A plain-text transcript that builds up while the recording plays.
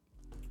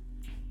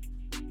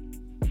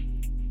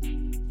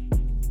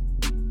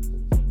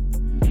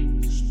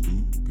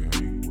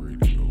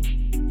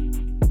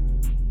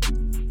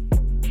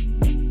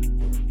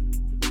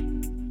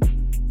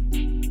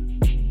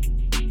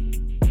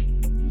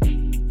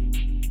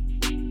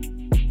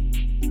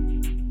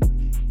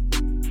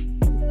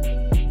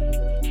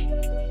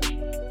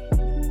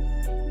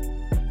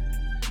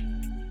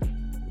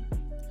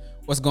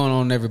What's going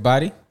on,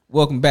 everybody?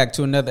 Welcome back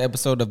to another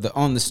episode of the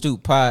On the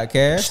Stoop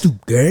podcast.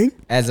 Stoop gang.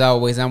 As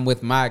always, I'm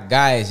with my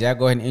guys. Y'all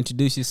go ahead and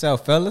introduce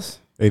yourself, fellas.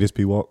 Hey, this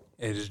P Walk.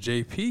 Hey, this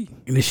JP.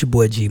 And it's your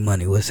boy G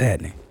Money. What's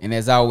happening? And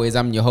as always,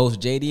 I'm your host,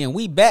 JD, and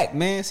we back,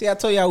 man. See, I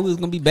told y'all we was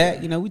gonna be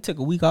back. You know, we took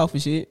a week off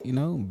and shit. You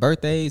know,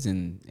 birthdays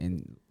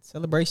and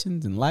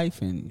celebrations and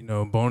life and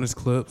Bonus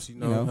clips.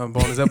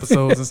 Bonus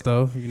episodes and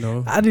stuff.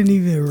 I didn't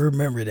even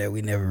remember that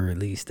we never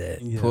released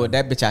that. Yeah. pulled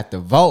that bitch out the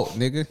vault,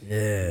 nigga.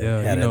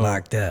 Yeah, had it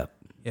locked up.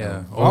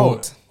 Yeah,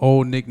 Vault.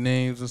 old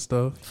nicknames and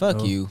stuff.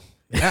 Fuck you.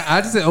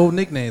 I just said old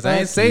nicknames. I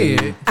ain't say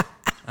it.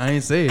 I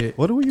ain't say it.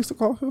 What do we used to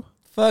call him?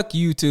 Fuck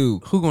you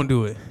too. Who gonna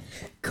do it?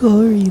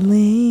 Corey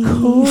Lane.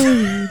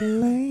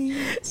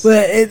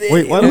 But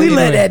Wait, why we did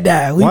let we- that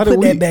die. We put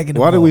that back in the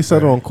Why did vault, we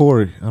settle bro. on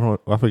Corey?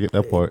 I forget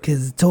that part.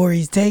 Because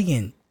Tory's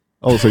taken.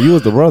 Oh, so you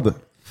was the brother.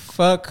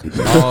 Fuck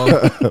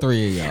all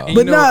three of y'all. And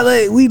But you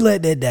know- we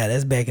let that die.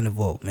 That's back in the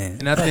vault, man.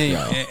 And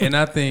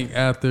I think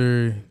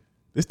after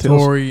This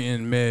tells Tory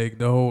and Meg,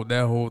 that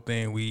whole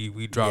thing,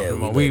 we dropped Yeah,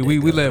 them we on.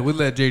 let We that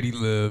let JD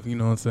live. You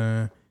know what I'm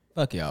saying?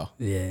 Fuck y'all.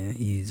 Yeah,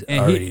 he's And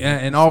already. he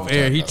and off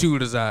air he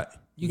chewed us out.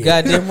 You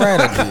goddamn right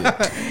I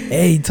did.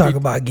 Hey, he talk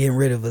about getting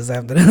rid of us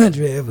after the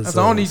 100 episodes. That's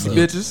all these so-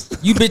 bitches.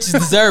 You bitches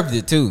deserved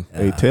it too.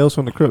 hey, Tales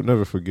from the Crypt,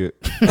 never forget.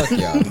 Fuck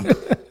y'all.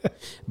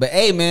 But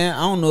hey, man, I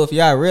don't know if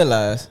y'all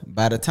realize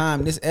by the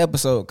time this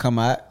episode come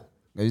out,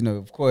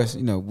 of course,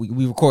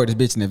 we record this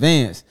bitch in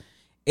advance.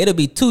 It'll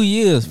be 2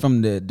 years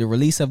from the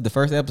release of the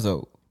first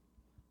episode.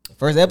 The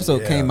first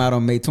episode came out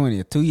on May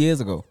 20th, 2 years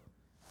ago.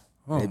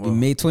 It'll be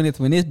May 20th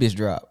when this bitch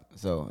dropped.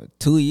 So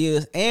 2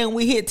 years, and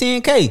we hit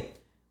 10K.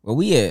 Well,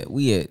 we at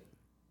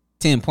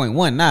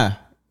 10.1 now.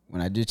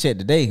 When I just checked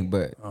today,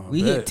 but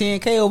we hit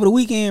 10K over the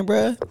weekend,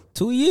 bruh.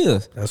 2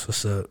 years. That's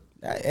what's up.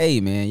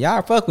 Hey, man,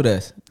 y'all fuck with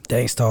us.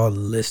 Thanks to all the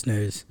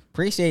listeners.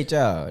 Appreciate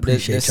y'all.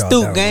 Appreciate the y'all Stoop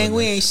downloading gang,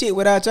 we us. ain't shit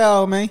without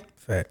y'all, man.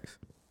 Facts.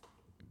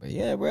 But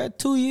yeah, bro,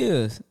 2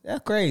 years.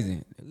 That's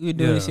crazy. We been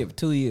doing this Yeah. shit for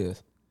 2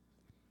 years.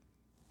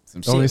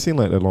 Some Don't even shit. seem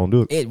like that long,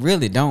 do it? It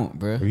really don't,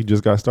 bro. You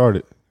just got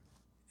started.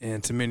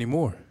 And to many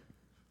more.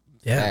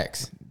 Yeah.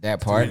 Facts. That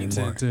part.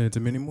 To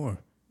many more.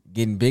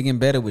 Getting big and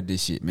better with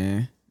this shit,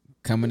 man.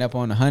 Coming up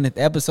on the 100th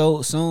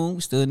episode soon.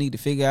 We still need to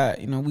figure out,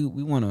 we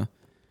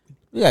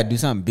gotta do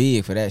something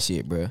big for that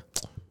shit, bro.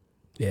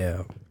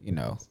 Yeah.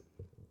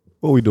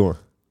 What we doing?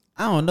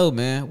 I don't know,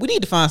 man. We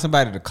need to find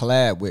somebody to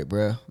collab with,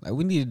 bro. Like,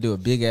 we need to do a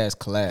big ass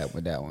collab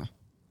with that one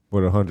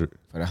For the 100.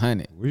 for the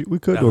 100. We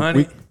could The do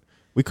 100?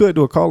 we could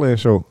do a call-in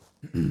show.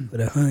 For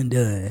the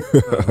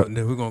Hyundai.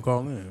 Then we're gonna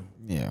call in.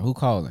 Yeah, who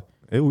calling?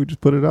 Hey, we just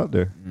put it out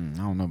there. I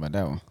don't know about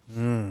that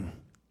one.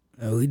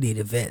 Oh, we need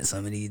to vet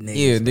some of these niggas.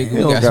 Yeah, man. nigga, You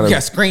don't we gotta- got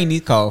to screen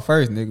these calls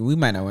first, nigga. We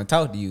might not want to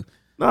talk to you.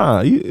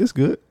 Nah, it's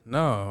good.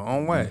 No,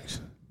 on wax.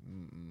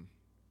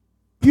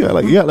 You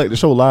got like the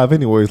show live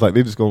anyways. Like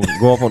they just gonna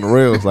go off on the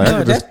rails. Like I No,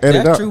 can that's just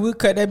edit out. true. We'll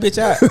cut that bitch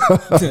out.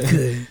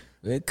 Could.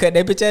 We'll cut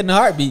that bitch out in a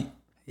heartbeat.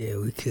 Yeah,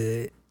 we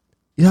could.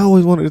 Y'all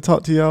always wanted to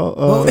talk to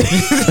y'all.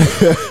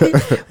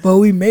 But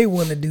we may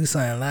want to do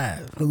something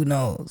live. Who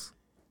knows?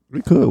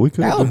 We could.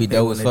 That would be They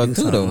dope as wanna fuck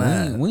do too, though.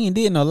 something live. We ain't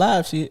did no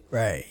live shit.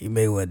 Right. You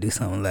may want to do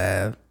something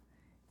live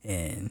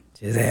and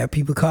just have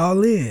people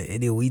call in.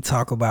 And then we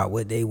talk about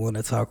what they want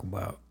to talk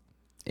about.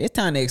 It's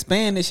time to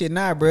expand this shit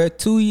now, bro.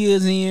 2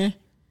 years in,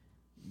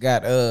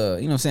 got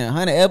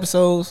 100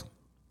 episodes.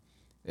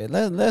 Yeah,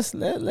 let's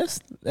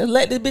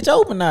let this bitch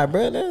open now,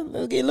 bro.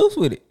 Let's get loose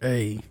with it.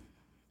 Hey,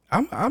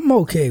 I'm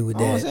okay with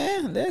You know what I'm that.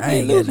 saying? Let's I get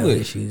ain't loose got no with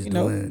it. issues You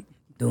know,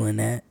 doing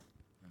that.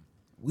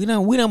 we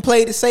done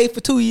played it safe for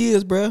 2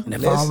 years, bro. And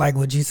if I don't like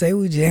what you say,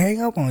 we just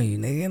hang up on you,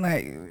 nigga.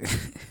 Like,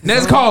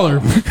 Next caller.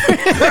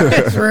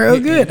 that's real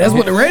good. That's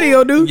what the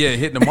radio do. Yeah,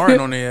 hitting the Martin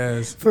on their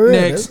ass. For real.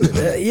 Next.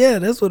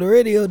 That's what the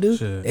radio do.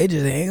 Shit. They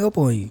just hang up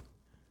on you.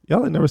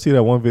 Y'all ain't never see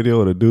that one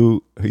video of the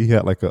dude. He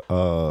had like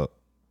a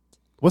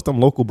what's them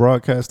local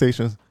broadcast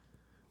stations?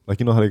 Like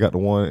you know how they got the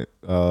one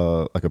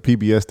like a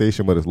PBS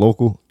station, but it's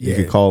local. You Yeah.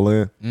 can call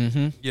in.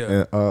 Mm-hmm.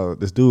 Yeah. And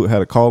this dude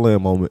had a call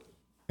in moment,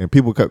 and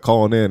people kept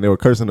calling in. They were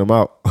cursing him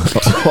out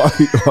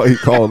while he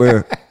called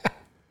in.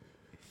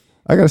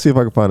 I gotta see if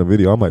I can find a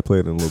video. I might play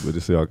it in a little bit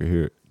just so y'all can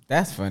hear it.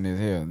 That's funny as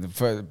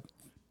hell.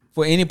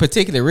 For any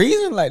particular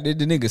reason, like did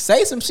the nigga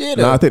say some shit?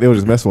 No, or- I think they were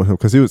just messing with him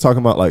because he was talking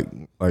about like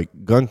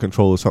gun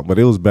control or something, but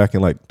it was back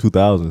in like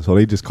 2000. So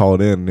they just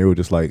called in and they were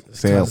just like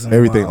saying cussing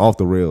everything him out. off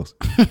the rails.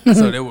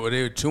 So they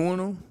were chewing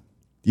them?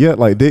 Yeah,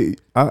 like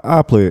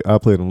I play it. I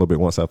play it in a little bit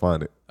once I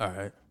find it. All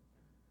right.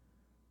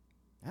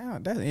 Oh,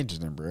 that's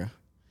interesting, bro.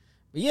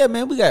 But yeah,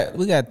 man, we got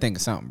to think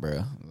of something,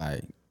 bro.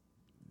 Like,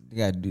 we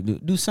got to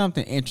do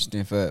something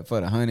interesting for the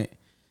 100.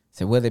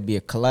 So whether it be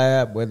a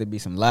collab, whether it be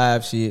some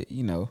live shit,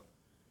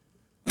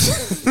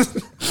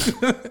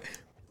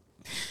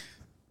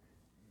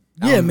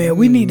 Yeah, man,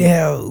 we need to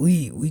have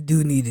we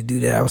do need to do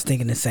that. I was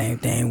thinking the same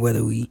thing.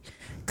 Whether we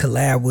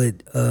collab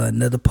with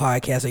another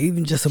podcast or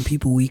even just some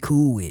people we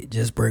cool with,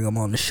 just bring them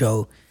on the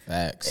show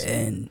Facts.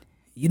 and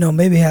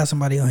maybe have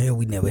somebody on here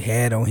we never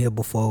had on here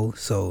before.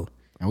 So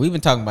And we've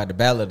been talking about the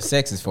Battle of the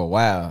Sexes for a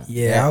while.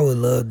 Yeah, I would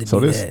love to do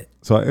that.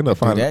 So I ended up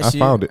finding. that I shit.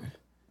 found it,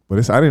 but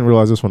I didn't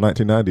realize this from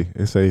 1990.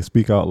 It's a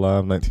Speak Out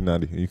Live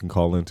 1990, and you can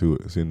call into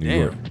it. It's in New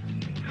York.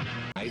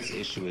 Tonight's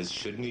issue is,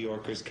 should New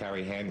Yorkers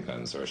carry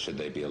handguns or should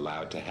they be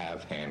allowed to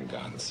have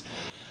handguns?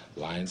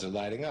 Lines are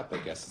lighting up. I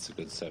guess it's a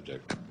good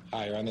subject.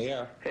 Hi, you're on the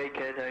air. Hey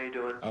Ken, how you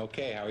doing?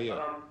 Okay, how are you?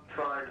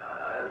 Fine.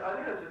 I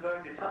think that's a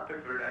very good topic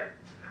for tonight.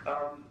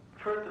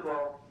 First of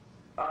all,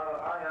 I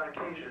on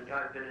occasion,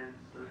 I've been in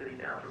the city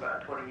now for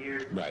about 20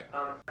 years. Right.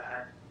 I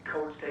had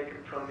codes taken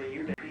from me,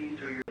 your peace,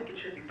 or your... I think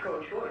it should be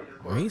pro-choice,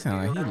 of Well, course. he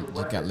sound like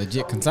he got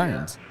legit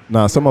concerns.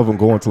 Nah, some of them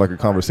go into like a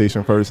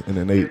conversation first, and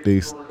then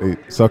they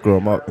sucker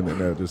them up, and then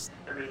they're just.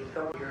 I mean,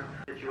 some of your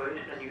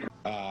situation, and you...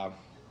 I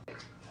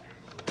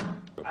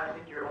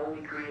think you're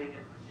only creating,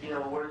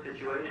 a worse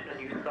situation,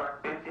 and you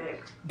suck big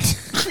dick.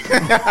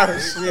 Oh,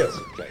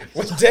 shit.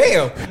 Well,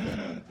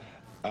 damn.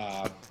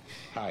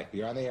 Hi,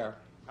 you're on the air.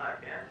 Hi,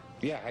 Ken.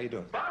 Yeah, how you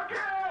doing? Fuck you!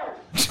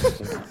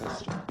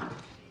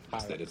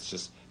 Hi, that it's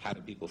just, how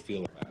do people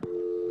feel about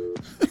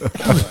it?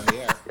 Hi, you're on the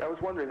air. I was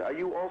wondering, are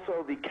you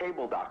also the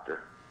cable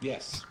doctor?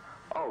 Yes,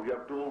 Oh, you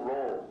have dual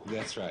roles.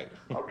 that's right.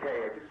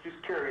 Okay, just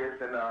curious,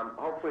 and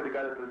hopefully the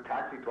guy that does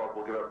taxi talk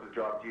will give up his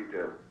job to you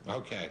too.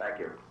 Okay. Thank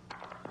you.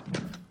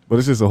 But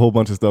it's just a whole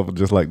bunch of stuff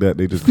just like that.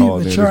 They just call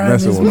and People just trying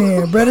messing this with them.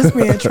 man, bro. This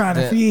man trying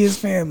to feed his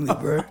family,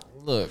 bro.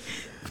 Look,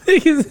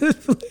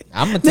 Niggas play,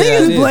 I'm gonna tell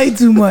you niggas play this.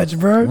 too much,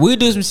 bro. We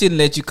do some shit and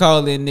let you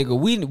call in, nigga.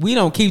 We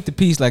don't keep the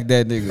peace like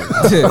that, nigga.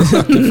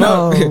 The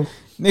No. fuck?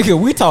 Nigga,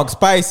 we talk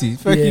spicy.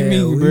 Fuck you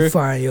mean, we bro?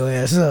 find your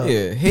ass up.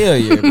 Yeah, hell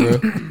yeah,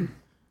 bro.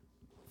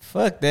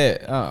 Fuck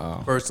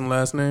that. First and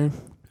last name.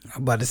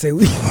 I'm about to say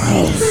we.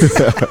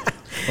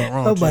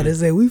 I'm about to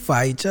say we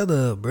fight each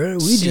other up, bro.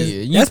 We Shit, just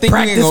you that's think we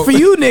ain't practice gonna- for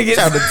you niggas.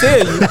 Trying to tell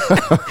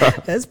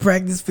you. That's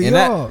practice for And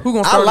y'all. Who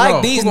gonna I start it like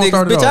off? these Who gonna niggas,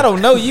 start it bitch. I off?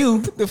 don't know you.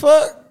 What the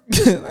fuck?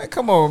 Like,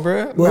 come on,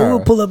 bro. Well, Nah.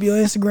 we'll pull up your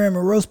Instagram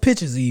and roast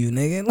pictures of you,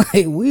 nigga.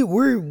 Like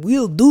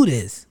we'll do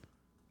this.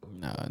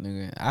 Nah,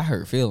 nigga. I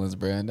hurt feelings,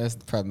 bro. And that's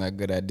probably not a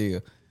good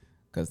idea.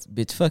 Cause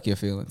bitch, fuck your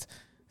feelings.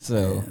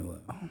 So,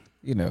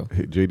 you know.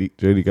 Hey,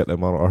 JD got that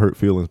model. I hurt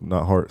feelings,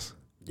 not hearts.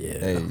 Yeah,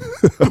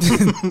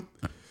 Hey.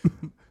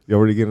 You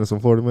already getting some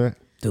Florida, man?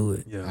 do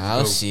it. Yeah.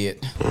 Oh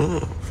shit.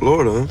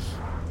 Florida, huh?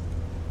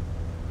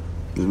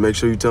 Just make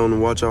sure you tell them to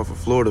watch out for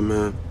Florida,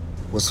 man.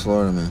 What's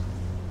Florida, man?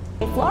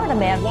 Florida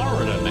man.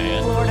 Florida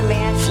man. Florida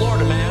man.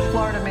 Florida man.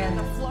 Florida man.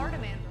 The Florida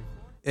man.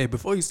 Hey,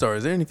 before you start,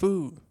 is there any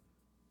food?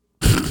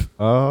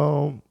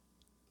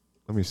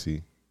 Let me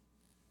see.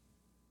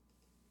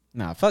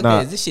 Nah, fuck Nah.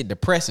 that. This shit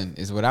depressing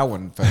is what I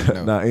want to fucking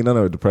know. Nah, ain't none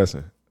of it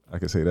depressing. I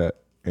can say that.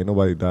 Ain't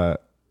nobody died.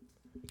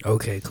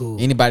 Okay, cool.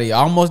 Anybody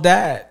almost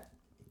died?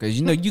 Cause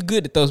you know you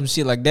good to throw some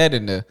shit like that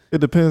in the It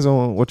depends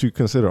on what you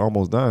consider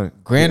almost dying.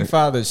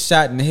 grandfather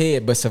shot in the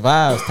head but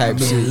survives type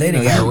shit. Lady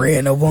You know, got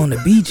ran over on the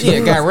beach.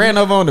 yeah, got ran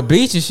over on the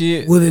beach and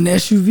shit. with an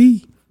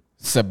SUV.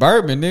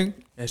 Suburban, nigga.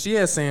 Yeah, she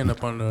had sand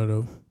up under her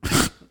though.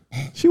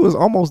 She was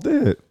almost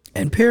dead.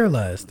 And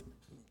paralyzed.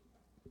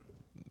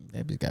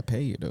 That bitch got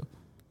paid though.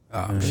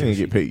 She didn't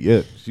get paid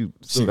yet. She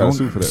still got to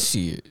sue for that.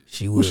 Shit.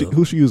 She Who will.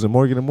 who she using?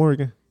 Morgan and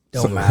Morgan?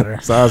 Don't matter.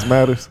 Size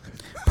matters.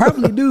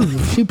 Probably do.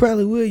 She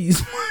probably will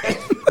use.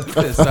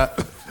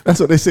 That's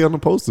what they say on the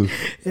posters.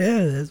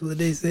 Yeah, that's what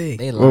they say.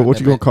 They Well, lined what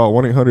you up gonna call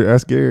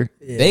 1-800-ASK Gary?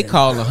 They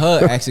calling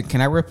her. Actually,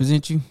 can I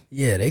represent you?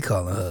 Yeah, they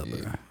calling her.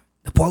 Bro.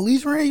 The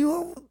police ran you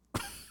over.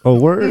 Oh,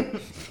 word.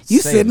 You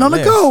Say sitting on the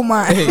less. gold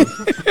mine.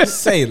 Hey,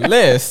 say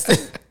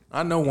less.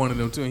 I know one of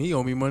them too, and he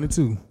owe me money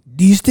too.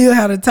 Do you still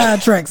have the tire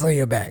tracks on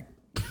your back?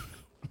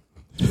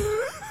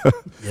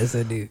 Yes,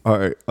 I do. All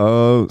right.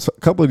 So a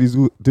couple of these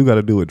do got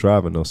to do with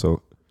driving though.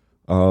 So,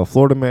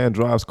 Florida man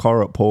drives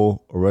car up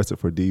pole, arrested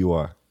for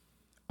DUI.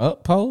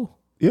 Up pole.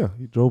 Yeah,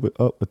 he drove it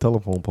up a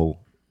telephone pole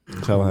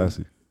in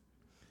Tallahassee.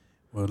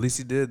 Well, at least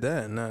he did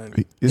that. Nah,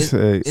 It's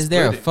a Is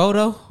there a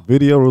photo?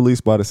 video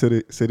released by the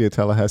city of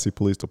Tallahassee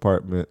Police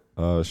Department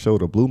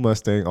showed a blue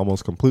Mustang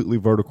almost completely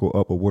vertical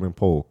up a wooden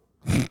pole.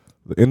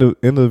 The end of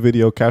the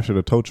video captured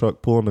a tow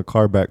truck pulling the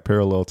car back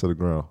parallel to the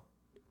ground.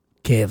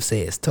 Kev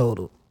says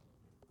total.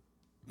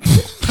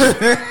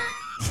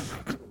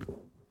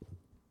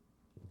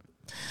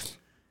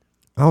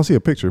 I don't see a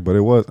picture, but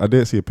I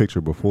did see a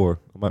picture before.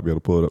 I might be able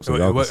to pull it up so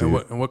y'all can see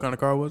it. and what kind of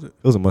car was it?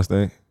 It was a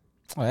Mustang.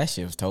 Oh, that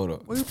shit was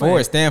total. you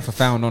Ford stand for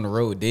found on the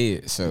road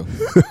dead. So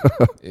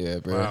yeah,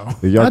 bro. Wow.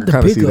 Yeah, y'all Not can the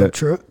kind of see pickup that.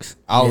 trucks.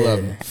 All Yeah.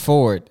 of them.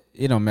 Ford.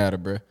 It don't matter,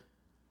 bro.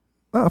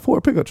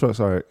 Ford pickup trucks,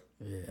 all right.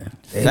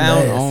 They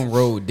Found last. on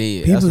road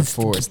dead. That's what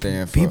Ford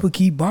stand for. People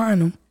keep buying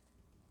them.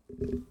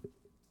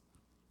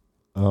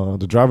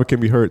 The driver can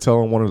be heard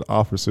telling one of the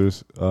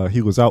officers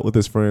he was out with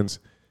his friends.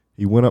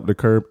 He went up the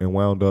curb and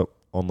wound up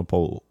on the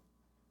pole.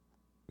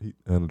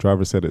 And the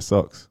driver said it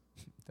sucks.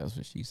 That's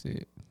what she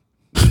said.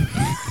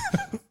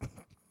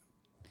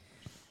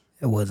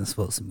 It wasn't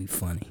supposed to be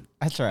funny.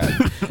 I tried.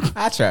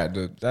 I tried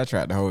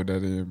to hold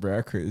that in, bro.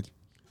 I couldn't.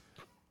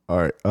 All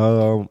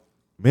right.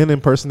 Men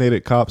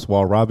impersonated cops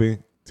while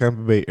robbing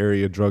Tampa Bay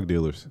area drug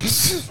dealers.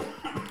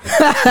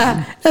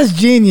 That's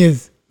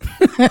genius.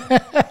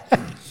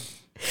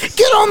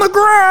 Get on the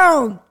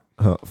ground.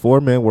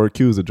 4 men were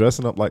accused of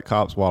dressing up like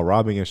cops while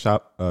robbing and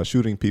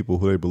shooting people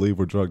who they believe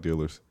were drug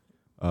dealers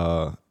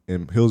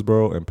in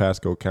Hillsborough and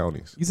Pasco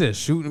counties. You said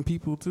shooting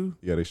people too?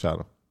 Yeah, they shot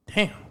them.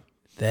 Damn.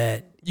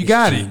 That You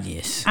got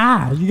genius.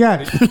 it. You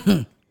got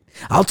it.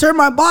 I'll turn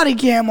my body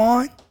cam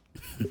on.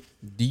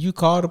 Do you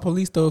call the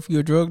police though if you're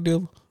a drug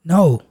dealer?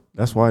 No.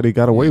 That's why they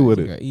got away with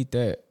You it. gotta eat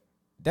that.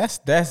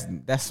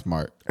 That's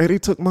smart. Hey, they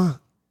took my.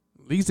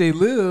 At least they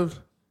lived.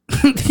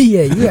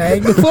 Yeah, you gotta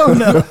hang the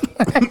phone up.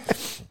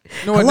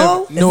 No,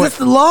 Hello? Never, no, Is this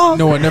the law?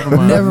 No, never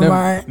mind. Never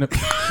mind.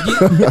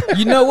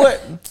 You know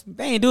what?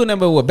 They ain't doing nothing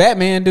but what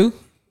Batman do.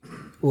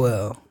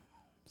 Well,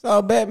 That's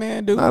all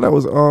Batman do. Nah, that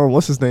was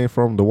what's his name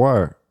from The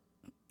Wire?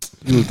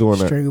 He was doing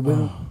that. String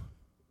Bill.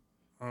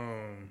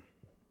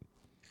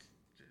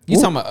 You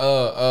talking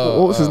about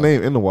What was his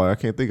name in The Wire? I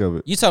can't think of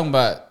it. You talking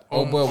about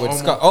boy with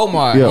Scott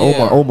Omar? Yeah,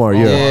 Omar.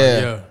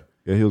 Yeah.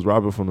 Yeah, he was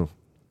robbing from them.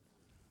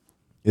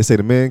 They say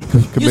the man You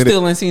committed.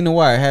 still ain't seen The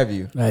Wire, have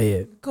you? Not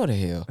yet. Go to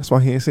hell. That's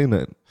why he ain't seen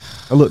nothing.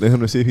 I looked at him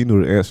to see if he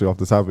knew the answer off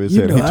the top of his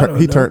You head. know, I don't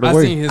He know. turned I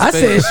away. seen his I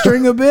face. said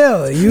Stringer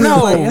Bill. You No.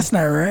 was like, that's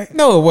not right.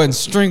 No, it wasn't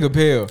Stringer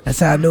Bill.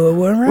 That's how I knew it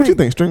wasn't right. What you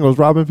think? Stringer was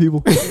robbing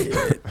people?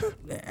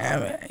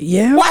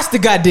 Yeah. Watch the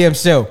goddamn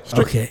show.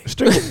 Okay.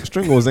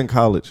 Stringer was in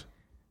college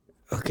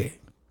Okay.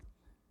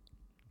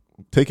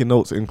 taking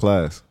notes in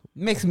class.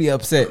 Makes me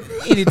upset.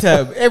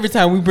 Every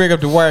time we bring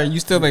up The Wire, you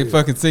still ain't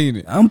fucking seen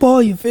it.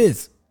 Unball your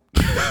fist.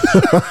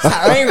 That's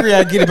how angry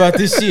I get about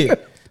this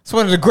shit. It's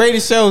one of the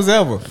greatest shows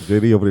ever.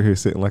 JD over here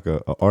sitting like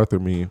a Arthur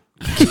meme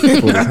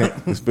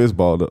with his fist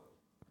balled up.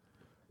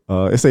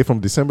 It say from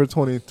December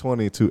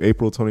 2020 to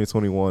April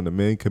 2021, the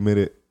men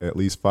committed at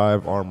least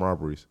 5 armed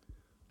robberies,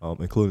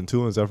 including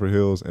 2 in Zephyr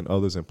Hills and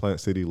others in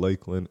Plant City,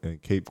 Lakeland,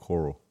 and Cape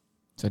Coral.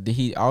 So did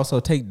he also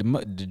take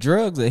the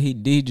drugs, or did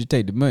he just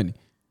take the money?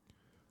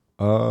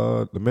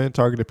 The men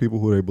targeted people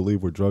who they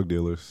believe were drug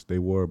dealers. They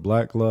wore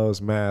black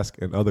gloves, masks,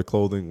 and other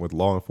clothing with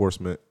law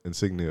enforcement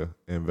insignia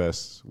and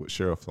vests with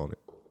sheriffs on it.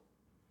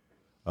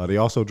 They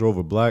also drove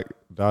a black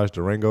Dodge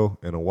Durango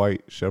and a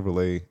white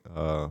Chevrolet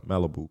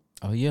Malibu.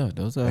 Oh yeah,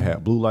 those They are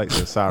had blue lights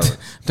and sirens.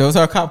 those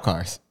are cop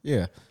cars.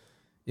 Yeah,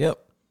 yep.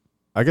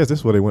 I guess this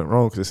is where they went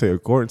wrong because they say,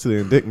 according to the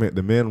indictment,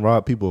 the men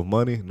robbed people of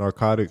money,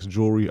 narcotics,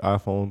 jewelry,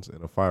 iPhones,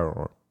 and a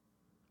firearm.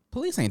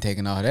 Police ain't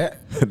taking all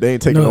that. They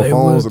ain't taking No, no they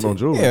phones will and no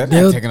jewelry. Yeah,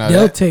 they're not taking all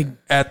They'll that. take.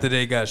 After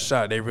they got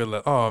shot, they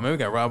realized, oh man, we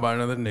got robbed by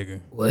another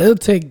nigga. Well, they'll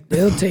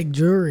take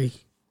jewelry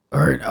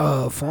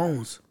or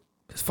phones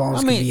because phones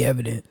I mean, can be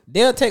evident.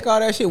 They'll take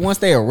all that shit once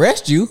they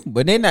arrest you,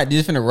 but they're not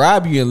just finna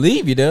rob you and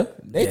leave you there.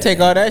 They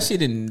take all that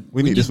shit and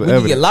We need this for when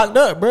you get evidence. locked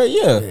up, bro.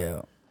 Yeah.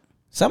 Yeah.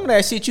 Some of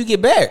that shit you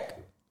get back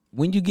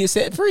when you get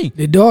set free.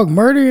 Did dog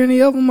murder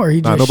any of them, or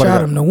he Nah, just nobody shot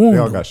got, him to wound They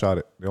all him? got shot.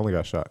 They only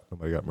got shot.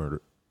 Nobody got murdered.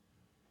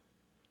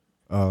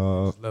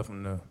 Left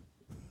them there.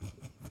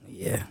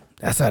 Yeah,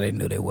 that's how they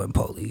knew they wasn't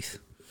police.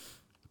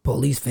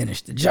 Police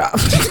finished the job.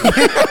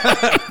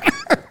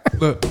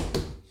 Look,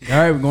 all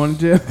right, we're going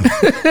to jail.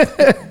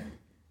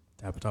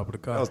 Top of the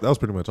car. That was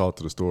pretty much all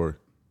to the story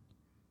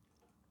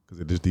because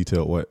it just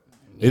detailed what.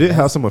 It did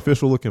have some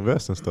official looking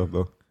vests and stuff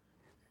though.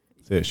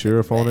 Said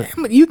sheriff on it.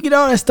 You can get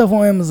all that stuff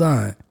on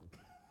Amazon.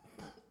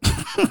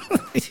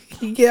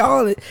 You get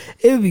all it.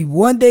 It would be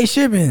 1 day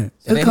shipping.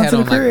 So It'll they come had to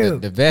the on like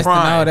crib. the vest and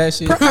all that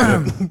shit.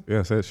 Yeah,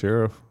 it said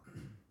sheriff.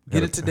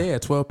 Get it today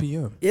at 12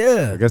 p.m.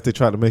 Yeah. I guess they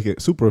tried to make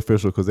it super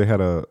official because they had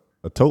a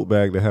tote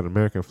bag that had an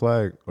American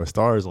flag or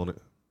stars on it.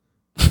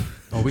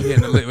 Oh, we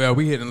hitting the lick. Well,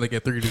 we hitting the lick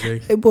at 3 today.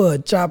 They pull a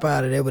chop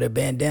out of there with a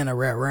bandana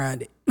wrapped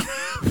around it.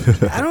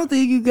 I don't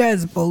think you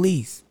guys are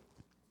police.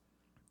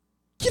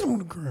 Get on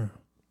the ground.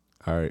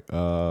 All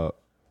right.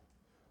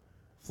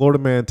 Florida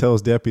man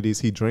tells deputies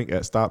he drank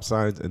at stop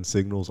signs and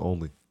signals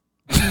only.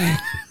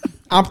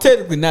 I'm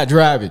technically not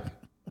driving.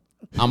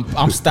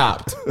 I'm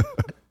stopped.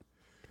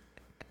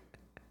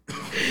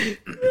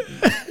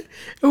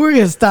 We're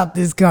gonna stop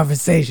this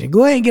conversation.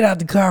 Go ahead and get out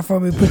the car for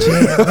me. Put your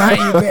hands behind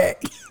your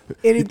back.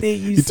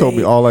 Anything you He say told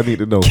me all I need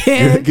to know.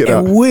 can Get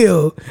and out.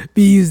 will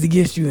be used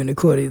against you in the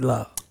court of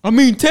law. I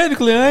mean,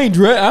 technically,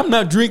 I'm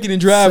not drinking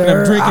and driving.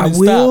 I'm Sir, drinking I and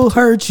will stopped.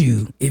 hurt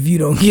you if you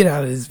don't get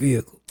out of this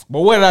vehicle.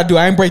 But what did I do?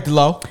 I ain't break the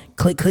law.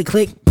 Click, click,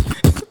 click.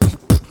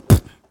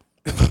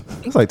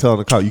 It's like telling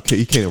the cop he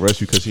can't arrest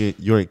you because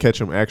you ain't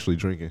catch him actually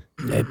drinking.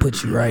 They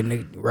put you right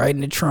in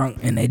the trunk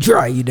and they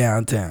drive you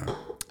downtown.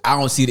 I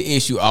don't see the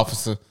issue,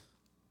 officer.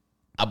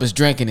 I was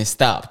drinking and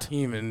stopped.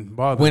 He ain't even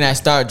bothered. When I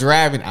start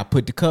driving, I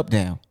put the cup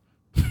down.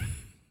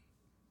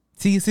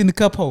 See, it's in the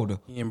cup holder.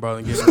 He ain't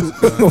bothering getting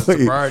his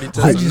sobriety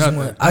test or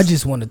nothing. I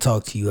just want to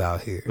talk to you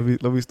out here.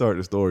 Let me start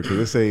the story because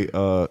they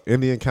say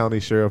Indian County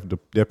Sheriff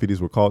deputies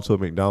were called to a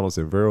McDonald's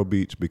in Vero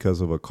Beach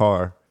because of a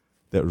car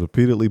that was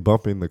repeatedly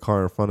bumping the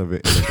car in front of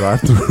it in the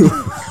drive-thru.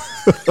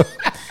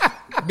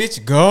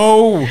 Bitch,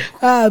 go.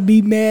 I'd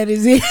be mad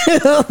as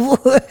hell.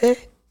 Boy.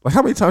 Like,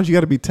 how many times you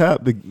got to be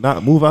tapped to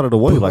not move out of the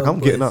way? Like, I'm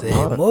getting out.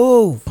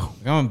 Move. I'm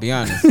gonna be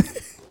honest.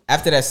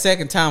 After that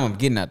second time, I'm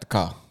getting out the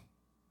car.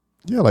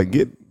 Yeah, like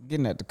get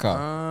getting at the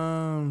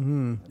car.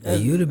 Hey,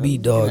 you'd have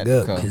beat dog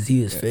up because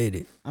he was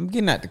faded. I'm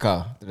getting at the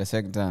car for the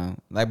second time.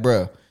 Like,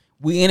 bro,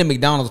 we in a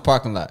McDonald's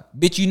parking lot.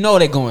 Bitch, you know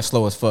they going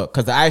slow as fuck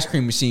because the ice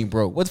cream machine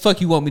broke. What the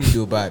fuck you want me to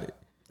do about it?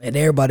 And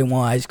everybody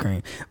want ice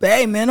cream. But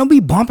hey, man, don't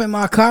be bumping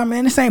my car,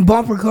 man. This ain't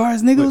bumper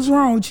cars, nigga. What's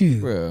wrong with you?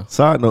 Bro.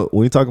 Side note: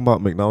 when you talking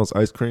about McDonald's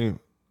ice cream,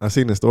 I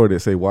seen the story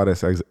that say why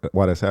that's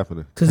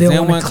happening. Because they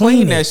want to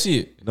clean that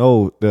shit.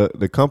 No,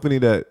 the company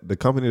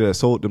that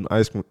sold them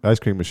ice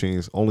cream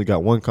machines only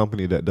got one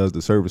company that does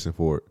the servicing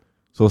for it.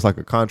 So it's like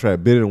a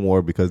contract bidding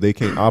war because they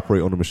can't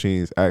operate on the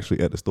machines actually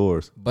at the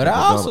stores. But I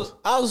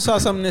also saw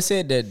something that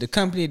said that the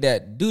company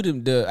that do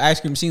the ice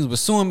cream machines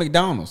was suing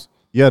McDonald's.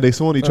 Yeah, they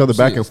suing each other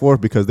back and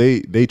forth because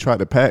they tried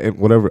to patent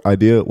whatever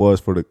idea it was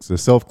for the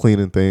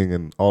self-cleaning thing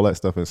and all that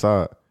stuff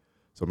inside.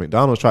 So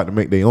McDonald's tried to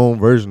make their own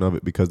version of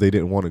it because they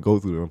didn't want to go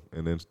through them,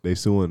 and then they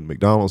suing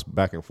McDonald's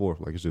back and forth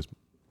like it's just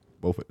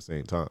both at the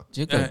same time.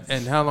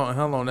 And how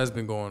long that's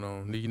been going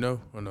on? Do you know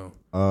or no?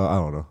 I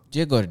don't know.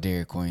 Just go to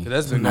Dairy Queen.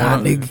 That's been going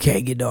on. Nigga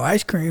can't get no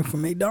ice cream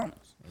from McDonald's.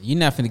 You're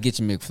not finna get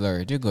your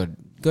McFlurry. Just go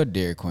to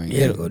Dairy Queen.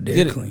 Yeah, go to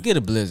Dairy Queen. Get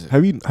a Blizzard.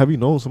 Have you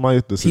known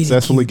somebody to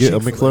successfully get a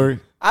McFlurry?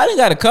 I done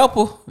got a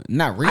couple.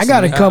 Not recently.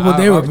 I got a couple.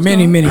 They were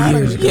many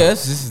years ago.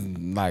 Yes, this is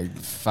like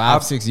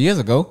 5-6 years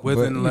ago.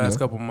 Within the last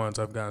couple months,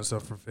 I've gotten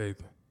stuff for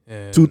Faith.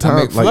 And 2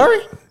 times.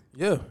 McFlurry?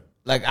 Yeah.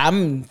 Like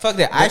fuck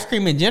that ice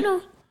cream in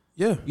general.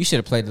 Yeah. You should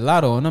have played the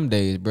lotto on them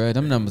days, bro.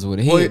 Them numbers would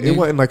have Well, hit. it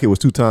wasn't like it was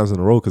 2 times in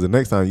a row because the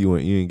next time you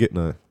didn't get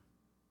none.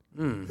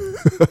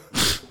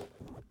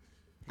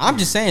 I'm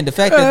just saying the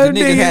fact that the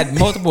niggas had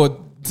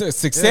multiple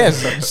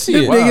success.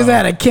 Shit. Niggas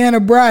had a can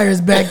of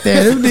Briars back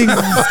there. Them niggas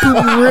was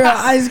scooping real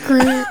ice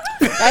cream,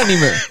 I ain't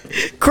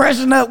even.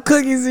 crushing up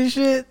cookies and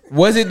shit.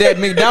 Was it that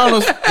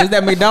McDonald's? Is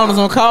that McDonald's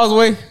on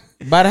Causeway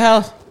by the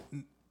house?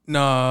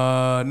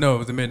 No, it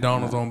was the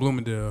McDonald's on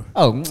Bloomingdale.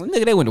 Oh,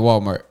 nigga, they went to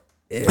Walmart.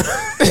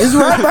 It's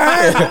right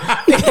behind them.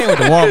 They went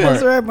to Walmart.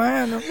 It's right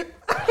behind them.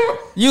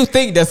 You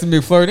think that's a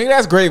McFlurry? Nigga,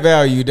 that's great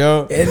value,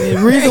 dog. And the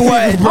reason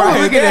why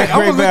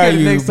Great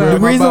value, bro. the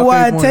reason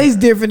why it tastes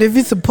different if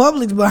it's a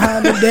Publix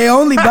behind them, they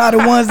only buy the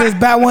ones that's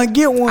buy one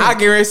get one. I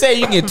get ready to say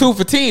you can get 2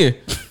 for 10.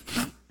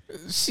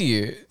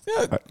 Shit.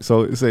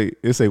 So it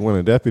say when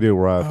a deputy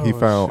arrived, he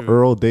found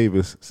Earl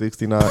Davis,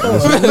 69.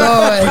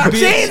 Lord,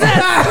 Jesus,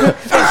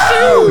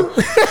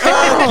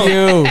 Fuck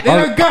you. They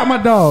done got my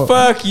dog.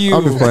 Fuck you.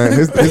 I'm just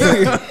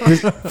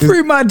playing.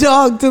 free my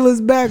dog till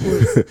it's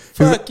backwards.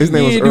 His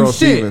name was you, do Earl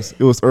shit. Stevens.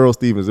 It was Earl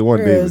Stevens. It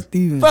wasn't Davis.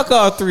 Steven. Fuck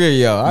all 3 of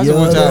y'all. I just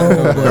want y'all to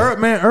know,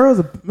 bro.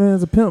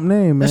 Earl's a pimp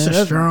name, man. That's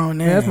a strong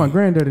name. Man, that's my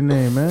granddaddy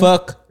name, man.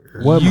 Fuck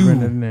What my you.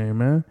 granddaddy name,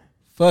 man?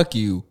 Fuck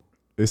you.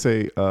 They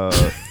say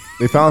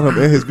they found him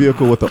in his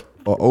vehicle with a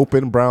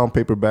open brown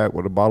paper bag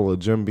with a bottle of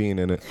Jim Beam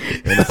in it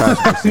in the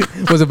passenger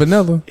seat. Was it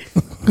vanilla?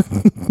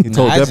 He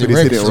told Nah, I just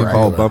deputies he didn't registered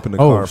recall regular. bumping the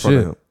car in front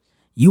of shit. him.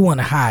 You want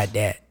to hide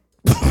that?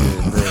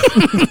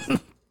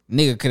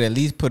 Nigga could at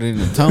least put it in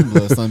a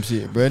tumbler or some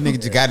shit, bro. Nigga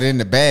just got it in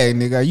the bag,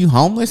 nigga. Are you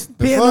homeless? The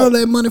Paying fuck? all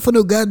that money for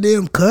no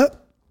goddamn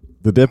cup?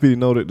 The deputy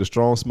noted the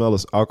strong smell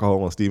of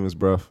alcohol on Stevens'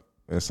 breath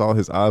and saw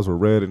his eyes were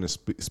red and his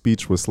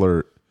speech was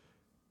slurred.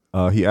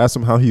 He asked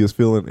him how he was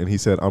feeling, and he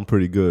said, "I'm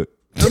pretty good."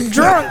 I'm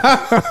drunk.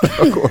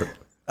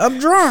 I'm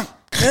drunk.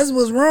 That's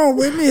what's wrong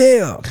with me.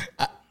 Hell,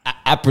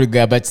 I pretty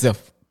good about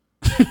yourself.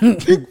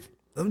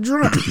 I'm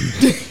drunk.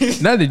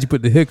 Now that you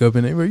put the hiccup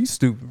in it, bro, you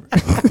stupid.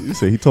 He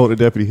said he told the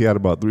deputy he had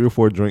about 3 or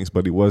 4 drinks,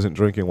 but he wasn't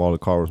drinking while the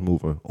car was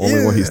moving.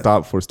 Only when he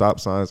stopped for stop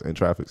signs and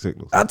traffic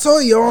signals. I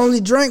told you I only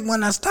drink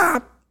when I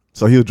stop.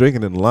 So he was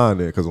drinking in the line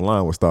there because the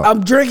line was stopped.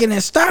 I'm drinking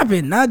and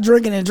stopping, not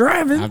drinking and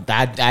driving.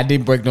 I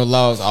didn't break no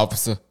laws,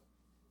 officer.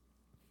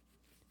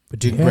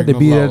 But you Break had to no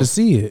be there to laws.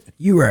 see it.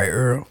 You right,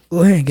 Earl.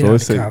 Go ahead and get So out it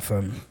the say- car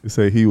for me. They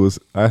say he was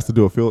asked to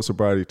do a field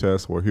sobriety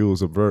test where he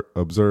was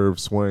observed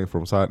swaying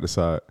from side to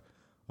side.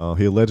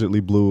 He allegedly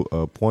blew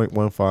a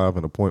 .15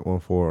 and a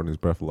 .14 on his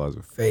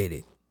breathalyzer.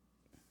 Faded.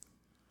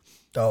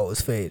 Oh,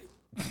 it's faded.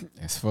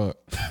 As fuck.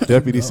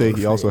 Deputies say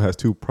he also has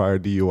 2 prior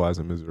DUIs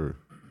in Missouri.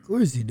 Of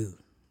course he do.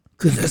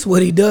 Because that's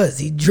what he does.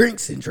 He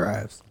drinks and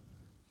drives.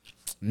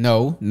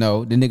 No,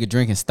 the nigga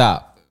drinking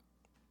stop.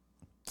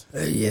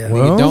 Yeah.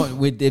 Nigga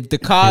don't. If the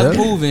car's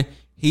moving,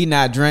 he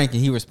not drinking.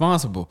 He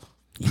responsible.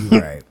 You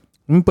right.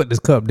 Let me put this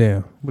cup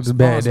down. Put this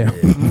bag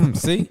down.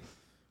 See,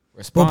 But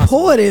responsible.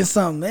 pour it in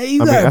something, man.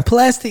 You I got mean,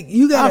 plastic.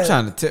 You got I'm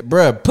trying to,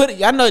 bruh. Put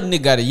it. I know the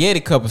nigga got a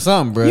Yeti cup or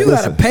something, bruh. you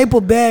got a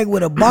paper bag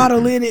with a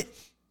bottle in it.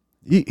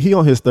 He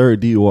on his 3rd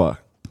DUI.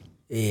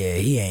 Yeah,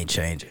 he ain't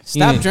changing.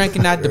 Stop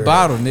drinking out the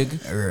bottle,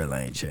 nigga. Earl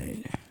ain't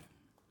changing.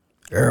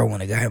 Earl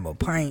when I got him a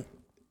pint.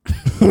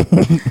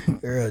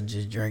 Earl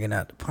just drinking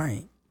out the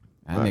pint.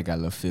 That nigga got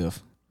a little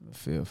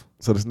filth.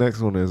 So this next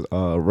one is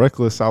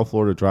reckless South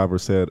Florida driver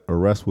said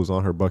arrest was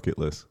on her bucket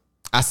list.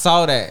 I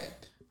saw that.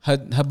 Her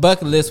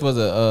bucket list was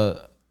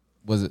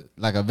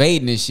like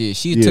evading and shit.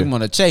 She Yeah. took him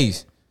on a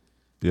chase.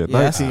 Yeah,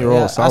 Yeah,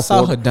 19-year-old I South saw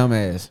her Florida, dumb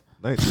ass.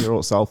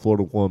 19-year-old South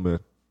Florida woman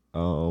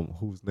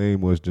whose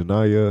name was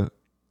Janaya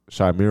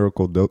Shy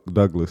Miracle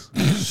Douglas.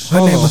 Her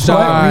name was what?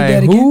 Read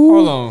that again.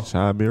 Hold on.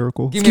 Shy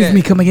Miracle. Excuse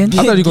me, come again. I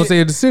thought you were gonna say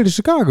it the city of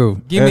Chicago.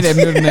 Give me that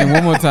middle name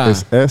one more time.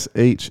 It's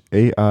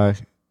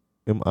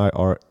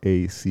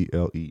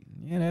SHAIMIRACLE.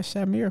 Yeah, that's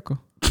Shy Miracle.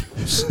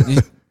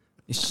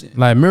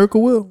 Like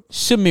Miracle Will.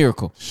 Shy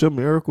Miracle. Shy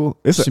Miracle.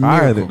 It's an Shemiracle.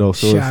 I in it though,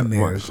 so Shy it's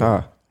Miracle.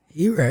 Shy.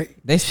 You right.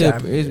 They still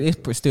Shy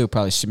it's still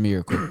probably Shy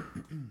Miracle.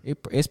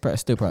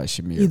 It's still probably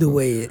Shy Miracle. Either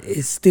way,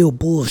 it's still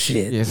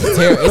bullshit. Yeah,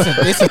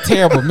 it's a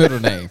terrible middle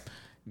name,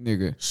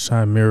 nigga.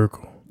 Shy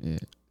Miracle. Yeah,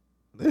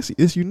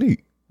 It's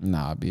unique.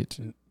 nah,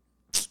 bitch.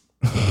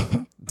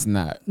 It's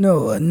not.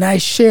 No, a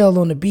nice shell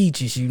on the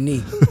beach is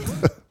unique.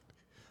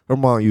 Her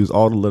mom used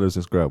all the letters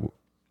in Scrabble.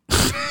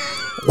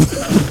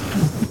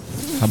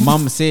 Her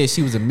mama said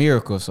she was a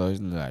miracle, so it's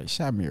like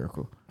Shy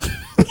Miracle.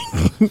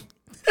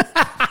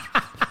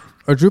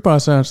 Or Drew probably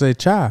sounds say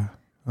Chai.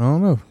 I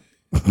don't know.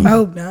 I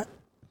hope not.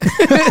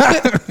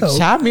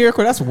 Shy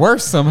Miracle, that's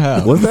worse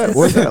somehow. Was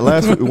that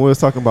last week when we was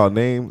talking about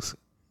names?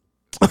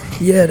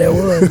 Yeah, that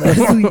was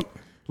last week.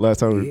 Last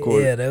time we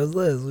recorded. Yeah, that was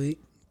last week.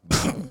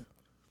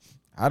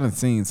 I done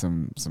seen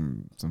some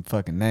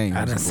fucking names.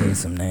 I done seen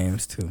some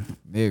names too.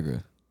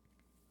 Nigga.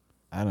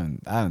 I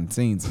done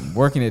seen some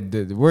working,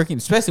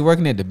 especially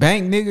working at the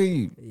bank,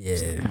 nigga.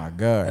 Yeah. Oh my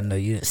God. I know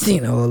you done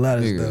seen a whole lot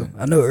of Nigga. stuff.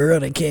 I know Earl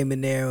that came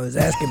in there and was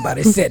asking about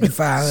his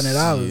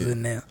 $7,500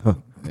 in there.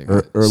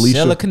 Alicia.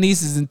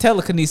 Telekinesis and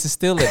telekinesis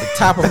still at the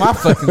top of my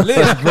fucking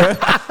list, bro.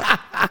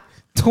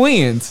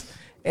 Twins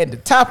at the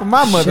top of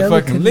my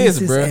motherfucking list,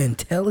 Telekinesis bro. and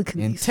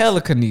telekinesis. And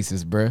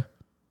telekinesis, bro.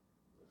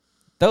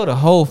 Throw the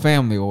whole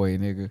family away,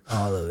 nigga.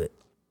 All of it.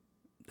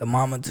 The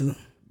mama too.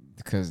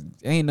 Because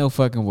ain't no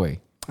fucking way.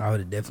 I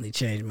would have definitely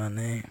changed my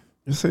name.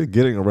 You say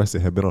getting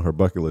arrested had been on her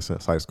bucket list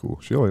since high school.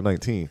 She only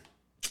 19.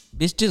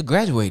 Bitch just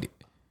graduated.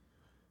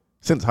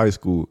 Since high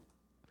school.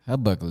 Her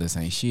bucket list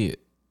ain't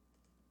shit.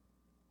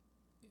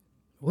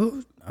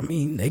 Well, I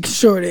mean, they can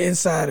show the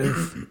inside of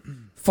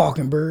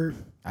Falkenberg.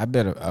 I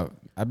bet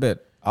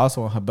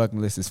also on her bucket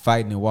list is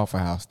fighting in Waffle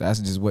House. That's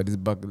just what this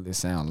bucket list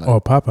sound like. Or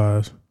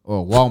Popeyes.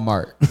 Or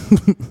Walmart.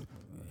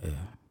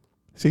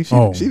 See,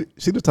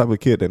 she the type of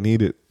kid that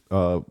needed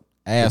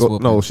Ass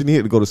whooping. no, she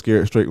needed to go to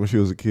Scared Straight when she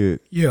was a kid.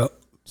 Yeah.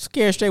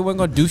 Scared Straight wasn't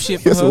gonna do shit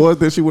for Yes, her. it was.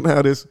 Then she wouldn't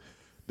have this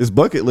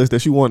bucket list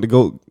that she wanted to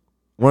go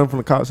run from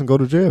the cops and go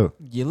to jail.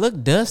 You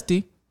look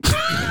dusty.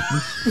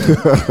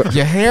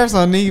 Your hair's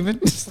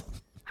uneven.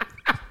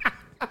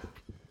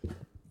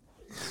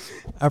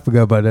 I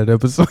forgot about that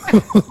episode.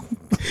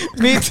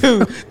 Me too.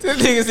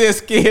 This nigga said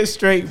Scared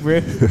Straight, bro.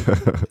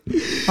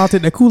 I'll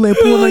take that Kool-Aid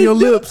pulling on your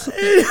lips.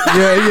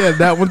 Yeah,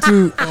 that one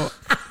too. Oh.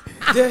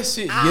 That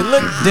shit. You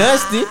look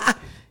dusty.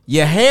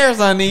 Your hair's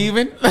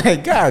uneven.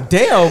 Like, god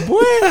damn, boy.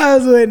 I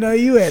was waiting on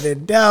you at a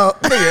doubt.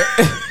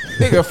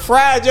 Nigga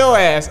fried your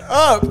ass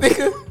up,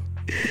 nigga.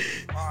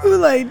 I was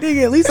like,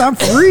 nigga, at least I'm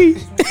free.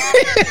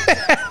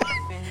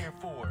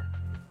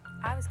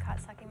 I was caught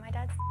sucking my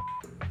dad's.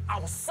 I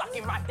was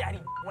sucking my daddy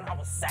when I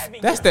was 7.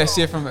 That's that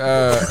shit from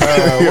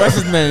what's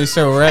his name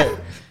show, right?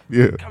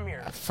 Yeah. Come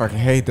here. I fucking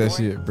hate that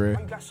shit, bro.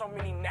 Why you got so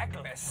many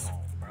necklaces?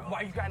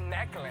 Why you got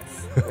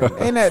necklace?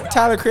 Ain't that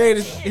Tyler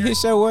created his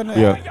show, wasn't it?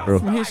 Yeah, Earl.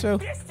 From his show.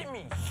 Dissing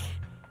me.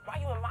 Why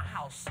you in my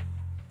house?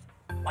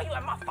 Why you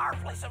at my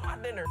fireplace at my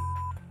dinner?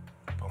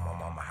 Put my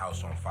mama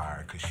house on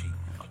fire because she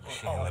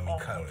didn't let me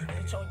color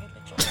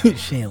it.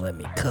 She ain't let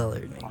me color,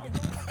 nigga.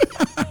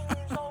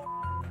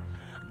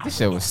 This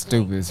shit was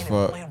stupid as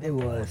fuck. It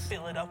was.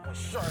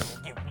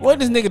 What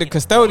this nigga the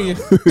custodian?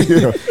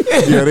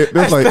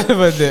 That's like,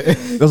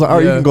 all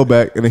right, you can go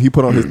back. And then he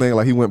put on his name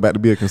like he went back to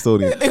be a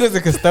custodian. That nigga's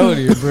a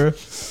custodian, bro.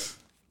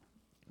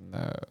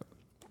 No,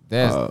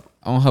 that's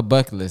on her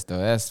bucket list though.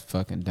 That's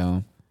fucking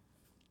dumb.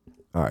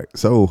 All right,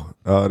 so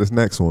this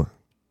next one.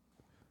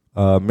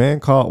 Man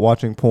caught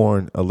watching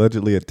porn,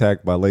 allegedly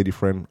attacked by lady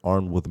friend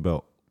armed with a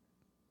belt.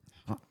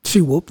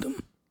 She whooped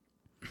him?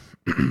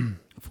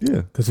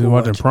 Yeah. Because he's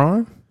watching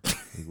Prime?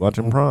 He's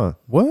watching Prime.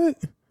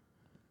 What?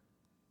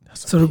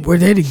 So were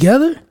they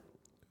together?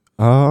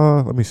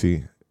 Let me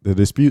see. The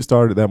dispute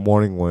started that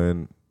morning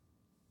when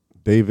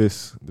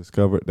Davis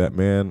discovered the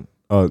man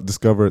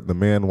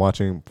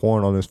watching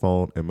porn on his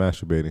phone and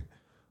masturbating.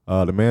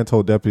 The man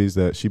told deputies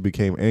that she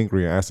became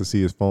angry and asked to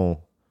see his phone.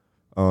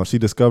 She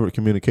discovered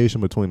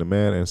communication between the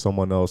man and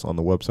someone else on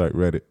the website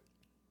Reddit.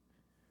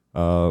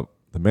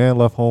 The man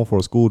left home for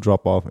a school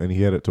drop-off and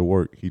he headed to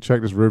work. He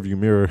checked his rearview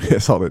mirror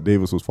and saw that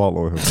Davis was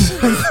following him.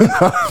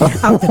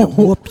 I'm gonna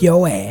whoop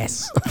your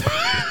ass.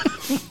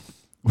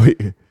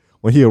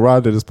 When he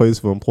arrived at his place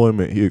of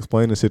employment, he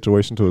explained the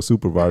situation to a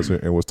supervisor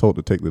and was told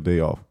to take the day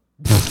off.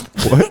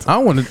 What? I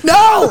want to. No!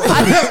 Oh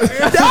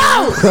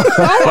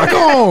my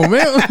god,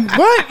 man!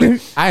 What?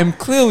 I am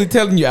clearly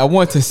telling you, I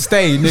want to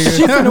stay, nigga.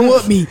 She finna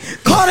whoop me.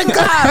 Call the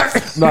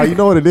cops. Nah, you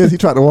know what it is? He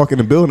tried to walk in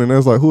the building and it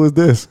was like, who is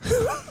this?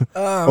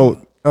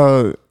 I'm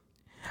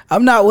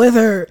not with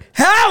her.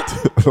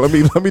 Help!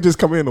 let me just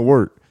come in to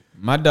work.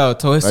 My dog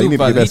told his Nah, you need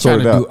to get supervisor, he that trying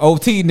to sorted do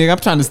OT, nigga. I'm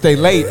trying to stay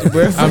late,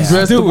 bro. I'm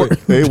dressed to work.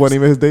 It wasn't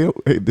even his day.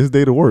 This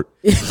day to work.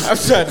 I'm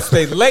trying to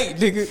stay late,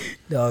 nigga.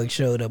 Dog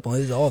showed up on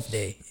his off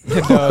day.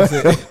 Dog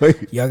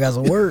said, Y'all got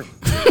some work.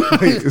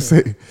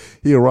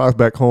 He arrived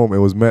back home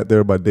and was met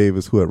there by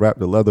Davis, who had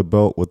wrapped a leather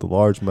belt with a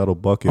large metal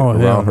bucket Oh,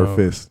 hell around her no.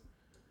 fist.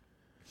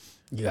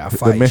 You got to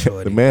fight,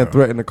 shorty. The man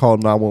threatened to call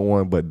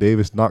 911, but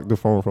Davis knocked the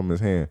phone from his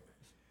hand.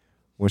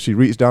 When she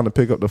reached down to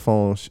pick up the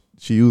phone,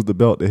 she used the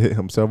belt to hit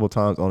him several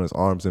times on his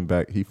arms and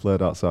back. He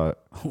fled outside.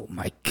 Oh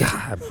my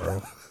God,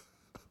 bro.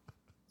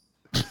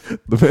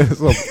 The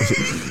man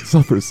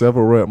suffered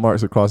several red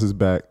marks across his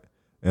back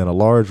and a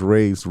large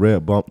raised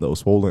red bump that was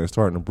swollen and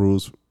starting to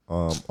bruise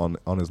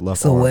on his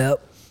left arm.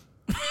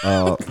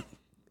 The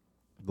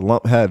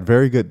lump had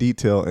very good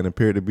detail and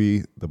appeared to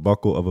be the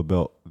buckle of a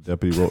belt, the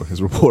deputy wrote in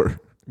his report.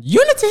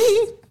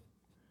 Unity.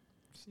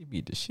 She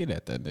beat the shit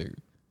out that nigga.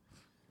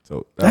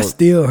 So that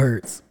still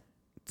hurts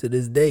to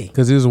this day.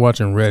 Because he was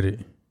watching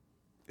Reddit.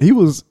 He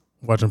was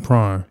watching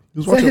porn.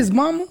 Is that his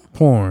mama?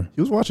 Porn.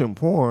 He was watching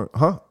porn,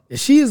 huh?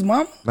 Is she his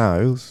mama? Nah,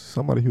 it was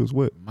somebody he was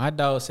with. My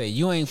dog said,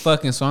 you ain't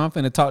fucking, so I'm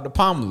finna talk to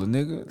Pamela,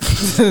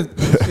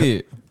 nigga.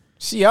 Shit.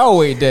 She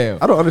always down.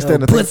 I don't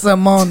understand the Put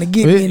something on to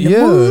get me in the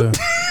mood.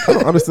 I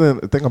don't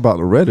understand the thing about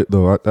the Reddit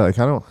though. I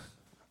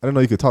didn't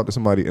know you could talk to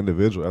somebody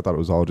individually. I thought it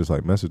was all just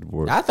like message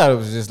boards. I thought it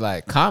was just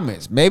like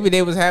comments. Maybe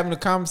they was having a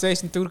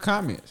conversation through the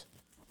comments.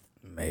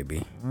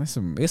 Maybe. It's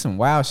some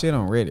wild shit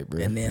on Reddit,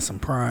 bro. And then some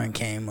porn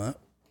came up.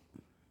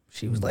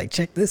 She was like,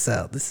 check this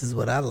out. This is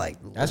what I like.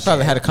 That's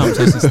probably how the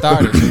conversation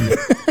started.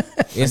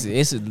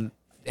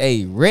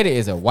 Hey, Reddit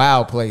is a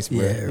wild place, bro.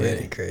 Yeah,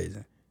 Reddit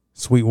crazy.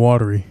 Sweet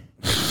watery.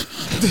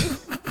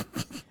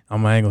 I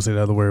ain't gonna say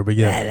the other word, but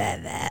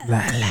yeah.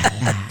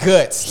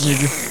 Guts,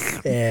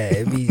 nigga. Yeah,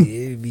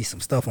 it'd be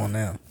some stuff on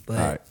there. But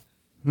all right.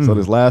 So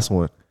this last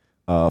one.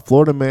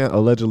 Florida man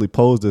allegedly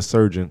posed as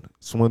surgeon,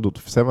 swindled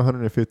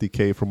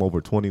 $750K from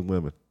over 20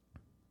 women.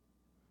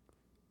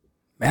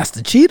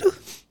 Master Cheetah?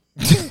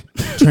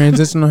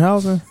 Transitional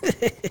housing?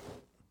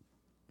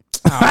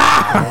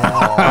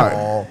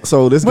 Right.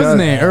 So this What's guy, his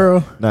name,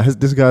 Earl? Now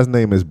this guy's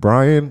name is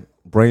Brian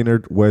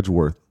Brainerd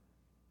Wedgeworth.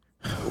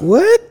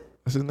 What?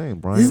 What's his name?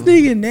 Brian. This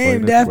nigga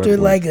named Brainerd after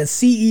Wedgeworth. like a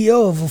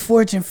CEO of a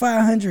Fortune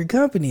 500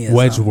 company. Or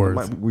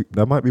Wedgeworth.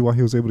 That might be why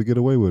he was able to get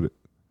away with it.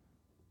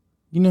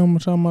 You know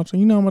how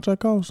much I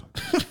cost?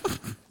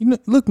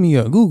 Look me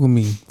up. Google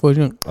me. For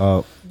you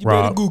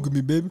better Google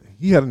me, baby.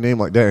 He had a name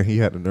like that, and he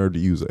had the nerve to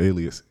use an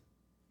alias.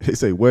 They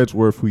say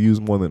Wedgeworth, who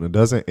used more than a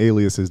dozen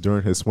aliases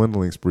during his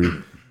swindling spree,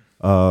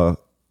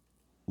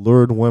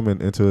 lured women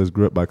into his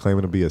grip by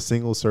claiming to be a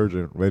single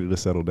surgeon ready to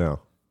settle down.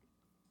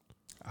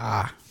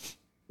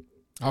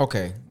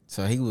 Okay.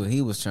 So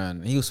he was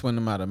swindling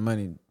them out of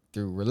money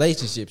through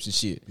relationships and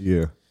shit.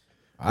 Yeah.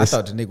 I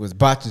thought the nigga was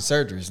botching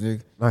surgeries,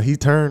 nigga. Now he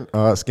turned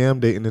scam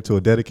dating into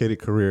a dedicated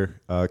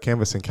career,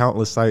 canvassing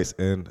countless sites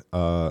and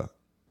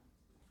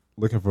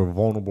looking for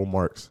vulnerable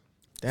marks.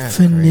 That's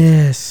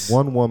Finesse.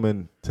 One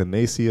woman,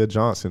 Tenacia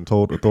Johnson,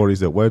 told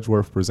authorities that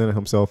Wedgeworth presented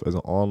himself as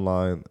an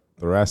online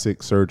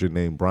thoracic surgeon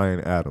named Brian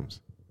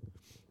Adams.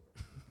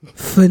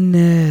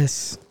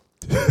 Finesse.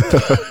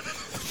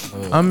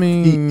 I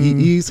mean, he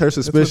eased her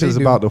suspicions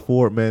do. about the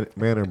Ford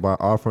Manor by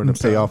offering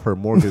to pay off her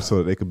mortgage so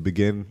that they could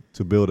begin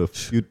to build a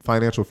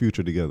financial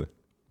future together.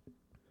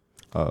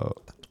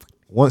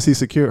 Once he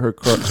secured her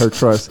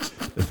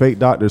trust, the fake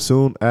doctor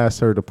soon asked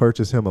her to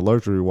purchase him a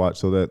luxury watch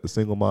so that the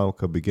single mom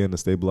could begin to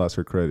stabilize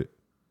her credit.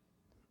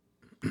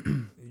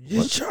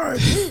 Just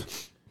charge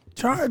it.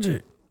 Charge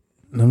it.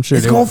 I'm sure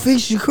It's going to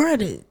fix your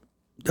credit.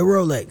 The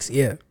Rolex.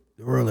 Yeah.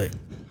 The Rolex.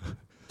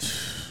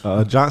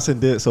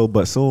 Johnson did so,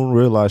 but soon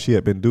realized she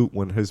had been duped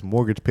when his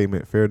mortgage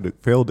payment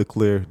failed to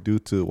clear due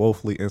to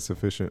woefully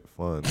insufficient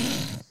funds.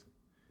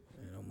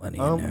 No money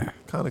in there.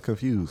 I'm kind of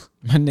confused.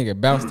 My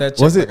nigga bounced that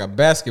check like a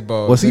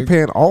basketball. Was he nigga.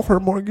 paying off her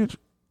mortgage,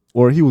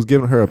 or he was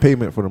giving her a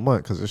payment for the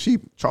month? Because if she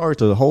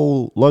charged a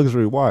whole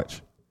luxury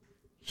watch,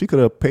 she could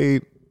have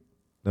paid.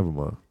 Never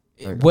mind.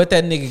 What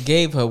that nigga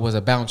gave her was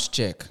a bounce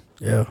check.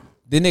 Yeah.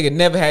 The nigga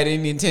never had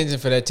any intention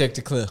for that check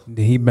to clear.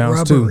 Then he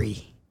bounced Rubbery.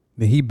 too.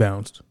 Then he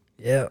bounced.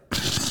 Yeah.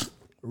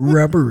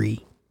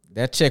 Rubbery.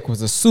 That check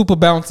was a super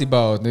bouncy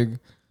ball, nigga.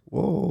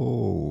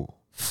 Whoa.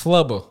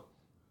 Flubber.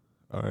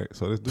 All right,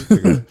 so this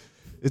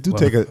do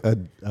take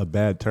a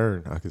bad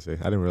turn. I could say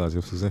I didn't realize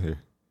this was in here.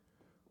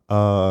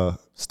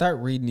 Start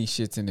reading these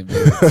shits in the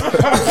video.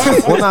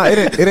 Well, nah,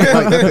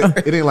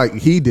 it ain't like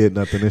he did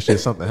nothing. It's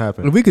just something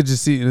happened. If we could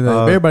just see,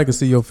 everybody could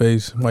see your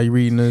face while you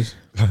reading this.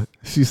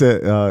 She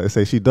said, it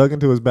say she dug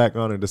into his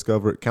background and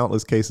discovered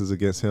countless cases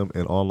against him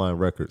in online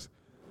records.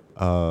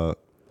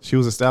 She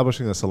was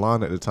establishing a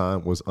salon at the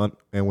time, was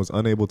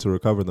unable to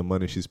recover the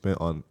money she spent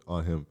on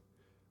him.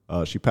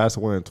 She passed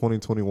away in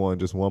 2021,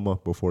 just 1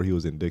 month before he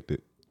was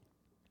indicted.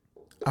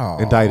 Oh,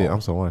 Indicted.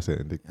 I'm sorry, I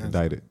said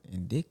indicted.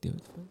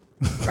 Indicted.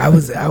 I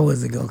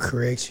wasn't gonna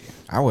correct you.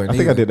 I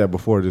think I did that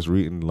before, just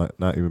reading, like,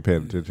 not even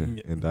paying attention.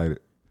 Indicted.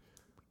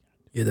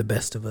 You're the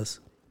best of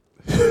us.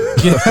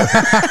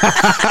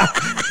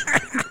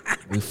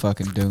 We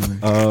fucking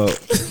doomed.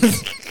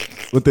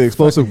 With the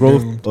explosive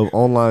growth of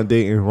online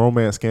dating,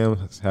 romance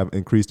scams have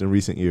increased in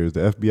recent years.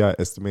 The FBI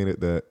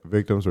estimated that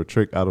victims were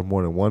tricked out of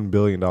more than $1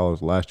 billion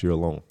last year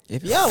alone.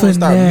 If y'all want to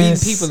start meeting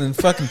people in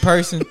fucking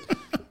person,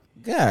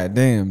 god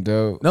damn,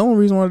 dog. The only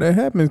reason why that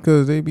happens is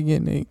because they be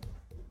getting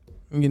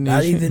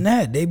Not even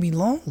that. They be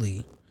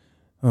lonely.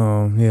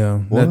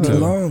 Yeah. Well, They be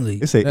lonely.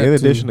 It say, in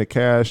addition to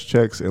cash,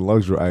 checks, and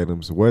luxury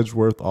items,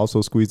 Wedgeworth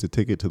also squeezed a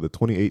ticket to the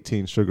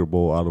 2018 Sugar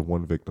Bowl out of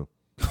one victim.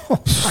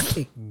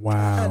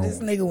 Wow. This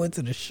nigga went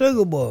to the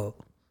Sugar Bowl.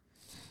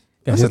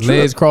 Got his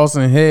legs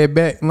crossing, head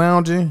back,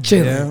 lounging.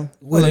 Chilling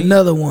with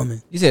another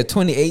woman. You said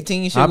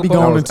 2018 Sugar I'll be Bowl?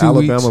 going That in was 2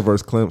 Alabama weeks.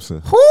 versus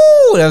Clemson.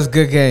 Whoo, that was a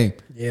good game.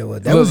 Yeah, well,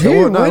 that was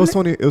here, it was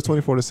wasn't it? It was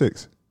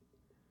 24-6.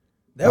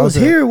 That was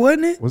here,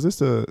 wasn't it? Was this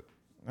the?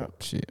 Oh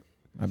shit,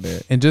 my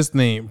bad. And just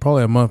think,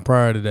 probably a month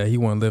prior to that, he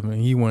wasn't living.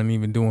 He wasn't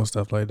even doing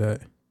stuff like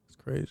that. It's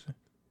crazy.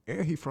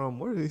 And he from?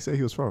 Where did he say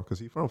he was from? Because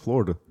he from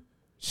Florida.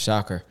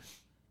 Shocker.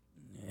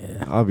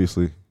 Yeah.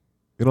 Obviously,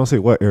 it don't say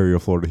what area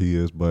of Florida he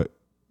is, but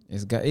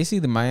It's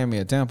either Miami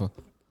or Tampa.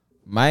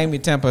 Miami,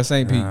 Tampa,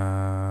 St. Pete.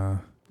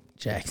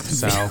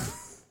 Jacksonville.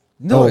 South.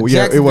 No, oh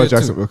yeah, it was too.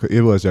 Jacksonville. Okay,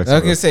 it was I was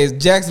Jacksonville. gonna say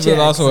it's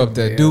Jacksonville also up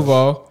there.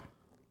 Duval.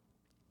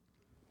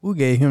 Who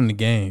gave him the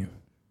game?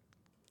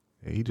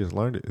 Yeah, he just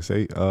learned it. It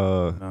say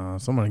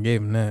Somebody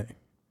gave him that.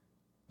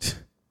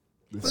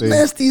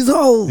 Finesse these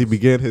hoes. He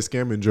began his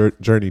scamming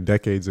journey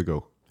decades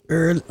ago.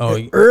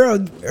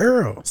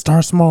 Earl.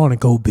 Start small and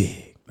go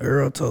big.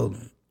 Earl told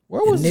him.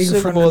 Where was the nigga Sugar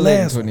from Bowl the in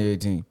last one?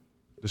 2018?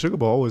 The Sugar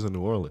Bowl always in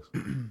New Orleans.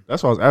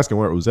 That's why I was asking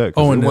where it was at.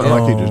 Oh, it and wasn't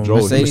like he just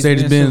drove.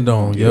 Mercedes-Benz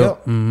Dome.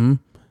 Yep. Mm-hmm.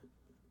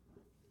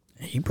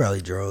 He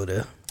probably drove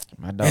there.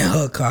 My In dog.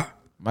 her car.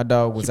 My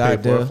dog was She paid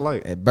out for a there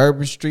flight. at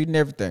Bourbon Street and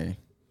everything.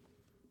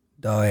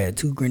 Dog had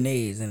 2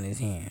 grenades in his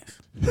hands.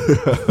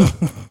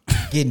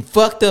 Getting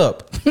fucked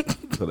up.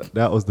 So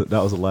that was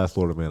the last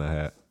Florida man I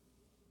had.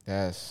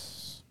 That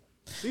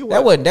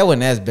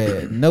wasn't as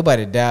bad.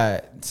 Nobody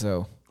died,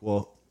 so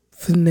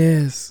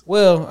Finesse.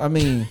 well, I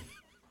mean,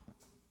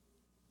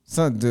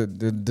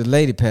 the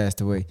lady passed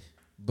away,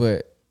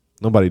 but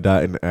Nobody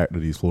died in the act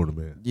of these Florida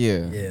men.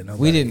 yeah, nobody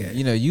we didn't.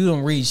 You know, you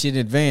don't read shit in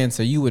advance,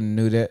 so you wouldn't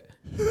knew that.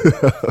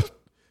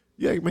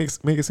 Yeah, make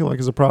it seem like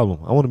it's a problem.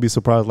 I want to be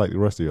surprised like the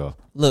rest of y'all.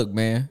 Look,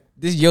 man,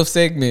 this is your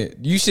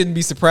segment. You shouldn't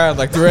be surprised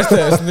like the rest of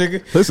us,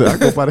 nigga. Listen, I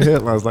go by the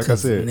headlines, like I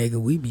said.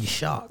 Nigga, we be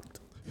shocked.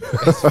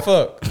 As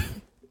fuck.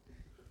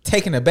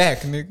 Taken aback,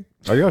 nigga.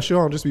 Are y'all sure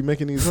I'll just be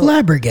making these up?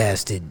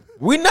 Flabbergasted.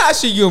 We not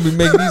sure you don't be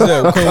making these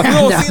up. 'Cause we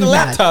don't see the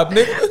laptop,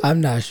 nigga. I'm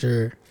not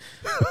sure.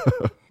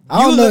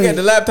 You look at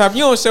the laptop,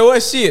 you don't show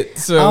us shit.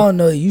 So I don't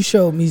know. You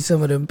showed me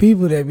some of them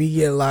people that be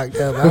getting locked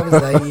up. I was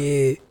like,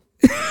 yeah.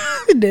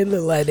 They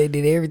look like they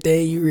did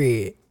everything you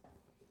read.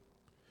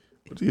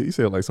 You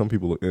said like some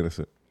people look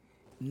innocent.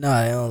 No,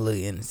 they don't look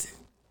innocent.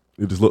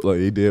 It just looked like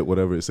they did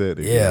whatever it said.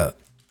 They did. Yeah.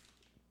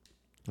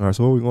 All right,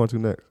 so what are we going to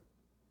next?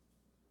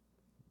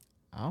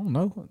 I don't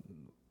know.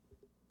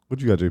 What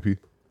you got, JP?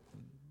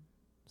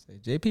 Say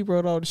JP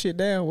wrote all the shit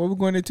down. What we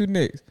going into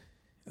next?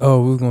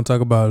 Oh, we're gonna talk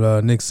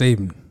about Nick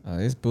Saban. Oh,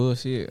 it's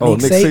bullshit. Oh,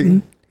 Nick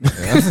Saban.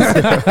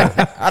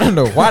 I don't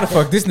know why the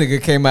fuck this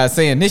nigga came out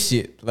saying this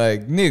shit.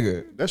 Like,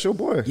 nigga. That's your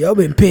boy. Y'all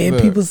been paying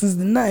Look. people since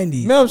the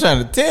 90s. Man, I'm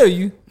trying to tell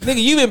you.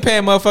 Nigga, you been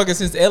paying motherfuckers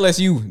since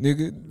LSU,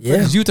 nigga. Yeah.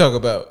 What did you talk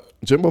about?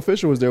 Jimbo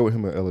Fisher was there with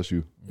him at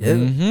LSU. Yeah.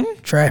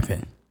 Mm-hmm.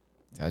 Trapping.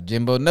 How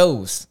Jimbo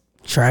knows.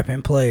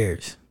 Trapping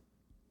players.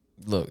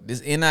 Look,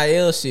 this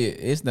NIL shit,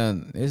 it's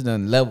done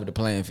level the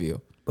playing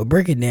field. But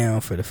break it down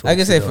for the folks. I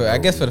can say who don't I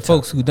know guess for what the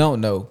folks who don't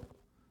know,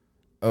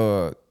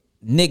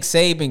 Nick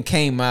Saban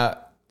came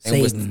out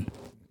and was, Satan.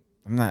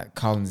 I'm not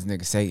calling this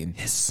nigga Satan.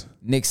 Yes.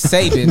 Nick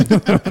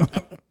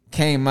Saban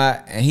came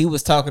out and he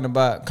was talking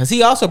about, because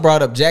he also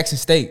brought up Jackson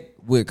State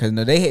with, because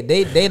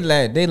they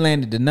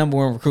landed the number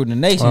 1 recruit in the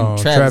nation,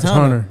 Travis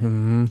Hunter.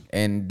 Mm-hmm.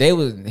 And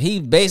he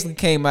basically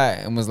came out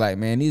and was like,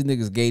 man, these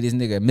niggas gave this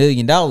nigga $1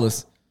 million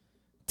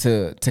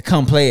to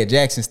come play at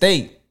Jackson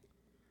State.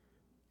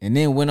 And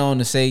then went on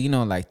to say, you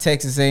know, like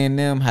Texas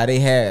A&M, how they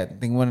had, I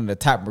think, one of the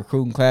top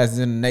recruiting classes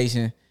in the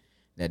nation,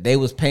 that they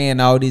was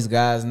paying all these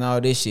guys and all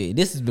this shit.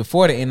 This is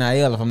before the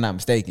NIL, if I'm not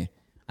mistaken.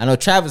 I know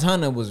Travis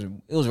Hunter was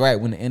right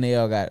when the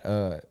NIL got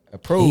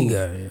approved.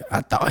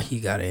 I thought he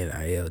got an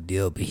NIL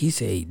deal, but he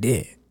said he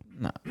did.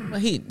 No,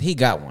 but he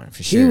got one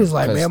for sure. He was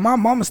like, man, my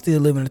mama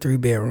still live in a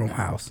 3-bedroom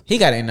house. He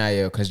got an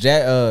NIL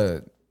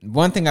because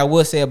one thing I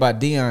will say about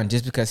Deion,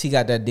 just because he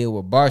got that deal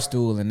with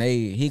Barstool and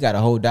he got a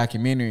whole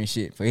documentary and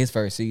shit for his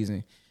first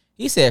season.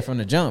 He said from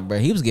the jump, bro,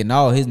 he was getting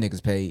all his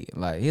niggas paid.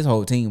 Like, his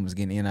whole team was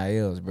getting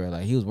NILs, bro.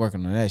 Like, he was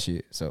working on that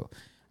shit. So,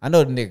 I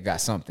know the nigga got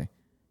something.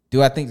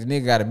 Do I think the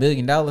nigga got $1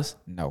 million?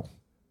 No,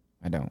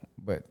 I don't.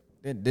 But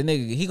the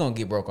nigga, he gonna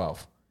get broke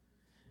off.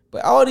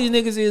 But all these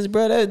niggas is,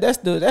 bro, that's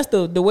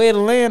the way of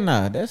the land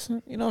now. That's,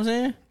 you know what I'm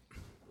saying?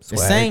 The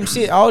same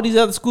shit all these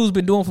other schools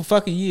been doing for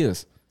fucking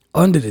years.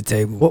 under the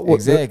table. What,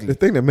 Exactly. The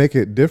thing that make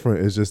it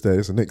different is just that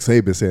it's a Nick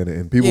Saban saying it,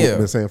 and people Yeah. have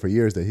been saying for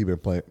years that he been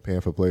paying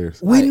for players.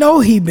 We know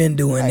he been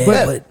doing that,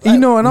 but you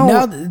know, and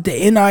now that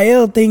the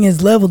NIL thing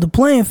has leveled the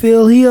playing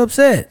field, he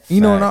upset.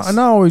 You know, and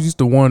I always used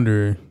to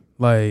wonder,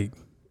 like,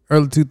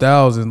 early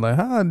 2000s, like,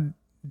 how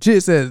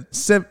jits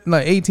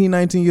at 18,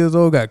 19 years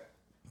old got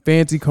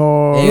fancy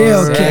cars,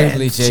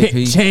 Exactly,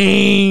 JP.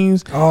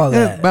 chains, all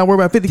that. About worry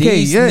about 50K.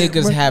 These Yeah,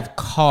 niggas bro. have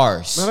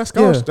cars. No,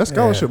 that's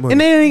scholarship money. And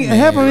they ain't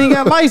half of them ain't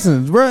got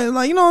license, bro.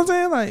 Like, you know what I'm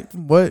saying? Like,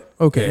 what?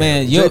 Okay,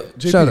 Man,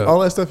 JP, shut up. all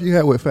that stuff you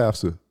had with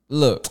FAFSA.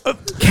 Look,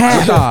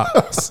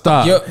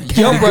 Stop.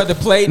 your brother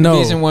played No.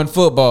 Division 1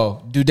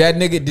 football. Did that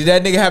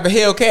nigga have a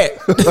Hellcat?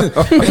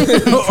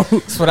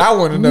 That's what I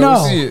want to know.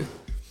 No. Shit.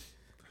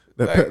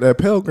 That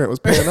Pell Grant was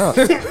paying out.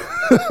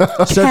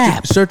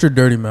 Shut your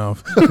dirty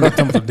mouth. You're talking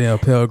about the damn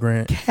Pell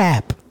Grant.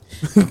 Cap.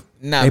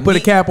 Now, They put a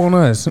cap on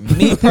us.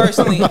 Me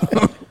personally,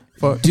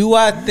 do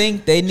I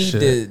think they need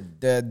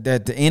Shit. that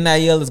the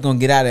NIL is gonna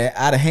get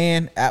out of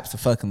hand?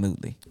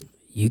 Absolutely.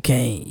 You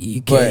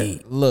can't.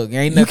 But look,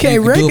 ain't You nothing can't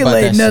you can do about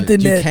regulate that nothing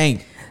shit. You that-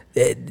 can't.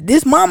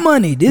 This my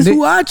money. This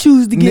who I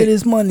choose to get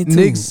his money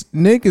to.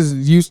 Nick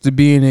is used to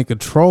being in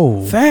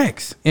control.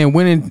 Facts. And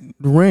winning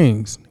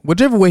rings.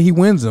 Whichever way he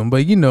wins them.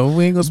 But, you know,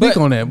 we ain't going to speak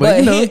on that. But,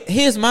 you know.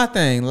 Here's my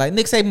thing. Like,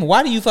 Nick Saban,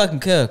 why do you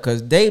fucking care?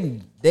 Because they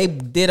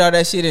did all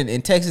that shit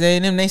in Texas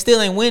A&M. They still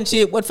ain't win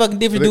shit. What fucking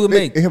difference do it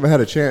make? They haven't had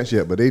a chance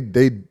yet, but they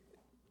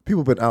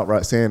people been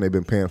outright saying they've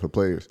been paying for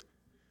players.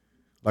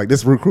 Like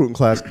this recruiting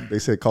class, they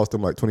said cost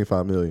them like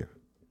 $25 million.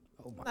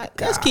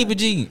 Like, let's keep it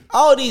G.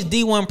 All these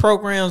D1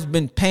 programs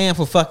been paying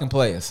for fucking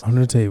players. On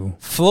the table.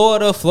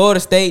 Florida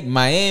State,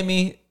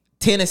 Miami,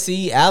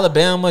 Tennessee,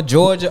 Alabama,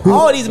 Georgia.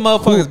 All these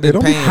motherfuckers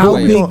been paying How for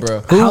big?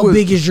 players, bro. How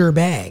big is your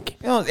bag?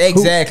 You know,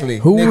 exactly.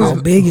 Who Nigga,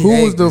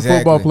 was the Exactly.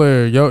 football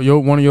player?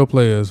 One of your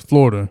players,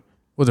 Florida.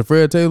 Was it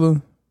Fred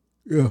Taylor?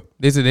 Yeah.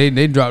 They said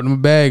they dropped him a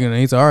bag and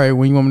he said, all right,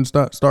 when you want me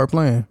to start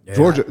playing?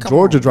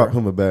 Georgia dropped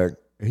him a bag.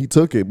 And he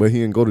took it, but he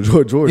didn't go to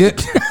Georgia.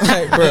 Yeah.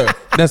 Like, bro.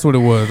 That's what it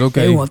was.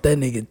 Okay. They want that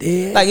nigga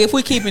dead. Like, if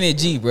we keeping it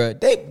G, bro, in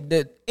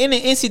the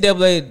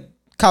NCAA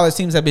college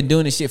teams have been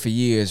doing this shit for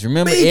years.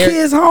 Remember Big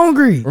kids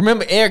hungry.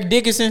 Remember Eric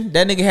Dickerson?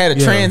 That nigga had a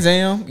Yeah. Trans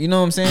Am. You know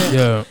what I'm saying?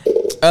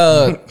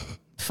 Yeah.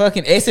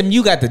 Fucking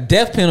SMU got the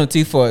death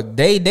penalty for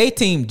they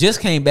team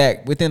just came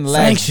back within the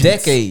last Sanctions.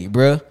 decade,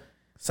 bro.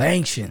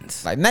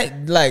 Sanctions. Like they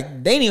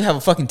didn't even have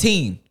a fucking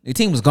team. The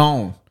team was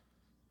gone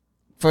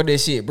for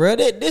this shit, bro.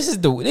 This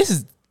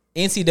is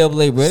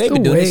NCAA, bro. They've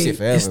been doing this shit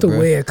forever. It's the bro.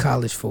 way of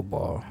college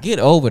football. Get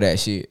over that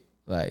shit.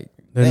 Like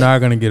They're not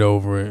going to get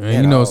over it.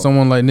 And, you know,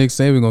 someone like Nick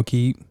Saban going to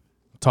keep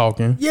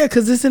talking. Yeah,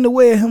 because it's in the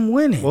way of him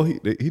winning. Well, he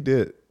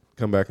did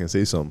come back and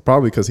say something.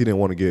 Probably because he didn't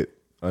want to get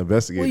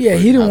investigated. Well, yeah,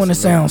 he didn't want to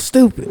sound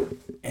stupid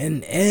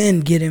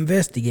and get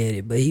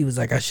investigated. But he was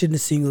like, I shouldn't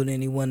have singled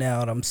anyone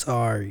out. I'm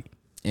sorry.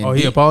 And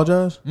He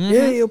apologized?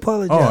 Yeah, he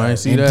apologized. Oh, I ain't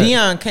see And that.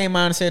 Dion came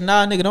out and said,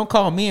 "Nah, nigga, don't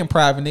call me in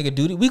private,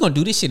 nigga. We gonna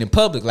do this shit in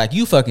public like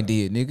you fucking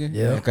did, nigga.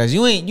 Yeah. Because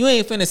you ain't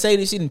finna say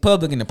this shit in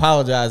public and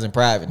apologize in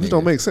private. This Nigga.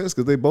 don't make sense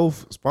because they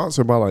both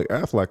sponsored by like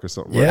Aflac or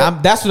something. Yeah.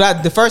 Right? That's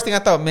what the first thing I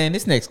thought. Man,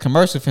 this next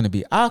commercial finna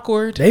be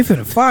awkward. They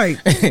finna fight.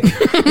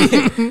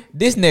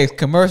 This next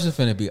commercial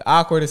finna be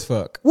awkward as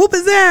fuck. Whoop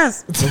his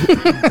ass.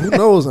 Who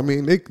knows? I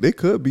mean, they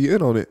could be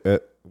in on it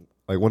at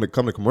like when it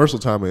come to commercial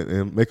time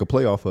and make a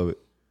play off of it.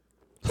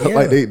 Yeah.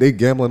 Like they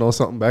gambling on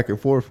something back and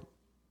forth.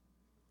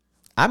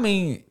 I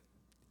mean,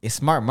 it's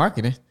smart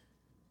marketing.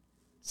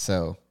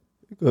 So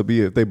It could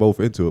be if they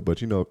both into it,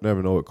 but you know,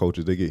 never know what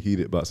coaches they get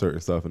heated about certain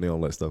stuff and they don't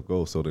let stuff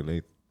go. So then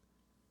they.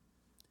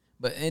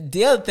 But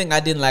the other thing I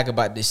didn't like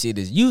about this shit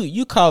is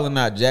you calling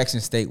out Jackson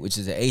State, which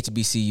is a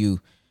HBCU.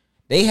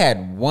 They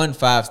had 1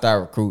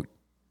 5-star recruit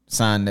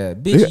signed there.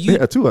 Bitch, They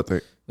had two, I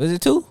think. Was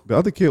it 2? The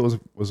other kid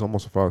was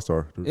almost a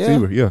 5-star. The Yeah?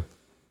 receiver, yeah.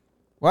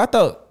 Well, I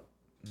thought,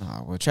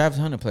 Travis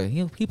Hunter played.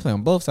 He played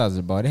on both sides of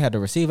the ball. They had to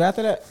receive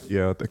after that.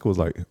 Yeah, I think it was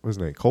like, what's his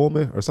name,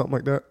 Coleman or something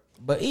like that.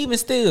 But even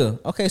still,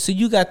 okay, so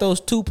you got those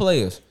 2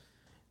 players.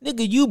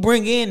 Nigga, you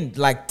bring in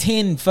like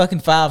 10 fucking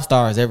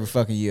 5-stars every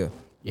fucking year.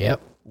 Yep.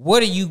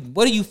 What are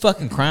you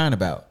fucking crying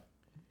about?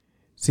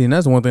 See, and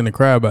that's one thing to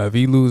cry about. If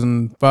he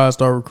losing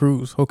 5-star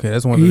recruits, okay,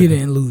 that's one He thing.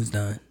 didn't lose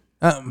none.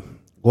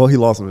 Well, he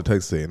lost him to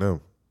Texas A&M.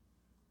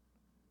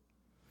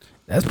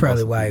 That's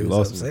probably why he was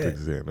lost him to upset.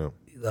 Texas A&M.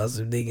 He lost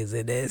some niggas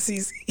in that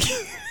SEC.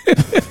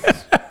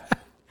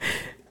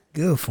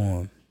 Good for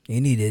him. He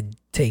need to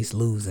taste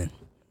losing.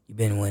 You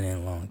been winning a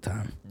long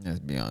time. Let's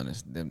be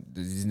honest.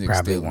 These niggas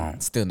Probably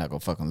won't. still not gonna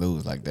fucking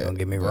lose like that. Don't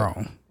get me But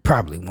wrong.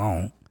 Probably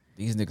won't.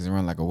 These niggas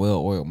run like a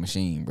well-oiled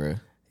machine, bro.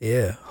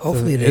 Yeah.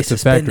 Hopefully they it's a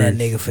suspend that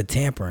factory. nigga for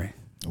tampering.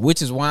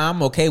 Which is why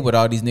I'm okay with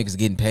all these niggas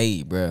getting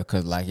paid, bro.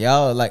 Cause like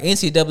y'all, like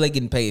NCAA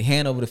getting paid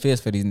hand over the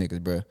fist for these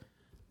niggas, bro.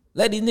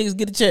 Let these niggas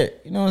get a check.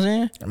 You know what I'm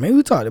saying? I mean,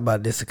 we talked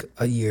about this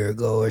a year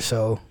ago or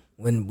so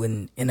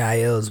when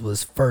NILs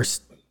was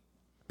first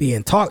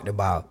being talked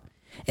about.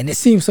 And it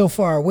seemed so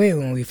far away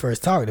when we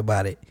first talked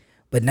about it.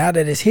 But now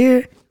that it's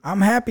here, I'm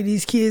happy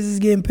these kids is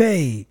getting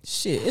paid.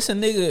 Shit, it's a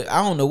nigga.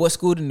 I don't know what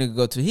school the nigga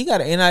go to. He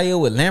got an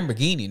NIL with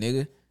Lamborghini,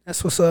 nigga.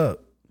 That's what's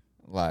up.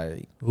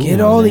 Like, get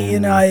all the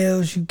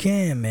NILs you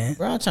can, man.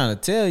 Bro, I'm trying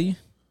to tell you.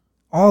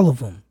 All of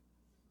them.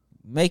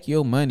 Make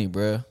your money,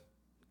 bro.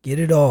 Get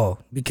it all.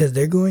 Because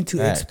they're going to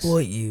Facts.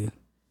 exploit you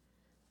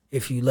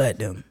if you let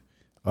them.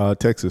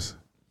 Texas.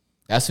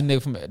 That's the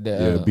nigga from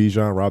the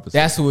Bijan Robinson.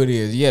 That's who it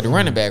is. Yeah, the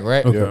running back,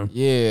 right? Okay.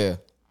 Yeah.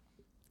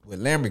 With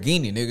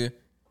Lamborghini, nigga.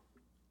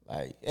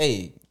 Like,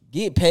 hey,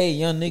 get paid,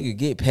 young nigga.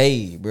 Get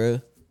paid,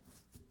 bro.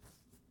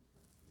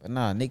 But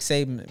nah, Nick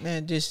Saban,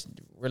 man, just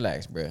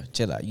relax, bro.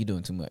 Chill out. You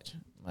doing too much.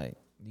 Like,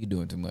 you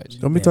doing too much.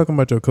 Don't be talking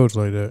about your coach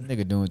like that.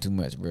 Nigga doing too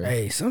much, bro.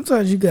 Hey,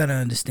 sometimes you gotta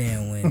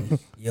understand when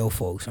your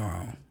folks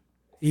wrong.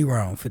 He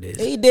wrong for this.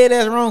 He dead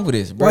ass wrong for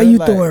this, bro. Why you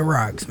Like, throwing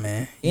rocks,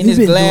 man? in You his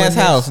been glass doing this-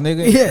 house,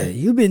 nigga? Yeah,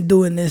 you been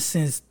doing this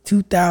since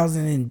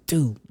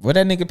 2002. What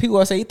that nigga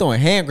people say he throwing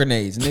hand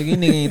grenades, nigga. He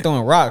nigga ain't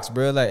throwing rocks,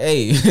 bro. Like,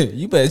 hey,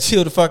 you better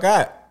chill the fuck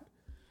out.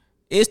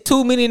 It's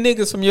too many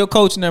niggas from your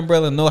coaching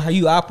umbrella know how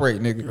you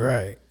operate, nigga.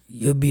 Right.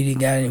 You'll be the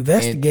guy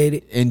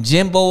investigated. And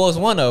Jimbo was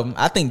one of them.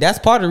 I think that's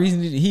part of the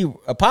reason he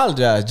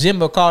apologized.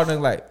 Jimbo called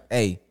him like,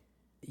 hey,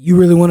 You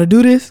really want to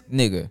do this?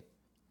 nigga,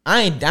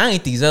 I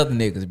ain't these other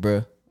niggas,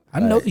 bro. I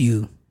know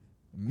you.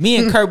 Me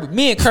and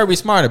Kirby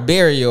Smart to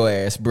bury your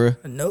ass, bro.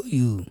 I know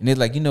you. And it's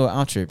like, you know what?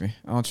 I'm tripping.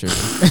 I'm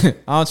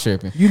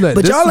tripping. You let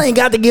But this y'all ain't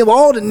got to give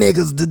all the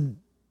niggas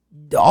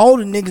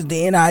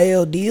the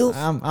NIL deals.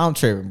 I'm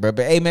tripping, bro.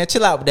 But hey, man,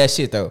 chill out with that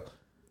shit though.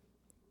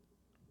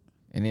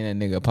 And then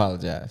that nigga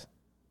apologized.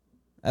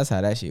 That's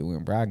how that shit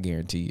went, bro. I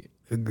guarantee it.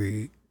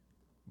 Agreed.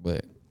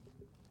 But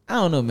I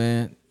don't know,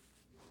 man.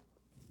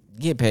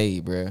 Get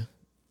paid, bro.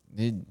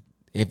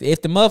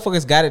 If the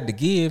motherfuckers got it to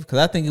give, because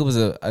I think it was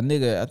a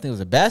nigga, I think it was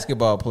a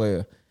basketball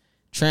player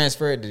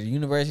transferred to the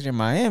University of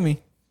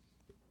Miami,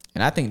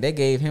 and I think they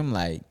gave him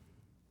like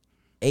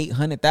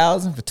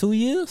 $800,000 for 2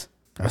 years,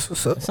 That's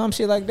what's up. some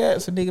shit like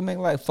that. So nigga make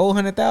like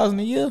 $400,000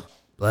 a year.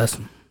 Bless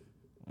him.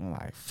 I'm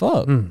like,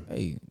 fuck.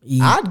 Hey,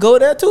 Yeah. I'd go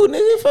there too,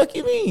 nigga. Fuck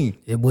you mean?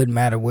 It wouldn't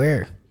matter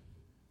where.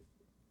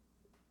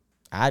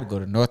 I'd go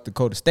to North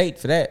Dakota State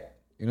for that.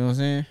 You know what I'm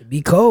saying? It'd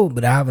be cold,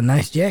 but I have a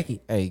nice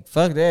jacket. Hey,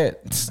 fuck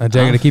that. a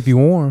jacket to keep you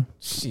warm.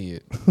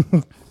 Shit.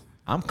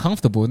 I'm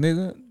comfortable,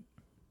 nigga.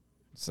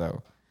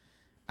 So,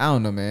 I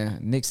don't know, man.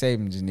 Nick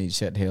Saban just need to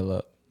shut the hell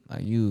up.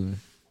 Like, you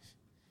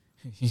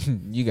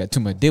got too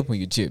much dip on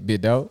your chip,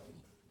 big dog.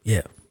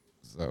 Yeah.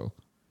 So,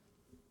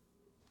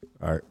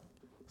 All right.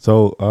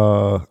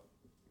 So,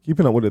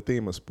 keeping up with the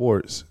theme of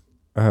sports,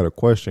 I had a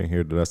question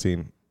here that I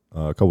seen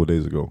a couple of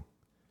days ago.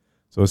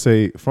 So,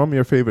 say, from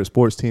your favorite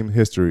sports team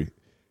history,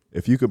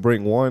 if you could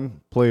bring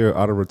one player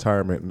out of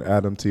retirement and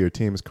add them to your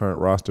team's current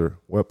roster,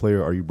 what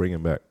player are you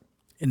bringing back?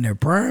 In their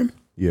prime?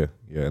 Yeah,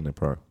 in their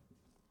prime.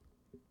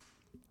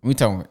 we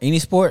talking any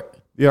sport?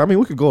 Yeah, I mean,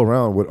 we could go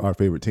around with our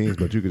favorite teams,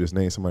 but you could just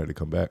name somebody to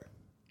come back.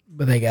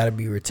 But they got to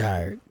be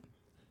retired.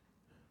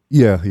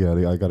 Yeah,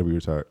 I got to be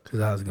retired.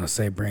 Because I was going to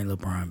say bring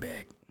LeBron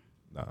back.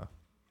 Nah.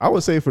 I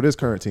would say for this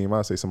current team,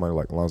 I'd say somebody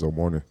like Alonzo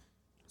Mourning.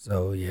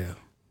 So, yeah.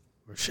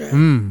 Or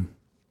Shaq.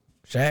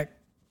 Shaq?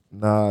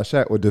 Nah,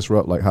 Shaq would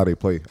disrupt like how they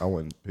play. I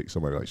wouldn't pick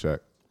somebody like Shaq.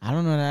 I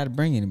don't know how to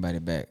bring anybody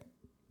back.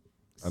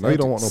 I know you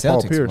don't want no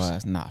Paul Celtics Pierce.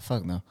 wise. Nah,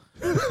 fuck no.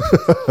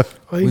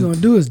 All you going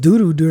to do is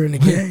doo-doo during the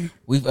game.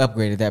 We've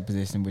upgraded that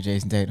position with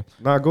Jason Tatum.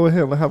 Nah, go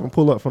ahead. Let have him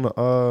pull up from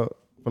the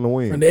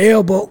wing. From the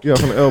elbow. Yeah,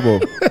 from the elbow.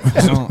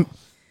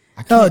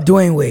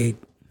 Dwayne Wade.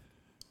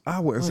 I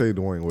wouldn't say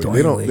Dwayne Wade.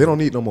 Dwayne Wade. They don't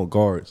need no more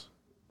guards.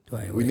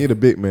 Dwayne We Wade. need a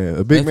big man.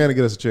 A big man to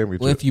get us a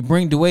championship. Well, if you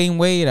bring Dwayne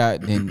Wade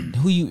out, then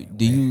do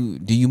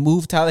you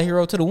move Tyler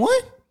Hero to the one?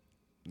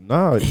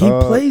 Nah, He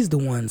plays the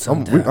one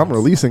sometimes. I'm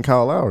releasing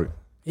Kyle Lowry.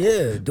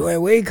 Yeah,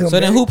 Dwayne Wade comes So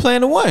back. then who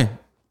playing the one?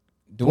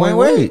 Dwayne Dwayne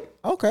Wade. Wade.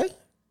 Okay.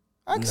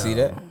 I can see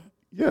that.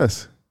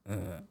 Yes.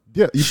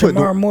 Yeah, you put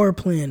Shamar Moore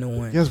playing the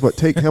one. yes, but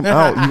take him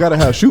out. You got to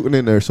have shooting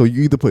in there. So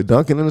you either put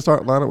Duncan in the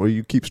start lineup or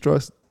you keep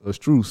Strus.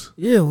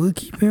 Yeah, we'll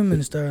keep him in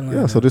the starting lineup.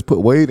 Yeah, so just put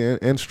Wade in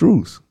and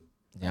Strus.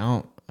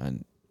 Yeah,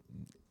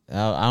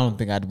 I don't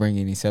think I'd bring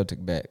any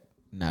Celtic back.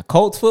 Now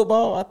Colts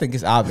football, I think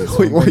it's obvious.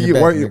 Wait, why Bring it you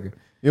back, why nigga.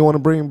 you want to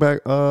bring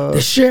back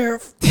the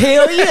sheriff.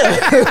 Hell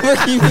yeah!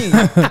 What you mean?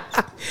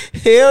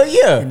 Hell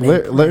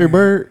yeah! Larry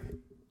Bird?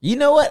 You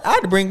know what?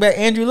 I'd bring back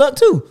Andrew Luck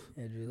too.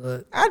 Andrew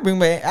Luck. I'd bring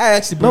back. I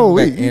actually bring No,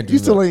 back wait. Andrew You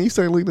still Luck. ain't. You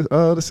still leave the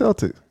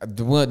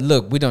Celtics.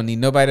 Look, we don't need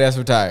nobody that's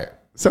retired.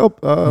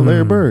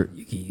 Larry Bird,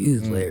 You can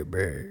use Larry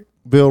Bird.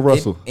 Bill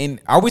Russell. And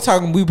are we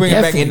talking? We bring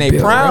it back in Definitely their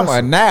Bill prime or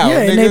Russell. now?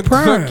 Yeah, in nigga? their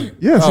prime.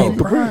 Yes, Oh, you could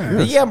bring- prime.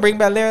 yes. Yeah, bring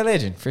back Larry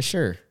Legend for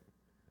sure.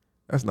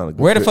 That's not a good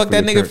Where the fit fuck for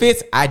that your nigga current-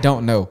 fits, I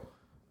don't know,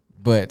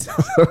 but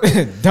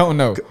don't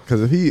know.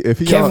 Because if he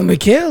Kevin y'all,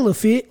 McHale will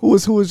fit.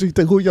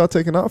 who y'all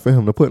taking out for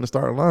him to put in the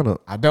starting lineup?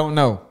 I don't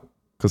know.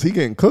 Because he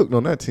getting cooked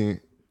on that team.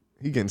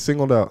 He getting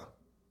singled out.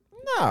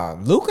 Nah,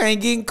 Luke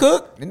ain't getting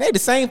cooked, and they the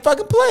same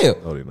fucking player.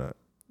 No, they're not.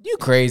 You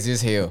crazy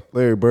as hell.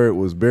 Larry Bird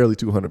was barely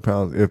 200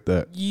 pounds, if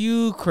that.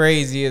 You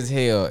crazy as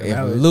hell. If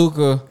was-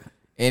 Luka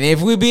And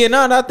if we being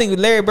honest, I think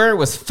Larry Bird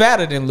was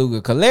fatter than Luka.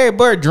 Because Larry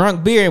Bird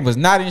drunk beer and was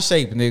not in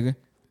shape, nigga.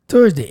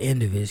 Towards the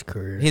end of his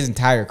career. His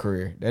entire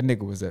career. That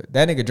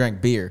nigga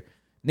drank beer.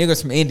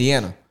 Niggas from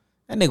Indiana.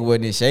 That nigga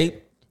wasn't in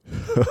shape.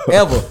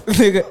 Ever.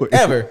 Nigga,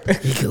 ever.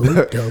 He could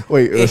hoop, though.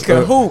 Wait, He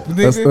could hoop,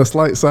 nigga. a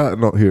slight side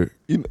note here.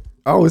 You know,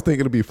 I always think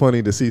it'd be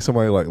funny to see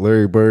somebody like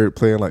Larry Bird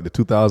playing like the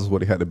 2000s where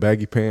they had the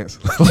baggy pants.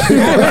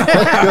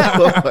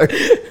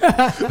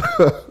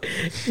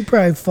 He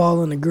probably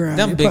fall on the ground.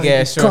 Them He big probably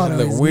ass get caught shorts on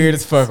look his weird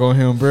knees. as fuck on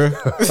him, bro.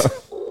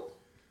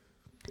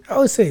 I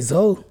would say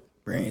Zoe.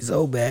 Bring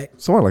Zoe back.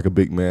 Someone like a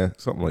big man,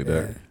 something like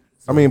that.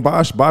 I mean,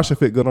 Bosh should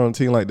fit good on a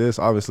team like this.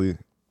 Obviously,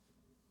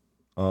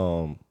 I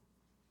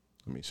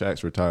mean,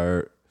 Shaq's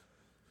retired.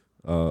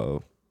 I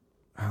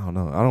don't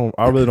know.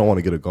 I really don't want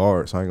to get a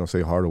guard, so I ain't gonna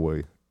say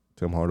Hardaway,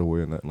 Tim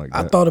Hardaway, or nothing like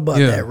that. I thought about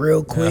that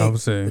real quick, I would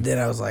say but then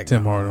I was like,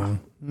 Tim nah. Hardaway.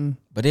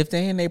 But if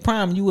they in their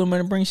prime, you wouldn't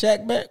want to bring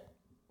Shaq back?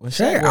 Well,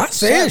 Shaq, I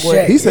said wasn't-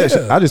 Shaq. He said,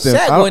 Yeah. I just didn't.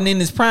 Shaq I wasn't in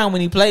his prime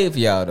when he played for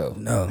y'all, though.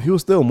 No. he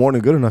was still more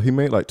than good enough. He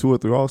made like 2 or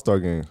 3 All-Star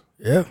games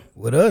Yeah,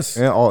 with us.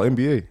 and All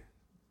NBA.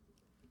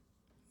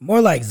 More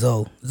like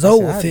Zoe.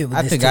 Zoe will fit with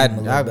I this think team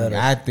a little better.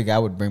 I think I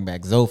would bring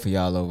back Zoe for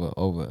y'all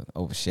over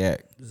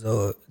Shaq.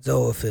 Zoe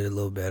will fit a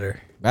little better.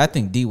 But I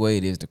think D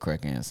Wade is the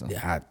correct answer. Yeah,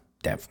 I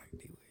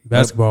definitely.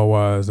 Basketball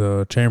wise,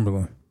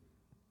 Chamberlain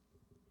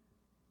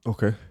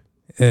Okay.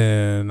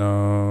 and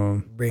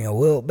Bring a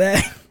Wilt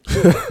back.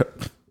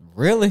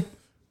 Really?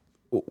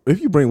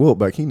 If you bring Wilt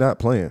back, he not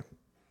playing.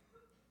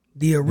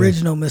 The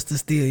original Mr.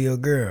 Steal Your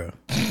Girl.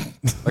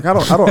 Like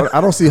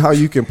I don't see how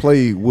you can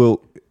play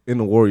Wilt in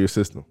the Warrior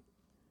system.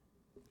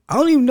 I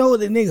don't even know what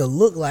the nigga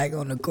look like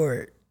on the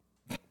court.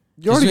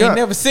 You already You ain't got.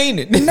 never seen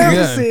it. Never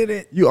Yeah. seen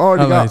it. You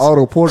already I got like-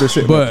 Otto Porter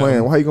sitting there but-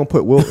 playing. Why you gonna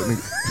put Wilt?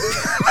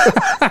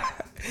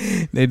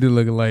 they do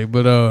look alike.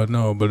 But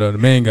the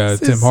main guy is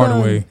His Tim son,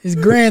 Hardaway. his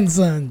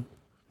grandson.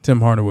 Tim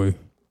Hardaway,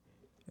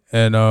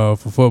 and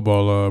for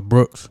football,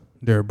 Brooks,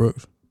 Derrick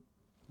Brooks.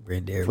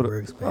 Bring Derrick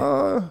Brooks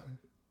back.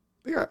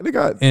 They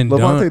got And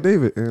Levante Dunn.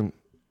 David and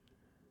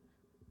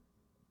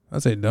I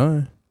say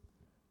done.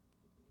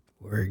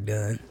 Work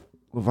done.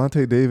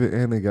 Levante David,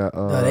 and they got.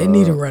 No, they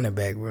need a running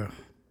back, bro.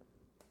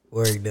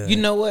 Work done. You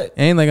know what?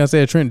 Ain't like I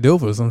said Trent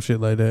Dilfer or some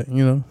shit like that.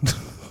 You know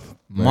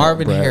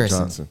Marvin Brad Harrison.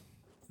 Johnson.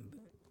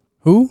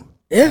 who?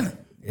 Yeah.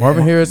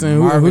 Marvin Harrison.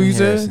 Who Marvin you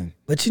said? Harrison.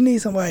 But you need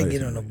somebody to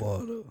get on the ball,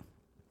 though.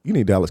 You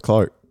need Dallas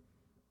Clark.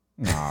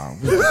 Nah,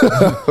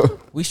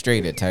 we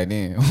straight at tight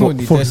end. We don't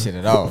need that shit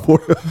at all.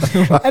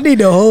 I need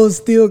the whole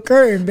steel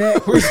curtain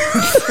back.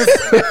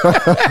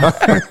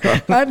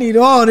 I need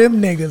all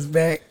them niggas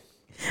back.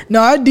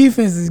 No, our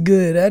defense is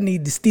good. I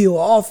need the steel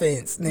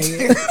offense,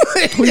 nigga.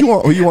 Who you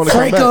want? Who you want to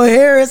come Franco back?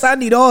 Harris, I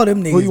need all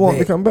them niggas Who you want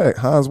back. to come back?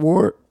 Hans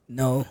Ward,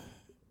 No,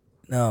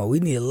 we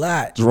need a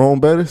lot. Jerome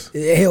Bettis.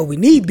 Hell, we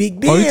need Big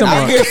Ben. Oh, you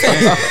talking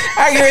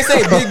I hear it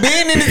say Big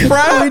Ben in his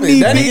prime. We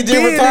need That Big nigga just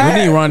Ben. retired. We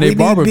need Rondé We need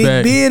Barber Big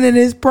back. Ben in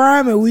his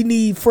prime, and we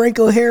need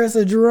Franco Harris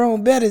or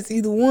Jerome Bettis,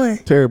 either one.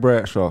 Terry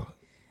Bradshaw.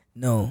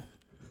 No,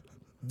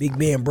 Big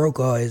Ben broke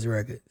all his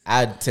records.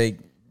 I'd take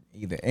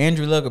either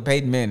Andrew Luck or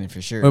Peyton Manning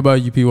for sure. What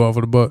about you, P-Wall,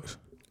 for the Bucks?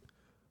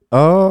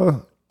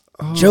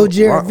 Joe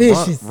Jarrett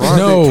Vicious.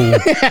 No.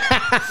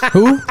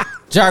 Who?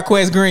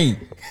 Jarquez Green.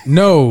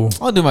 No.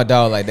 Don't do my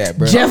dog like that,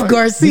 bro. Jeff He's a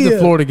Garcia.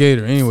 Florida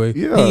Gator. Anyway.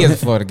 Yeah. He is a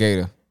Florida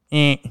Gator,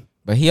 Eh.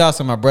 but he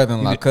also my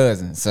brother-in-law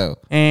cousin. So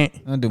Eh.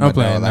 don't do my I'm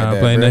playing. dog like I'm that,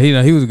 playing.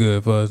 bro. He was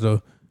good for us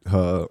though.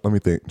 Let me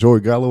think. Joey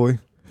Galloway.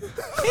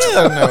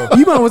 Hell no.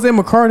 You might was say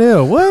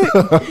McCardell.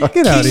 What?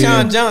 Get out of here.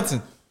 Keyshawn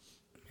Johnson.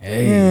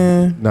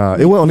 Yeah. Nah,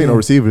 it won't need no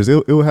receivers.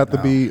 It would have to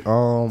be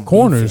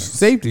Corners,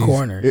 safeties.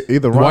 Corners.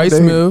 either Dwight Rondé,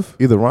 Smith.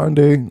 either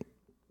Rondé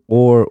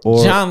or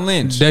John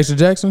Lynch. Dexter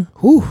Jackson.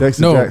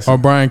 Dexter No, Jackson. or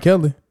Brian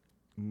Kelly.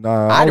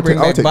 Nah, I'd bring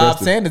I would back take Bob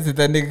Dexter. Sanders if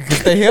that nigga could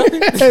stay healthy.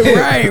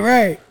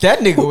 right. That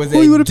nigga was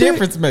Who you a would've picked?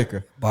 difference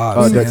maker.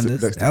 Bob Dexter-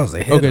 Sanders. Dexter. That was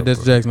a hit. Okay,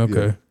 Dexter Jackson.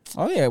 Okay.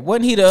 Oh yeah,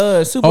 wasn't he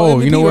the Super Oh,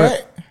 MVP, you know what?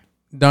 right?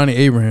 Donnie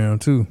Abraham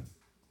too.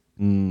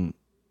 We're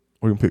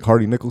gonna pick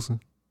Hardy Nicholson.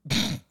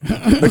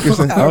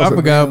 Nicholson. I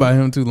forgot about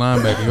him too.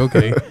 Linebacker.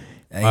 Okay.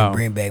 I Wow. ain't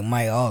bring back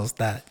Mike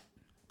Allstott.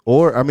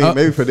 Or I mean,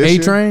 maybe for this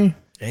year. A-Train.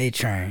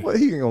 A-Train. Well,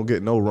 he ain't gonna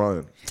get no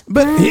run.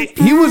 But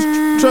he was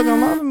trucking a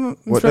lot of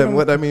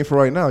What that mean for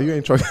right now? You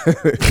ain't trying.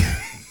 You're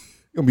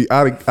gonna be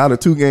out of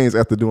 2 games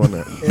after doing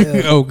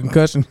that. Oh,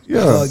 concussion.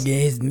 Yeah. Dog get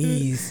his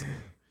knees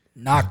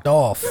knocked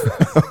off.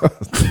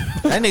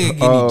 That nigga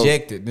get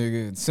ejected,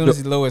 nigga, as soon as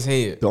he lower his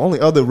head. The only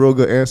other real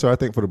good answer I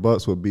think for the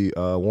Bucks would be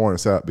Warren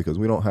Sapp because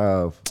we don't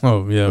have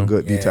Oh yeah. a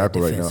good D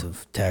tackle right now.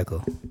 Defensive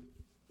tackle.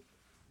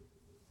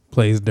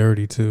 Plays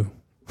dirty too.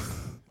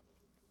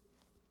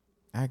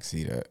 I can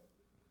see that.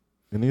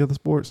 Any other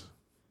sports?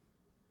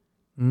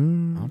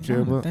 I'm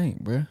trying to about? think,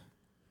 bro.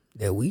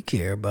 That we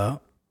care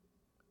about.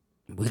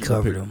 We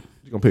covered them.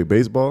 You gonna pick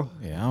baseball?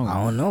 Yeah, I I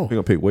don't. don't know. You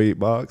gonna pick Wade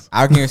Boggs?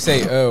 I can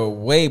say,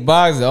 Wade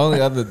Boggs, the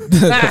only other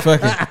the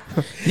fucking.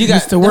 You got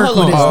Used to work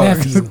hold with on.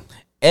 his nephew.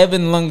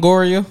 Evan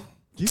Longoria,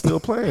 He's still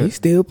playing. He's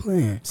still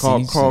playing.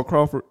 Carl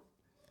Crawford.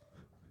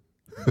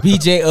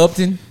 B.J.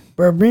 Upton.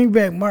 Bro, bring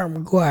back Mark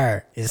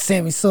McGuire and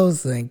Sammy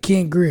Sosa and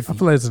Ken Griffey. I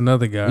feel like it's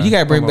another guy. You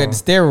gotta bring back the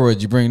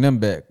steroids. You bring them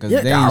back because Yeah,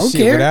 they I ain't don't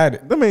shit care. without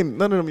it Them ain't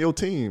none of them your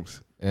teams.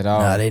 at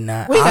all. No, they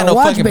not. We ain't I got no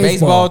watch fucking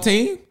baseball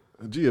team.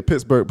 G, a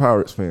Pittsburgh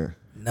Pirates fan.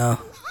 No.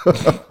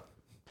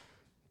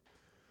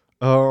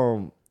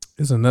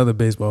 It's another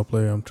baseball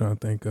player. I'm trying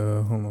to think.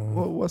 Hold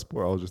on. What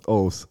sport? I was just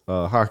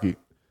hockey.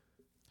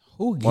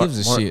 Who gives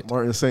a shit?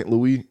 Martin St.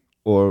 Louis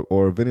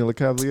or Vinny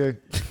LeCavalier.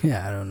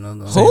 Yeah, I don't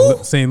know.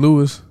 Who? St.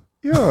 Louis.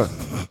 Yeah,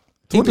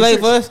 He played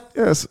for us?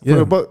 Yes,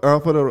 Yeah.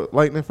 for the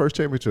Lightning first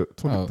championship,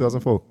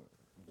 2004.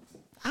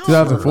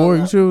 2004.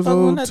 You sure it Fuck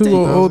on was that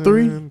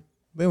 2003?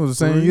 That was the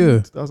same year.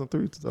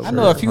 2003, 2004. I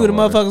know a few of the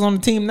motherfuckers on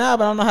the team now,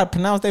 but I don't know how to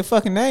pronounce their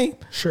fucking name.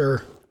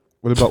 Sure.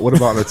 What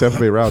about the Tampa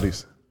Bay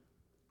Rowdies?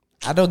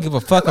 I don't give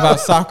a fuck about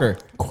soccer.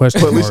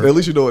 Question But mark. at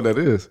least you know what that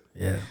is.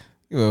 Yeah.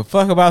 Give a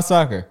fuck about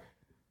soccer.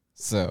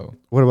 So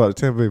What about the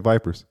Tampa Bay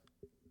Vipers?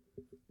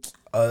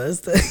 Oh, that's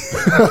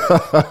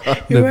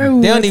the. they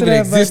don't even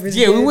exist.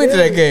 Yeah, we went to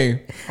that game.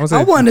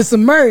 I wanted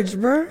some merch,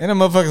 bro. And them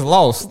motherfuckers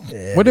lost.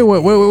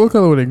 What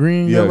color were they?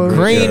 Green, Yeah, yellow,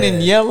 Green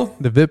and yellow.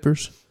 the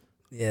Vipers.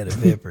 Yeah, the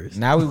Vipers.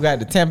 Now we've got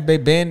the Tampa Bay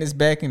Bandits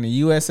back in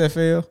the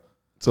USFL.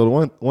 So the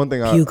one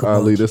thing Puke I'll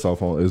leave emoji. this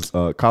off on is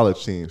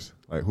college teams.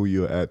 Like who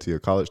you add to your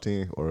college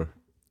team or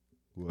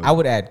I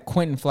would add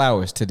Quentin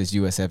Flowers to this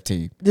USF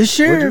team. The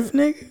sheriff,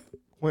 nigga.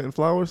 Quentin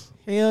Flowers?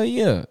 Hell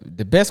yeah.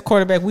 The best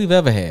quarterback we've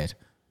ever had.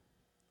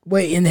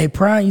 Wait, in their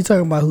prime? You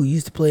talking about who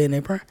used to play in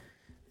their prime?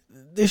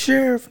 The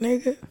sheriff,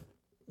 nigga.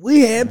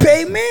 We had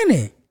Peyton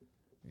Manning.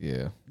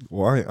 Yeah.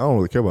 Well, I don't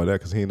really care about that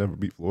because he ain't never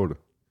beat Florida.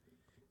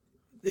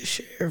 The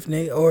sheriff,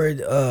 nigga.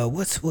 Or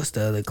what's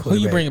the other Who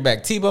quarterback? you bringing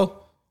back? Tebow?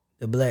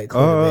 The black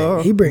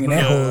quarterback. He bringing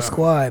that whole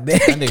squad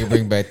back. That nigga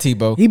bring back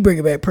Tebow. He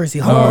bringing back Percy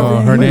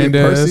Harvin.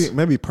 Hernandez.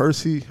 Maybe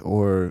Percy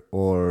or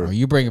Or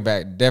you bringing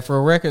back Death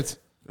Row Records?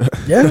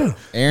 Yeah.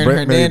 Aaron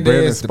Maybe Brandon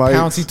Hernandez, the Spikes.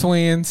 Pouncey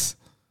twins.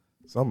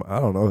 I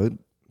don't know.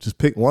 Just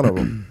pick one of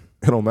them.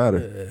 It don't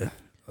matter.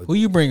 Who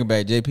you bringing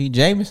back, JP?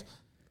 Jameis?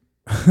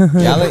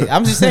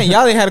 I'm just saying,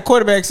 y'all ain't had a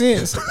quarterback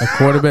since. A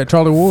quarterback,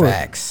 Charlie Ward.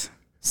 Facts.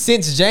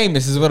 Since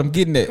Jameis is what I'm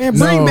getting at. Man,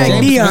 bring No. back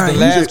Jameis Deion. was the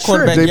last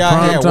quarterback Sure, y'all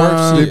had prime work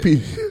time. shit.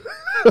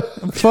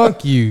 JP.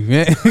 Fuck you,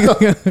 man.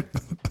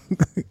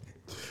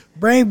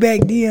 Bring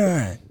back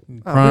Deion.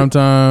 Prime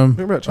time.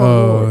 Remember that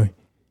Charlie Ward?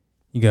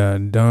 You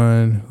got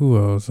Dunn. Who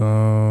else?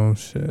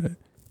 Shit.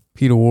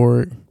 Peter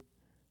Warwick.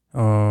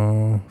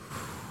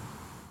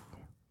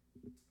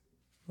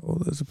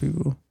 There's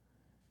people.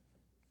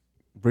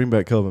 Bring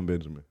back Kelvin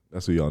Benjamin.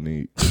 That's who y'all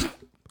need.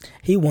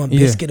 He one Yeah.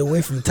 biscuit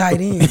away from tight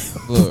end.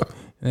 Look,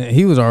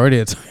 He was already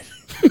a tight.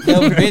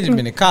 Kelvin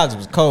Benjamin in college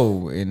was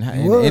cold. In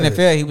was.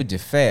 NFL, he was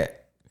just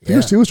fat. He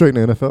was straight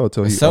in the NFL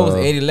until he. So was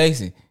Eddie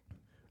Lacy.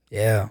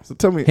 Yeah. So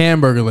tell me,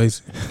 Hamburger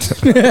lace.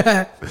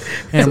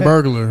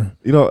 Hamburglar.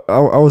 you know,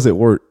 I was at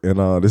work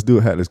and this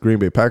dude had this Green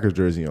Bay Packers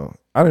jersey on.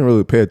 I didn't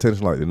really pay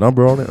attention like the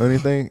number on it or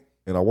anything.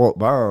 And I walked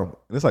by him,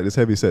 and it's like this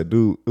heavy set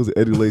dude. It was an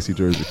Eddie Lacy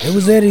jersey. It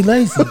was Eddie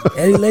Lacy.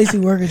 Eddie Lacy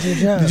working your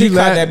job. He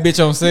caught that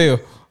bitch on sale.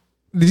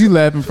 Did you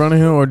laugh in front of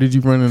him or did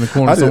you run in the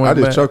corner? I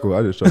just back? chuckled.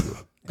 I just chuckled.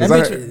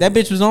 That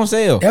bitch was on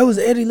sale. That was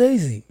Eddie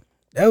Lacy.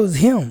 That was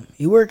him.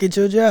 He work at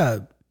your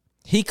job.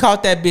 He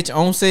caught that bitch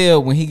on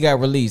sale when he got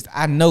released.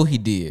 I know he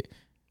did.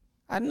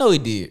 In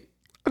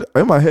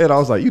my head, I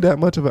was like, "You that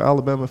much of an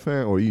Alabama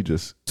fan, or you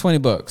just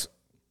 $20.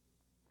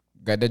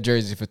 Got that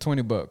jersey for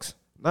 $20.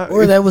 not?"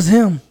 Or that was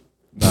him.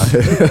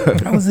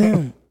 That was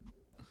him.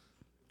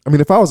 I mean,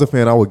 if I was a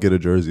fan, I would get a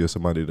jersey of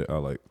somebody that I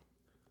like.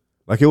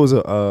 Like it was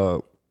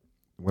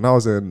when I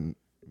was in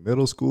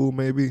middle school,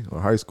 maybe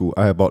or high school,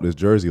 I had bought this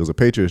jersey. It was a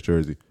Patriots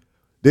jersey.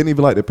 Didn't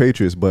even like the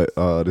Patriots, but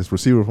this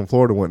receiver from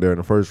Florida went there in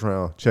the first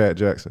round, Chad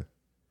Jackson.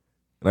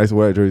 And I used to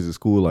wear that jersey at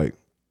school like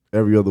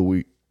every other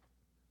week.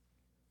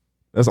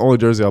 That's the only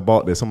jersey I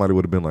bought that somebody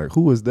would have been like,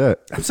 "Who is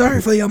that?" I'm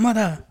sorry for your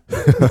mother.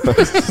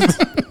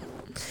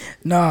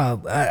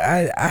 No,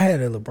 I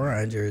had a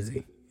LeBron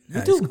jersey in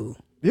high school.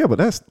 Yeah, but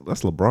that's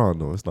LeBron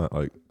though. It's not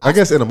like I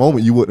guess in a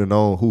moment you wouldn't have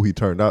known who he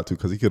turned out to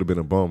because he could have been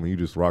a bum and you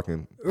just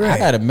rocking. I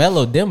got a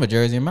Mellow Demba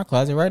jersey in my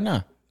closet right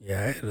now. Yeah,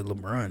 I had a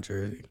LeBron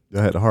jersey.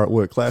 I had the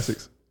Hardwood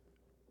Classics.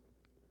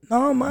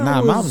 No,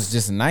 mine was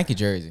just a Nike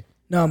jersey.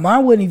 No,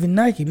 mine wasn't even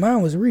Nike.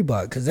 Mine was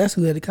Reebok because that's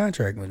who had the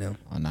contract with them.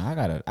 Oh no, I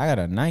got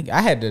a Nike.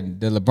 I had the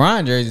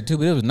LeBron jersey too,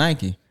 but it was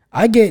Nike.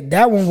 I get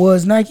that one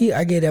was Nike.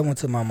 I gave that one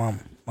to my mama.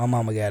 My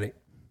mama got it.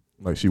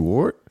 Like she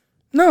wore it?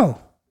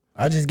 No,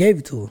 I just gave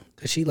it to her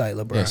because she like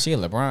LeBron. Yeah, she a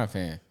LeBron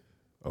fan.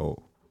 Oh,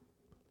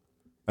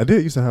 I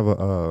did used to have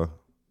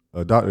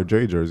a Dr.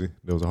 J jersey.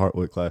 There was a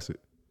Hardwood Classic.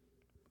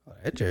 Oh,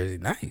 that jersey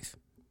nice.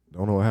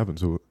 Don't know what happened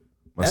to it.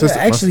 My That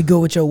actually go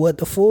with your what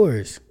the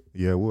fours.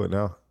 Yeah, it would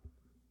now.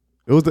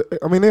 It was.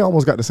 I mean, they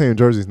almost got the same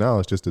jerseys now.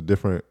 It's just the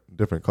different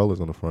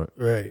colors on the front.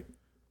 Right.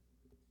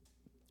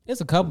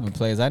 There's a couple of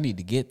players I need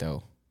to get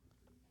though.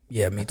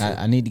 Yeah, me too.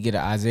 I need to get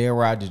an Isaiah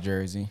Rodgers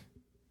jersey.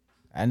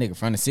 That nigga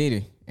from the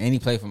city, and he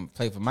play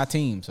for my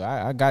team, so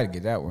I gotta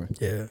get that one.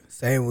 Yeah,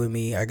 same with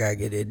me. I gotta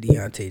get that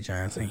Deontay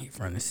Johnson. He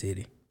from the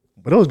city.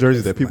 But those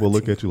jerseys that people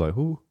look at you like,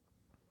 who?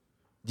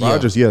 Yeah.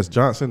 Rogers, yes.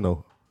 Johnson,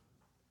 no.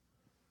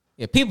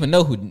 Yeah, people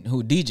know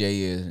who DJ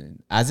is.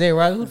 Isaiah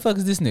Rogers, who the fuck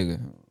is this nigga?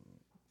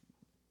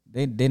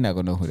 They not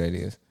gonna know who that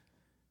is.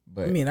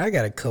 But I mean, I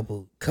got a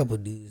couple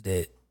dudes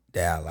that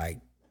I like,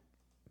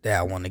 that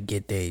I want to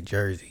get their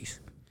jerseys.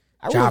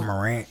 Ja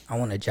Morant. I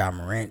want a Ja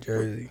Morant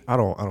jersey. I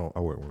wouldn't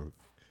want it.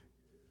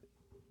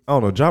 I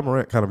don't know. Ja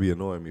Morant kind of be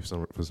annoying me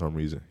for some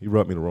reason. He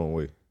rubbed me the wrong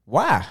way.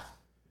 why?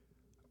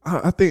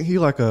 I think he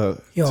like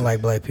a. You don't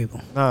like black people.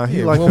 Nah, he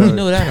Yeah, like well, we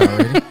know that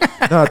already.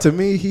 Nah, to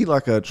me, he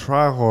like a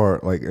try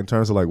hard, like in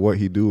terms of like what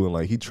he do, and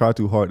like he try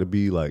too hard to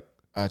be like.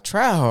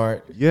 Try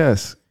hard.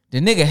 Yes. The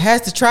nigga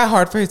has to try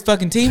hard for his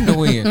fucking team to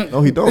win.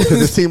 No, he don't, because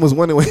his team was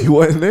winning when he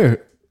wasn't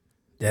there.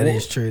 That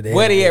is true.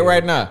 Where they at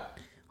right now?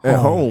 At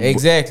home.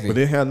 Exactly. But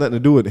it had nothing to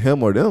do with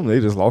him or them. They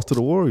just lost to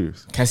the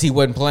Warriors. Cause he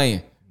wasn't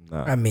playing.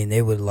 Nah. I mean,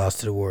 they would have lost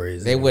to the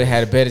Warriors. They would have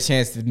had a better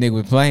chance if the nigga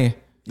was playing.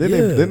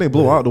 Then they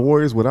blew out the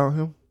Warriors without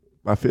him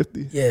by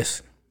 50.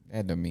 Yes.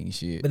 That don't mean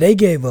shit. But they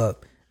gave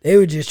up. They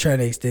were just trying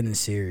to extend the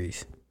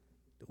series.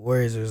 The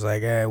Warriors was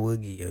like, all right, we'll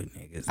get you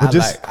niggas.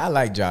 I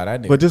like Ja.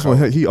 That nigga But just cold.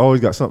 when he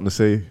always got something to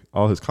say,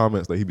 all his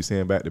comments that he be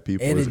saying back to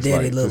people. And his it's just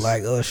daddy looked just-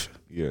 like Usher.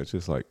 Yeah, it's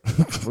just like,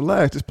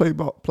 relax, just play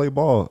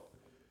ball.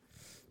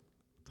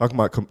 Talking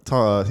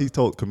about, he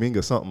told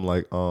Kuminga something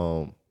like,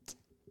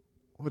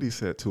 what he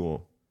said to him?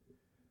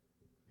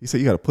 He said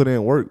you got to put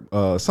in work,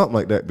 something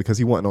like that, because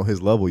he wasn't on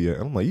his level yet.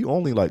 And I'm like, you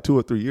only like 2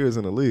 or 3 years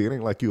in the league. It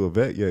ain't like you a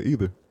vet yet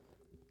either.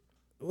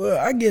 Well,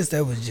 I guess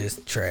that was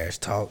just trash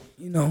talk,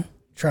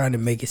 trying to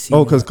make it seem.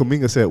 Oh, because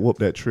Kuminga said whoop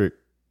that trick.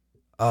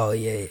 Oh,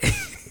 yeah.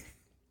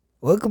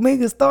 Well,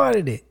 Kuminga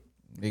started it.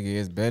 Nigga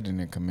is better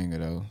than Kuminga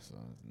though, so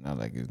it's not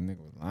like his nigga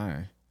was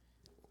lying.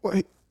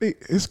 Well,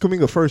 it's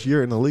Kuminga's first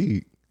year in the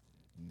league.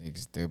 Niggas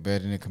still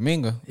better than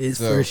Kuminga. His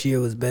So, first year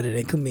was better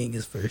than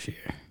Kuminga's first year.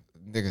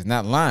 Niggas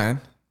not lying.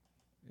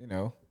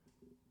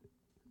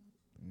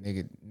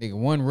 Nigga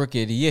won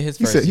rookie of the year his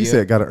first year. He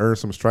said got to earn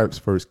some stripes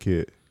first,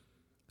 kid.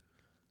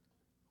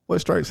 What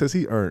stripes has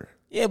he earned?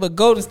 Yeah, but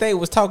Golden State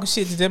was talking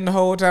shit to them the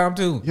whole time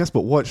too. Yes,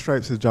 but what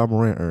stripes has Ja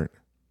Morant earned?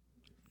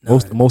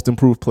 Most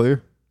improved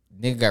player.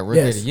 Nigga got rookie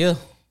of the year.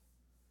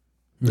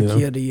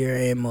 Rookie of the year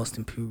and most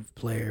improved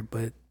player.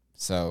 But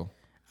So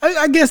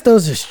I guess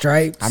those are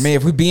stripes. I mean,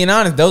 if we being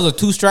honest, those are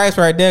 2 stripes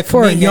right there.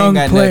 For a Kuminga young ain't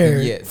got player,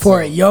 nothing yet, for so.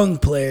 a young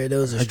player,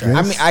 those are stripes.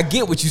 I mean, I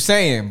get what you're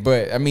saying,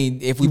 but I mean,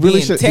 if we He really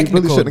being should- he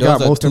technical, really shouldn't have those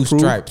got are most 2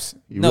 improved. stripes.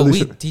 He No, really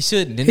should- he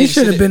shouldn't. The He nigga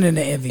should have shoulda- been in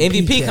the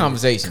MVP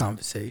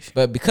conversation.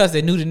 But because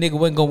they knew the nigga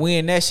wasn't gonna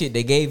win that shit,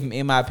 they gave him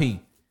MIP,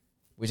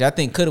 which I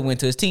think could have went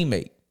to his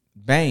teammate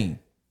Bane.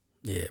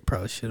 Yeah,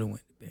 probably should have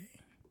went to Bane.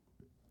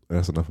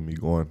 That's enough of me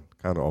going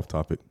kind of off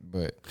topic.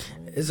 But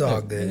It's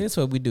all good. That's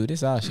what we do.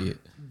 This our shit.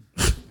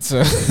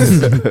 So,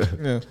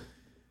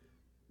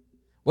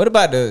 what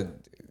about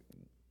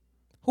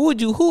who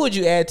would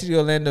you add to the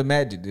Orlando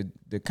Magic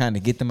to kind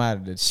of get them out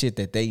of the shit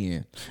that they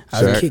in?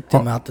 I kicked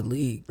them out the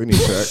league. They need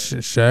Shaq.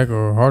 Shaq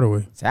or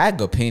Hardaway. So I'd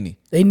go Penny.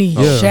 They need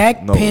Yeah.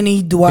 Shaq, No.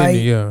 Penny, Dwight.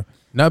 Penny, yeah.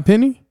 Not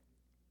Penny?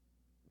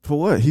 For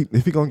what?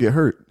 If he gonna get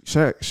hurt,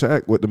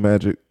 Shaq with the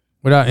Magic.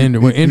 Without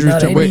injury. When injuries, No,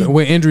 they need-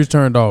 when injuries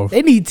turned off.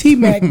 They need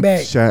T-Mac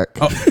back. Shaq.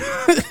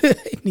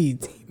 They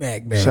need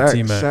T-Mac back.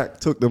 Shaq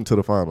took them to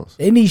the finals.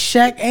 They need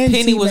Shaq and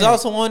Penny was T-Mac.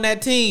 also on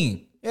that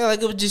team. Yeah,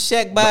 like it was just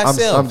Shaq by I'm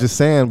himself. just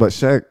saying, but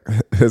Shaq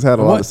has had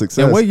a lot of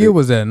success. And what year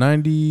was that?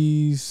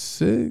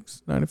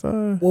 96,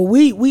 95? Well,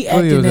 we're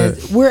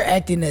year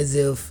acting as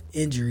if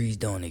injuries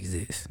don't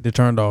exist. They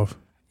turned off.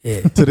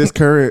 Yeah, to this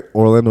current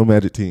Orlando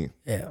Magic team?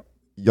 yeah.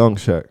 Young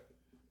Shaq.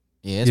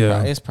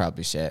 Yeah, it's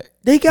probably Shaq.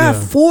 They got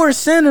 4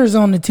 centers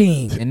on the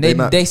team. And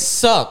they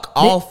suck.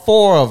 All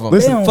 4 of them.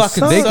 Listen, They don't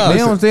fucking suck.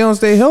 suck. They don't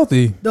stay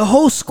healthy. The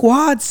whole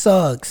squad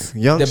sucks.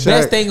 Young The Shaq.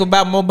 best thing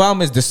about Mo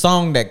Bamba is the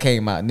song that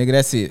came out, nigga.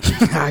 That's it.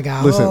 I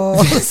got Listen.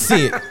 That's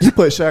it. You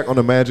put Shaq on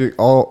the Magic,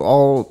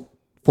 all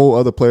 4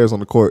 other players on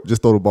the court,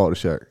 just throw the ball to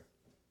Shaq.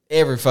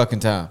 Every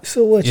fucking time.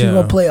 So what? You Yeah.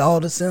 gonna play all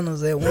the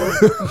centers at once?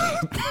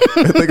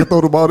 If they can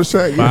throw the ball to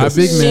Shaq, Five yes.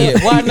 big men.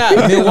 Shit, why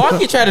not?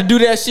 Milwaukee try to do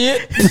that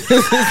shit.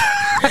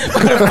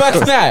 Why the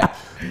fuck not?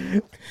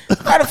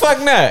 Why the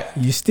fuck not?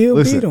 You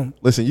still beat them.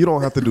 Listen, you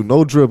don't have to do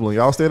no dribbling.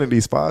 Y'all stand in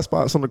these 5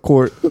 spots on the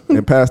court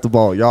and pass the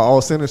ball. Y'all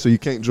all centers, so you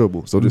can't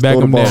dribble. So just Back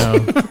throw the them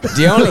ball. down.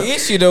 The only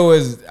issue though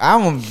is I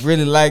don't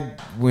really like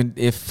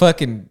if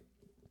fucking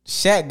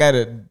Shaq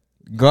gotta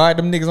guard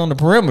them niggas on the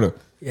perimeter.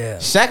 Yeah.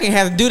 Shaq ain't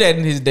have to do that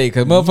in his day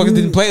because motherfuckers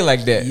didn't play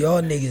like that.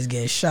 Y'all niggas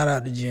getting shot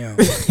out the gym.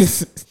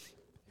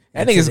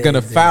 That nigga's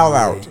gonna foul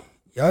out.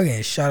 Y'all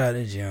getting shot out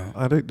the gym.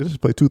 They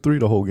just play 2-3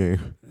 the whole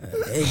game.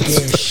 They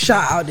getting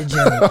shot out the gym.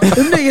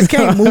 Them niggas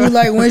can't move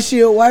like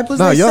windshield wipers.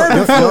 Nah, They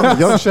young 7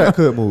 foot. Shaq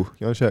could move.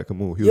 Young Shaq could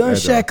move. He was Young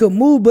agile. Shaq could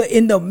move, but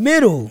in the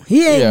middle,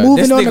 he ain't Yeah,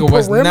 moving this on the nigga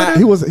was perimeter. not-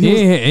 He was.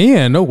 He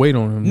had no weight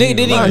on him. Nigga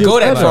didn't Nah, even he go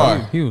was that agile. far.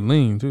 He was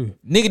lean too.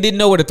 Nigga didn't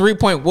know what a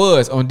 3-point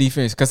was on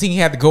defense because he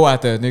didn't have to go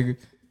out there, nigga.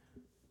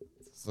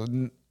 So,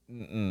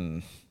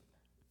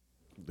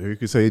 There you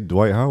could say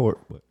Dwight Howard.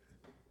 But,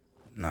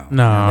 No,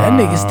 Nah. that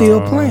nigga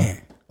still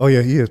playing. oh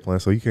yeah, he is playing,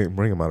 so you can't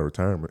bring him out of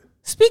retirement.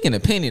 speaking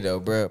of Penny though,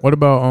 bro. What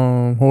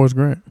about Horace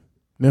Grant?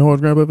 Then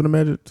horse grandpa for the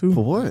Magic too.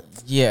 For what?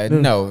 Yeah,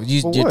 no,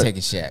 you're what?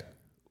 taking Shaq.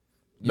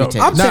 No,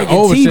 taking I'm not taking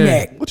over T Shaq.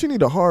 Mac. What you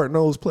need a hard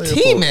nosed player?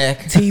 T for?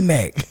 Mac. T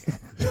Mac.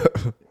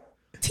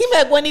 T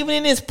Mac wasn't even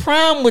in his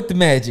prime with the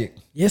Magic.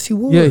 Yes, he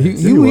was. Yeah,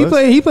 he was.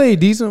 played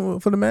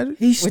decent for the Magic.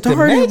 He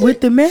started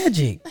with the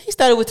Magic. He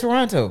started with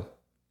Toronto.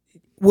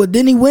 Well,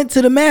 then he went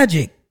to the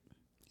Magic.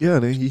 Yeah,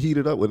 then he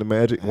heated up with the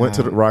Magic. Went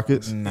to the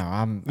Rockets. No,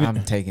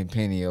 I'm taking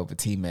Penny over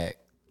T Mac.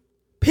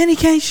 Penny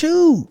can't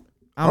shoot.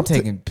 I'm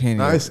taking Penny.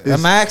 No,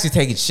 I'm actually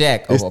taking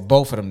Shaq over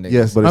both of them niggas.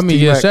 Yes, but I it's mean,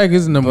 yeah, T-Mac. Shaq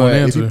is the number one But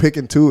If answer. you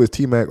picking two, it's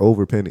T Mac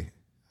over Penny.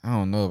 I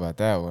don't know about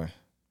that one.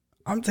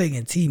 I'm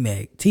taking T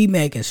Mac. T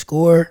Mac can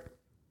score.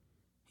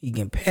 He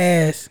can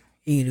pass.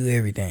 He can do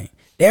everything.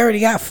 They already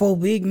got 4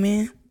 big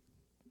men.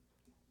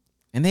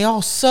 And they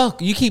all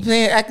suck. You keep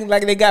acting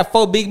like they got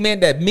 4 big men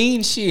that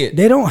mean shit.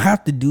 They don't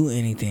have to do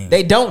anything.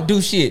 They don't do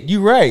shit.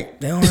 You right.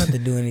 They don't have to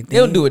do anything. They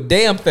don't do a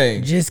damn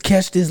thing. Just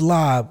catch this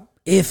lob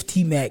if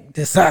T Mac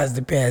decides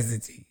to pass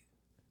it to you.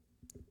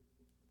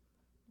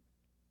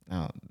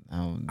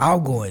 I'll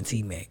go in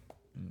T Mac.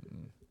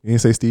 You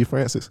didn't say Steve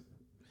Francis?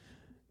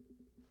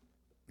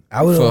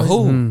 I would For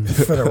always-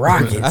 who? For the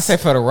Rockets. I say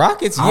for the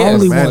Rockets, yes. I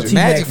only want Magic. T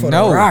Mac Magic, for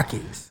no. the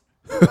Rockets.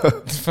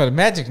 For the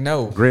Magic,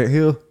 no. Grant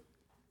Hill?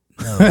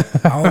 No,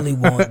 I only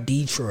want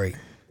Detroit.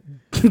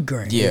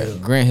 Grant Yeah, Hill.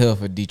 Grant Hill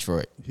for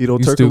Detroit. Hito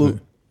You Turkoglu?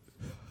 stupid.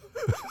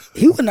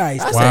 He was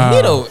nice. I though. said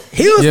Hito.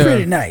 He was Yeah.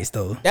 pretty nice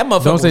though. That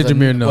motherfucker Don't say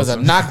Jameer was a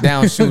Nelson.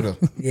 knockdown shooter.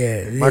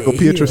 Yeah, Michael he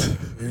Pietrus. was-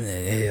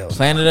 Hell,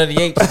 Planet of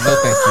the Apes. No,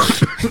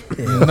 thank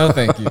you. No,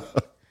 thank you.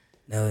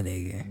 no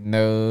nigga,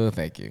 No,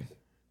 thank you.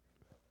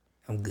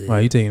 I'm good. Wow,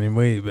 you taking him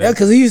way Yeah, back.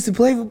 because he used to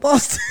play for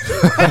Boston.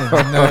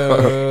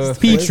 No.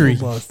 Petrie. Play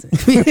for Boston.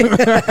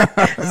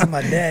 That's what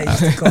my dad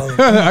used to call him.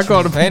 I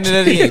called him Planet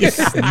of the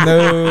Apes.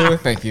 No,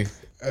 thank you.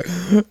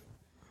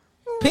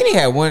 Penny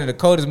had one of the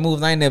coldest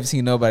moves I ain't never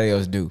seen nobody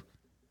else do.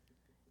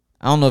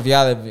 I don't know if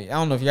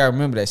y'all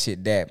remember that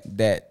shit.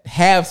 That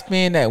half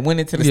spin that went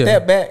into the Yeah.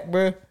 step back,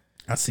 bro.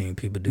 I seen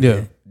people do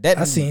Yeah. that.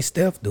 I seen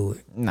Steph do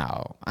it.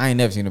 No, I ain't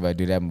never seen nobody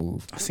do that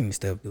move. I seen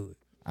Steph do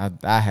it.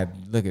 I had to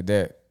look at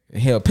that.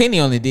 Hell, Penny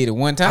only did it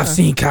one time. I've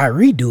seen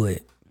Kyrie do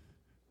it.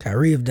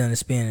 Kyrie have done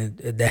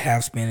the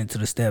half spin into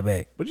the step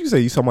back. But you say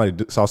you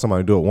saw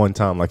somebody do it one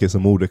time, like it's a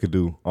move they could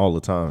do all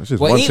the time. It's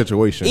just one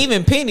situation.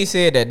 Even Penny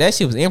said that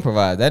shit was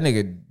improvised. That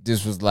nigga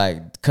just was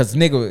like, cause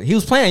nigga, he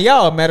was playing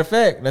y'all. Matter of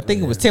fact, I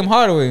think it was Tim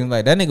Hardaway. And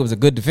like that nigga was a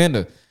good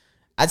defender.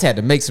 I just had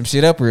to make some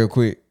shit up real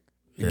quick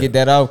to get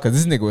that off, cause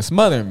this nigga was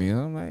smothering me.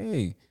 I'm like,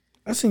 hey,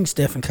 I seen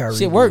Steph and Kyrie.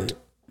 shit do worked. it.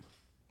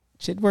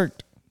 Shit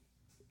worked.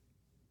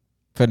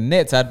 For the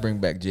Nets, I'd bring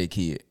back J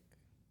Kidd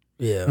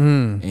Yeah.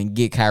 and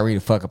get Kyrie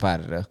the fuck up out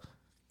of there.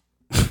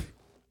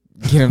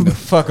 Get him the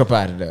fuck up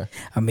out of there.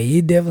 I mean,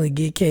 you definitely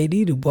get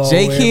KD the ball.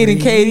 J wherever Kidd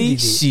and he KD, needed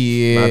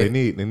it. Nah,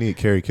 shit. they need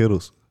Kerry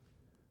Kittles.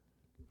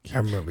 I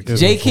remember.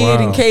 J Kidd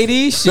and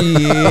KD,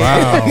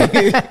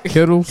 shit. Wow.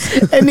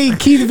 Kittles. I need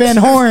Keith Van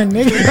Horn,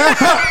 nigga.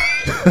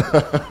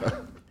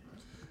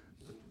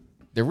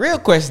 The real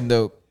question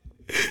though,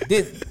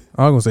 did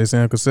I was gonna say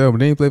Sam Cassell, but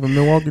they ain't play for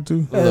Milwaukee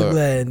too. I'm Look,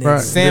 glad, nigga.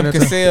 Right. Sam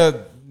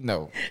Cassell,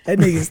 no. That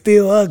nigga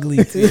still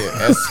ugly too.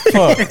 As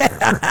fuck.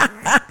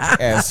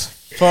 As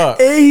fuck.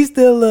 And he's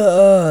still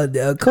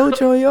a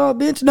coach on y'all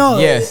bench. No,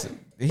 Yes.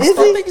 I Is he?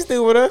 think he's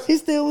still with us. he's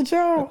still with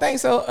y'all. Think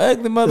so,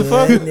 ugly That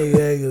motherfucker.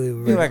 nigga ugly,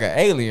 bro. Feel like an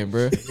alien,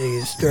 bro.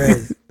 Nigga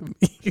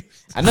straight.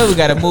 I know we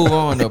got to move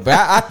on though, but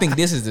I think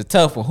this is the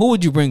tough one. Who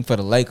would you bring for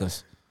the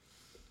Lakers?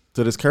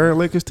 To this current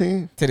Lakers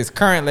team? To this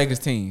current Lakers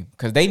team?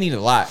 Because they need a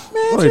lot.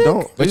 No, they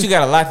don't. But you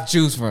got a lot to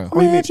choose from.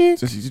 All you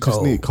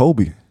just need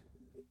Kobe.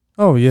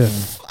 Oh yeah.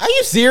 Are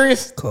you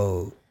serious?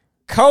 Cold.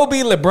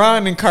 Kobe,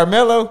 LeBron, and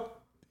Carmelo,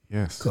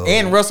 Yes. Cold.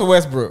 and Russell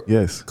Westbrook?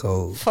 Yes.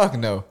 Cold. Fuck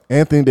no.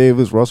 Anthony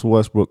Davis, Russell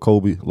Westbrook,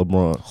 Kobe,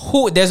 LeBron.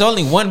 Who? There's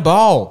only one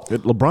ball.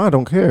 LeBron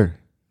don't care.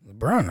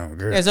 LeBron don't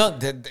care. There's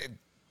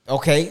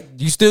okay.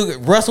 You still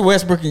Russell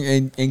Westbrook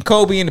and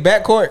Kobe in the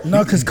backcourt?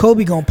 No, because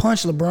Kobe gonna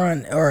punch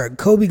LeBron or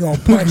Kobe gonna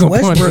punch Gonna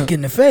punch Westbrook him.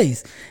 in the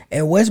face,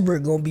 and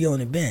Westbrook gonna be on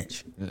the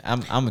bench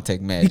I'm gonna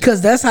take Magic.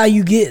 because that's how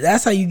you get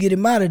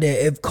him out of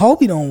there. If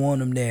Kobe don't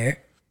want him there,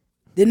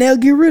 then they'll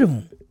get rid of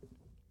him.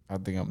 I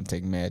think I'm gonna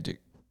take Magic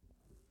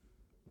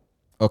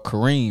or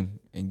Kareem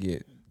and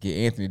get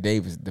Anthony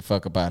Davis the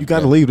fuck up out. You got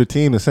to leave the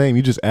team the same.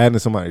 You just adding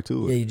somebody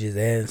to Yeah, it. you just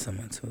add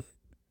someone to it.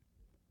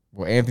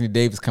 Well, Anthony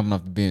Davis coming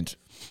off the bench.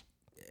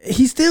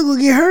 He still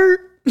gonna get hurt.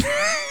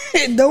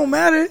 It don't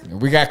matter.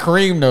 We got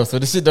Kareem though, so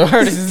this shit don't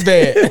hurt us as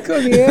bad.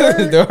 Gonna get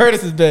hurt. Don't hurt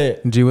us as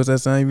bad. G, what's that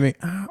sound you make?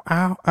 Ow,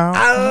 ow,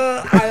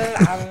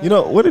 ow. You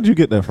know, where did you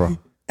get that from?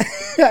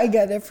 I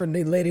got that from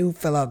the lady who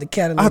fell out the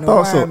Catalina I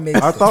thought so. wire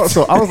mix. I thought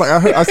so. I was like,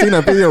 I seen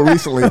that video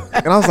recently,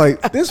 and I was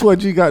like, "This where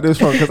you got this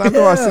from?" Because I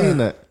know I seen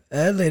that.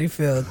 That lady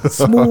fell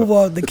smooth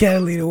off the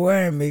Catalina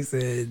wire mix,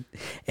 and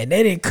they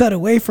didn't cut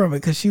away from it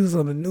because she was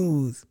on the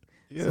news.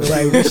 Yeah. So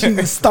like when she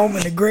was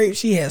stomping the grape,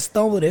 she had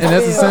stumbled and And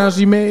that's the fell. sound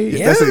she made?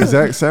 Yeah. That's the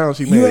exact sound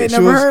she made. You ain't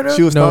never heard her?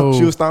 She was No.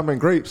 she was stomping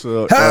grapes.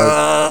 It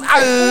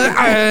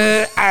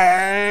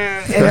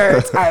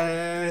hurts.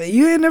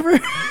 You ain't never.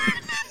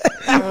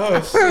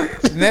 Oh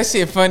shit! And that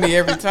shit funny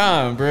every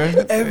time, bro.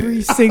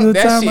 Every single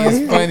That time I shit hear is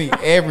it. funny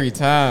every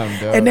time,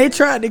 dog. And they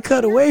tried to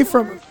cut away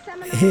from it.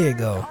 Here you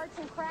go. Arts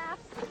and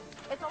crafts.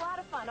 It's a lot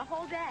of fun, a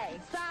whole day.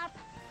 Stop.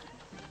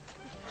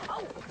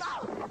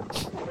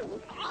 Oh,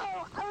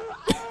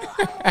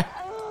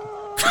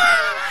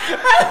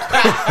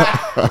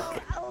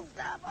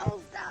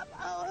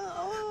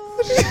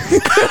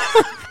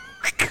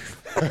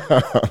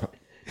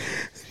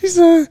 She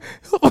said,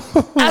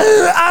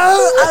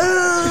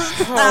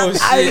 Oh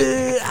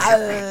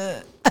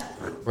shit!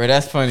 Bro,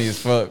 that's funny as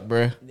fuck,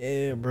 bro.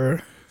 Yeah, bro.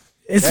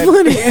 It's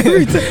funny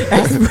every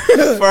time.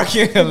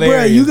 Fucking Bro,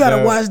 hilarious. you gotta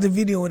dog. watch the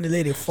video when the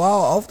lady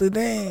fall off the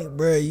thing,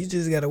 bro. You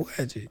just gotta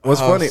watch it. What's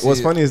Oh, funny? What's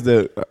shit. funny is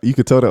that you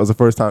could tell that was the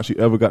first time she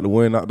ever got the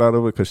wind knocked out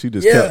of it because she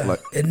just kept Yeah,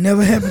 like. it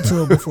never happened to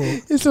her before.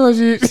 it's so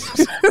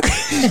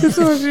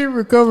she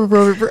recovered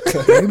from it, bro.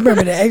 You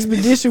remember the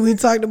expedition we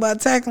talked about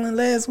tackling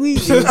last week?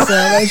 It sounded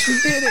like she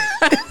did it.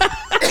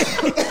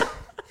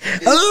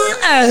 Oh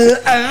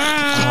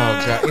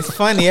god, it's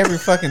funny every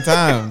fucking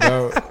time,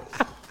 bro.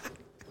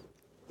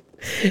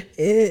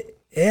 It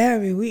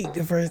had me weak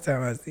the first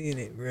time I seen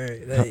it, bro.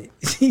 Like,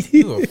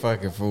 You a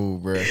fucking fool,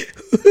 bro.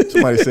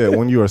 Somebody said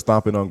when you are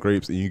stomping on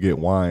grapes and you get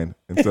wine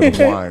instead of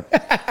wine.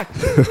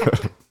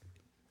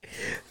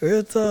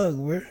 real talk,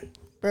 bro.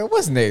 Bro,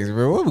 what's next,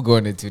 bro? What we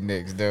going into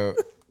next, dog?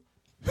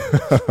 Y'all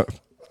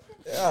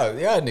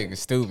niggas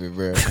stupid,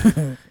 bro.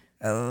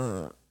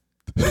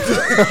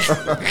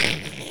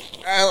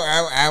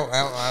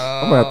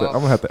 I'm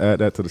gonna have to add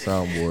that to the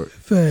soundboard.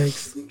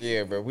 Facts.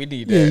 Yeah, bro, we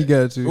need that. Yeah, you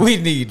got to. We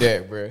need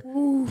that, bro.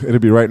 It'll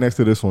be right next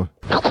to this one.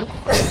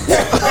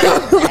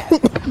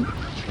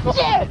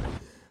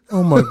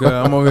 Oh my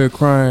god, I'm over here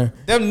crying.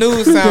 Them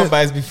news sound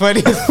bites be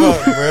funny as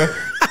fuck, bro.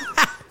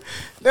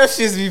 That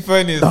shit be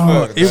funny as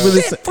fuck. It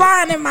really, Shit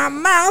flying in my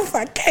mouth.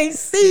 I can't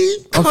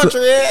see.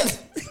 country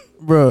ass.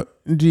 bro.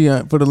 Gee,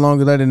 for the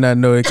longest, I did not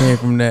know it came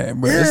from that,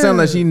 bro. It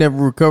sounded like she never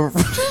recovered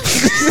from.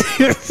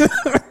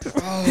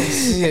 Oh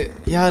shit,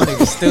 y'all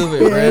niggas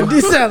stupid, Yeah, bro.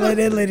 this sound like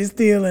that lady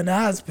still in the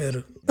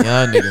hospital.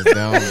 Y'all niggas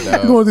dumb,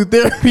 dog. Going through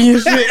therapy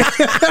and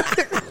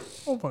shit.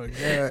 Oh my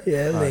god.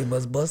 Yeah, that lady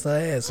must bust her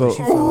ass So- when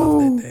she fell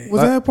off that thing.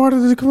 Was that part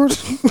of the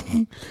commercial?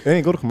 They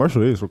ain't go to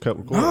commercial. They just kept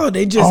recording. No,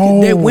 they just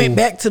they went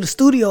back to the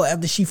studio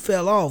after she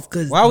fell off.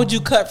 Cause Why would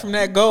you cut from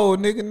that gold,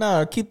 nigga?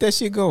 Nah, keep that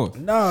shit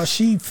going. no,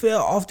 she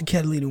fell off the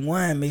catalytic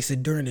wine mixer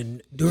during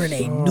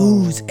a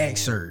news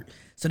excerpt.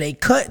 So they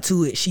cut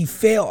to it. She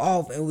fell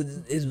off and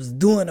was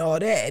doing all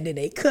that, and then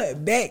they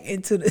cut back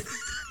into the.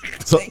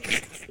 So,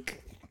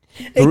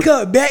 They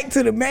cut back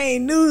to the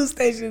main news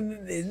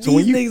station. And So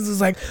when these you- niggas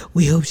was like,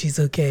 "We hope she's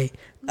okay."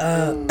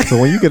 so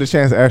when you get a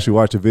chance to actually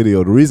watch the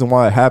video, the reason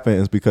why it happened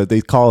is because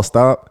they called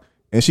stop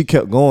and she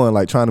kept going,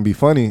 like trying to be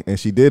funny, and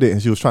she did it,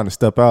 and she was trying to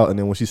step out, and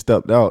then when she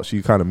stepped out,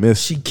 she kind of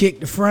missed. She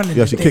kicked the front of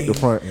Yeah, the she thing. kicked the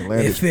front and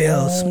landed. It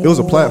fell. It was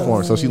a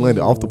platform, so she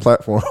landed off the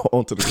platform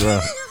onto the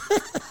ground.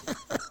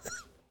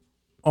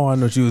 Oh, I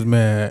know she was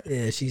mad.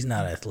 Yeah, she's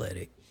not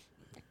athletic.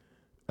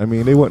 I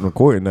mean, they wasn't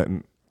recording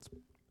nothing.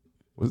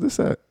 Was this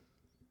at?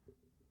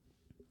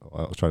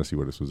 Oh, I was trying to see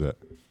where this was at.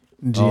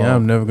 Gee,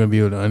 I'm never gonna be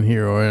able to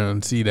unhear or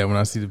unsee that when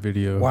I see the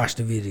video. Watch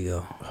the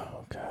video.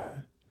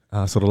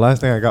 So the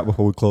last thing I got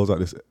before we close out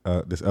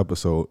this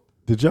episode,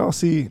 did y'all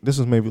see? This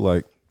was maybe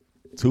like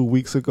 2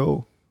 weeks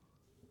ago.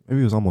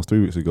 Maybe it was almost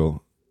 3 weeks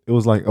ago. It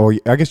was like, oh,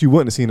 I guess you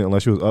wouldn't have seen it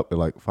unless you was up at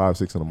like 5,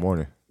 6 in the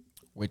morning.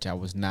 Which I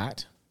was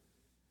not.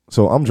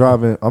 So I'm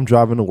driving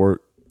to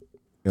work,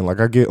 and like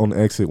I get on the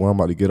exit when I'm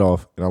about to get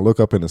off, and I look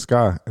up in the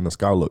sky, and the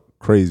sky looked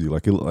crazy,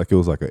 like it looked like it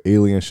was like an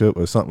alien ship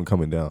or something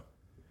coming down.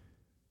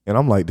 And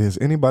I'm like, does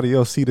anybody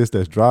else see this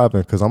that's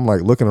driving? Because I'm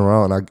like looking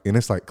around, and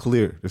it's like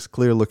clear, it's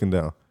clear looking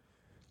down.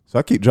 So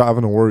I keep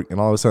driving to work,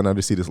 and all of a sudden I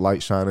just see this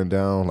light shining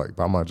down, like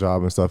by my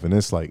job and stuff, and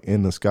it's like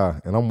in the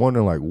sky, and I'm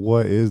wondering like,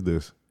 what is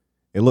this?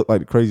 It looked like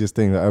the craziest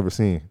thing I ever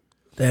seen.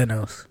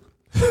 Thanos.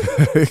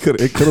 it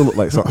could have looked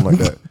like something like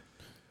that.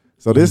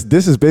 So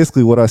this is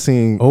basically what I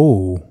seen.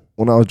 Oh,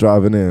 When I was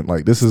driving in,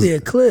 like this is The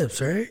eclipse,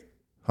 right?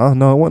 huh?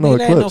 No, it wasn't no Ain't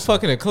that no eclipse.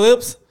 fucking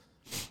eclipse.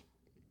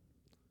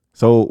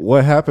 So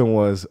what happened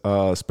was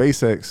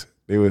SpaceX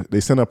they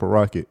sent up a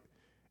rocket,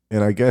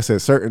 and I guess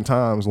at certain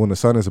times when the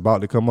sun is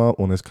about to come up,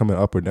 when it's coming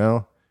up or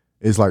down,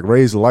 it's like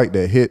rays of light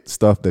that hit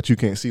stuff that you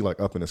can't see like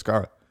up in the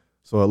sky.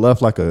 So it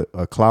left like a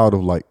cloud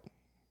of like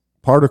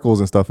particles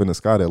and stuff in the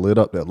sky that lit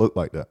up that looked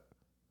like that.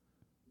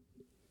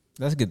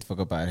 Let's get the fuck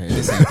up out of here.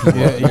 This ain't people.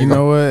 yeah. You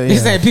know what?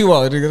 This Yeah. ain't people,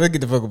 nigga. Let's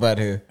get the fuck up out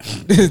of here.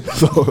 This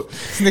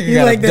nigga You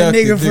got like that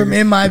abducted, nigga from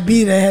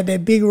MIB that had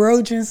that big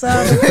roach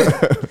inside of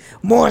it?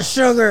 More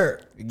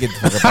sugar. Get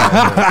the fuck up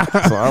out of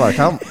here. So I like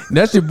I'm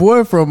That's your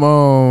boy from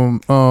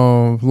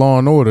Law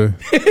and Order.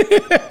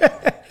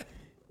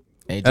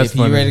 Hey, That's JP,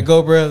 you funny. ready to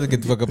go, bro? Let's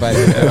get the fuck up out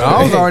of here.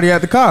 I was already at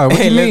the car. What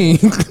Hey, you mean?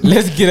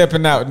 Let's get up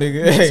and out,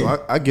 nigga. Hey.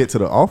 so I get to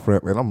the off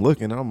ramp and I'm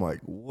looking and I'm like,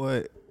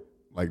 what?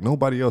 Like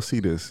nobody else see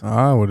this.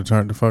 I would have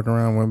turned the fuck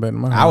around and went back to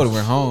my house. I would have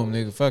went home,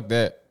 nigga. Fuck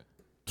that.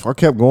 So I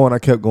kept going.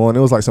 It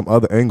was like some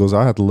other angles.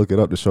 I had to look it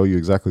up to show you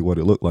exactly what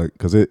it looked like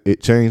because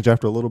it changed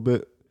after a little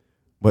bit.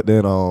 But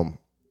then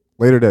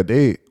later that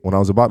day, when I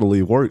was about to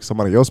leave work,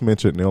 somebody else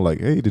mentioned, and they were like,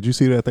 "Hey, did you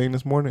see that thing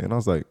this morning?" And I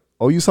was like,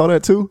 "Oh, you saw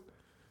that too?"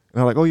 And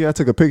I'm like, "Oh yeah, I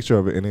took a picture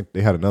of it." And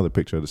they had another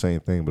picture of the same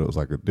thing, but it was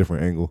like a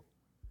different angle.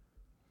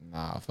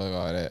 Nah, fuck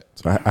all that.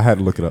 So I had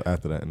to look it up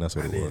after that, and that's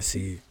what it didn't was.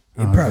 see it.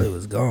 It probably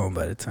was gone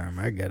by the time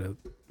I got up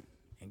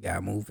and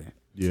got moving.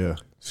 Yeah.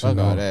 Fuck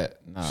all that.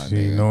 Nah, She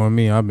nigga. knowing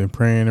me, I've been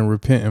praying and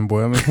repenting,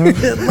 boy. I mean,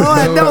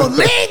 Lord, don't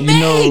leave me. You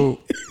know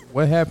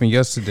what happened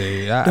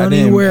yesterday? I Don't didn't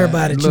even worry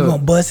about it. look, You're going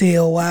to bust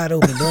hell wide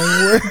open. Don't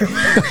even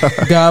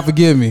worry. God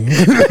forgive me.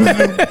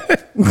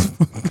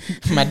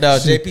 My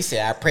dog JP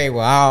said, I pray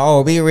we'll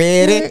all be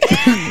ready.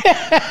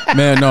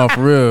 Man, no,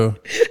 for real.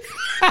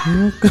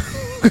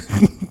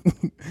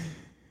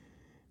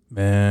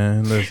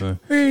 Man, listen.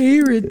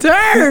 He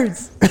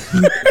returns.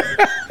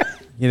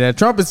 Yeah, that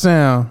trumpet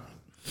sound.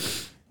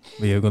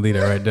 But yeah, we're going to leave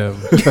that right there.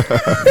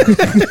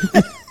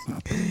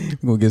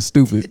 We're going to get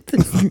stupid.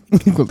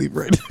 We're going to leave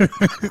right there.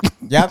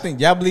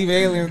 Y'all believe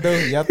aliens though?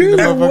 Y'all think You're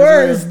the the motherfuckers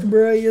worst, real?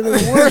 bro. You're the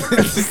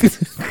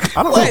worst.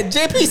 I don't What? know.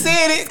 JP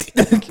said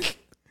it.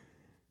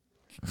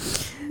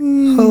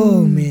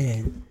 Oh,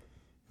 man.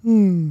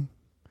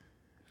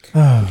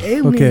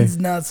 Aliens, Okay.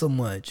 not so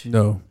much.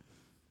 No.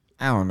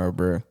 I don't know,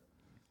 bro.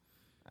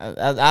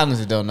 I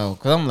honestly don't know,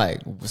 cause I'm like,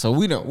 so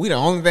we the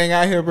only thing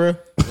out here, bro.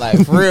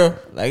 Like for real,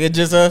 like it's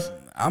just us.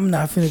 I'm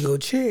not finna go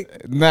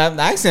check. Nah,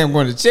 I ain't saying I'm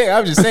going to check.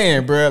 I'm just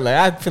saying, bro. Like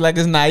I feel like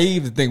it's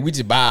naive to think we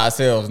just by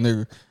ourselves,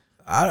 nigga.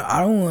 I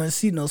don't want to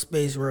see no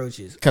space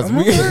roaches. Cause I'm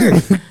we, okay.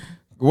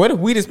 what if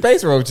we the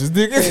space roaches,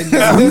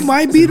 nigga? We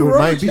might be the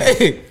roaches.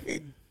 Hey,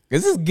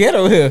 this is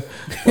ghetto here.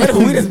 What if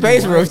we the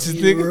space roaches,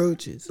 Be the nigga?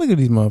 roaches. Look at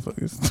these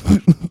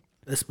motherfuckers.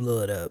 Let's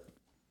blow it up.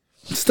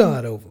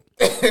 Start over.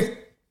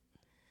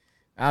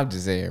 I'm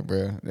just saying,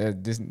 bro.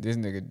 This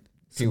nigga,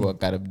 T-Walk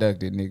got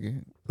abducted,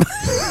 nigga.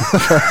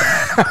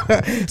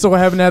 So what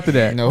happened after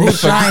that? No, who the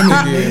fuck this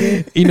nigga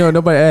is? You know,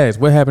 nobody asked.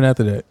 What happened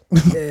after that?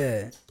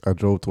 Yeah. I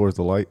drove towards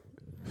the light.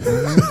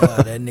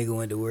 Oh, that nigga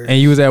went to work. And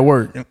you was at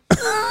work.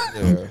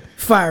 Yeah.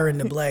 Firing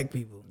the black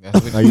people. That's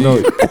what Now,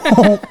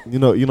 you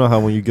know. you know how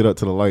when you get up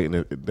to the light and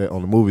that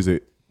on the movies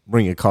it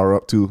bring your car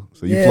up too,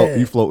 so Yeah.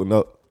 you floating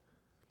up.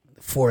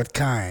 Fourth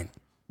kind.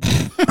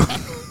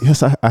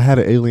 Yes, I had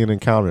an alien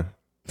encounter.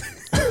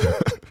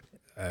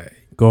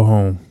 Go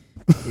home.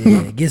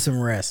 Yeah, get some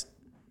rest.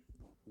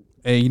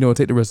 Hey, you know what?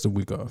 Take the rest of the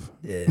week off.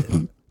 Yeah.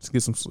 Just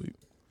get some sleep.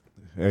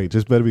 Hey,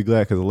 just better be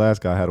glad because the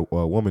last guy had a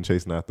woman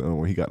chasing after him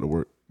when he got to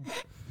work.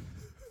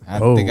 I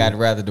Oh. think I'd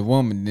rather the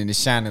woman than the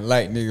shining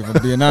light, nigga, if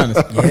I'm being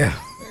honest. Yeah.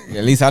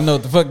 At least I know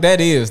what the fuck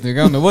that is, nigga.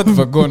 I don't know what the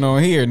fuck going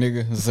on here,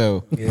 nigga.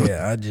 So,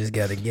 Yeah, I just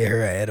got to get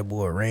her an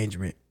edible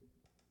arrangement.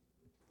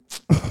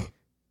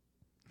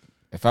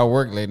 if I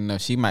work late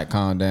enough, she might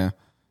calm down.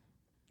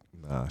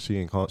 Nah, she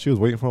ain't called. She was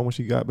waiting for him when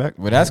she got back.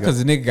 But that's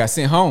because the nigga got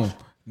sent home.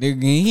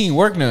 Nigga, he ain't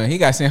work none. He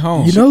got sent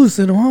home. You know who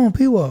sent him home?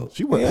 P-Walk.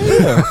 she went.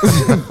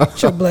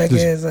 Get your black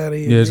ass out of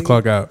here. Yeah, just nigga.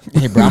 clock out.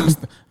 Hey, bro, I'm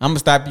gonna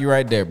stop you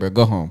right there, bro.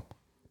 Go home.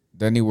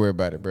 Don't even worry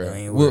about it, bro. I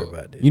ain't worried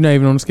about that. You're not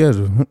even on the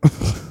schedule.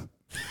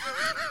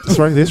 It's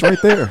right. It's right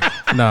there.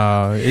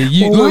 Nah.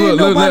 You, Well, why ain't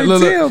nobody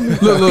tell me?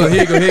 Look,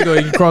 here you go.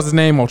 You cross his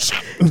name on.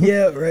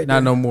 Yeah, right.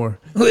 Not no more.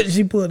 What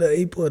she put a?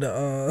 He put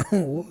a.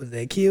 What was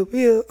that? Kill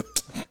Bill.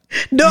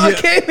 Dog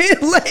came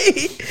in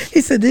late.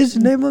 He said, "This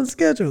your name on the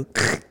schedule.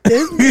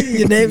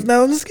 Your name's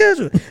not on the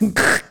schedule.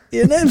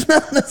 Your name's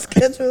not on the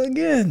schedule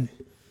again."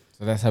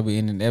 So that's how we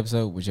ended the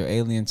episode with your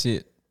alien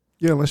shit.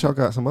 Yeah, unless y'all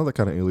got some other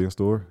kind of alien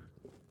story.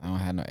 I don't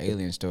have no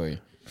alien story.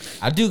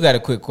 I do got a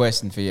quick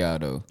question for y'all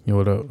though, Yo,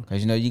 what up?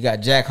 because you know you got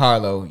Jack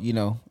Harlow. You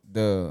know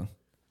the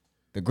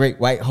great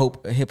white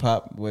hope of hip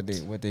hop. What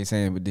they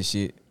saying with this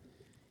shit?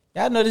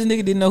 Y'all know this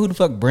nigga didn't know who the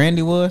fuck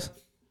Brandy was,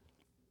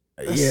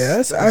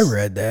 Yeah, I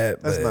read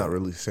that. That's but not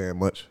really saying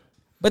much.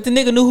 but the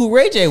nigga knew who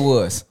Ray J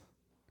was.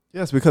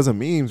 Yes, because of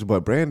memes. But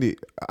Brandy,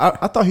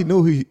 I thought he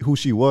knew who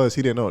she was.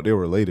 He didn't know they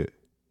were related.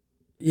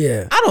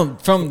 Yeah, I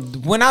don't. From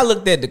when I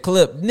looked at the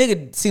clip,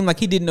 nigga seemed like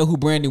he didn't know who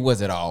Brandy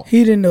was at all.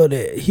 he didn't know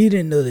that. He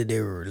didn't know that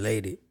they were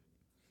related.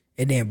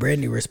 And then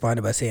Brandy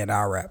responded by saying,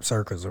 "I'll wrap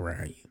circles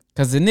around you."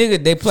 Cause the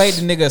nigga, they played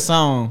the nigga a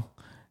song,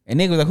 and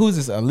nigga was like, "Who's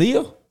this?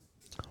 Aaliyah?"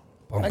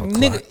 Like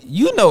nigga,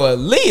 you know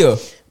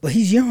Aaliyah. But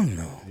he's young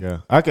though. Yeah,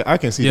 I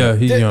can see Yeah, that.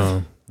 he's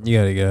young. You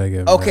gotta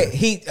get.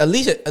 Okay,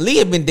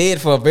 Aaliyah been dead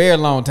for a very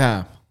long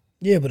time.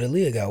 Yeah, but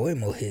Aaliyah got way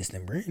more hits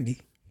than Brandy.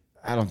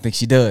 I don't think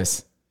she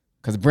does,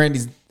 cause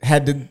Brandy's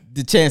had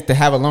the chance to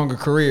have a longer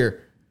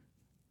career.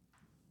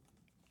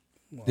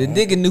 The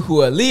nigga knew who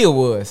Aaliyah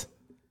was,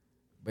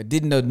 but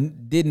didn't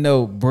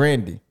know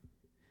Brandy,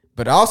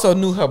 but also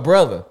knew her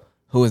brother,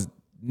 who was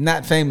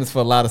not famous for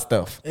a lot of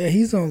stuff. Yeah,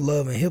 he's on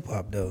Love and Hip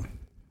Hop though,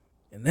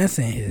 and that's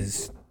in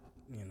his,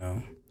 you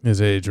know,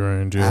 His age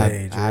range.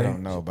 Yeah. I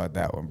don't know about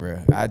that one, bro.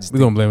 I just We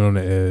gonna blame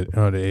it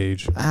on the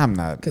age. I'm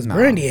not because nah.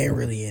 Brandy ain't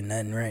really in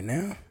nothing right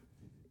now.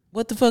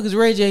 What the fuck is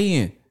Ray J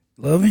in?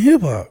 Love and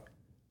Hip Hop.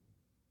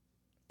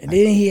 And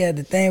then he had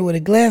the thing with the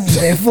glasses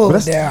that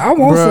folded that's- down. I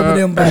want some of Bruh.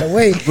 them, by the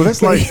way. But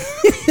that's like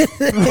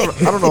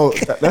I don't know.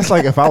 That's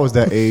like if I was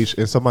that age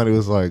and somebody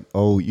was like,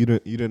 "Oh, you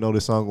didn't know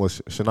this song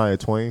was Shania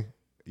Twain."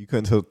 You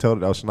couldn't tell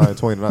that was Shania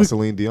Twain and not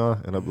Celine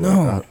Dion. And I'd be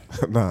like,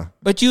 nah.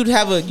 But you'd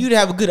have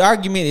a good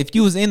argument if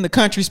you was in the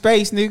country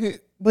space, nigga.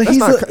 But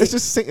it's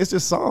just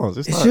songs.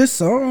 It's just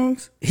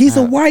songs. He's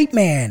a white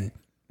man.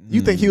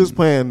 You think he was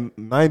playing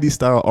 90s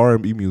style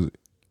R&B music?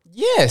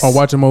 Yes. Or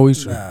watching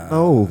Moesha?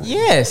 No.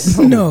 Yes.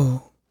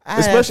 No.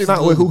 Especially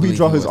not with who he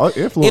draw his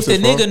influences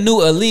If the nigga from. knew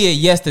Aaliyah,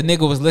 yes, the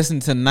nigga was listening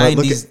to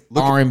 90s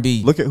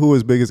R&B. Look at who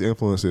his biggest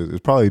influence is. It's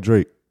probably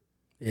Drake.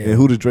 Yeah. And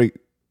who did Drake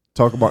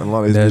talk about in a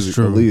lot of his That's music?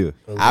 true.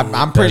 Aaliyah.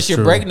 I'm pretty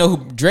sure Drake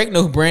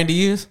know who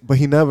Brandy is. But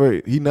he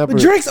never. But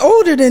Drake's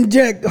older than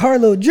Jack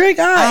Harlow. Drake,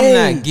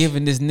 I'm not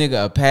giving this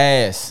nigga a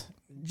pass.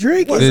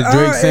 Drake is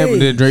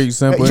Did Drake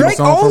sample Drake any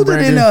song from older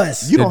Brandy? than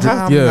us. You don't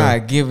have I'm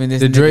not giving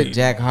this nigga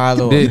Jack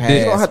Harlow a pass.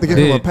 You don't have to give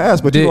him a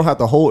pass, but you don't have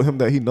to hold him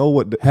that he know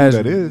who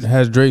that is.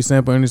 Has Drake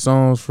sampled any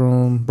songs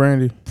from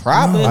Brandy?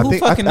 Probably. Who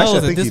fucking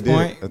knows at this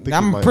point?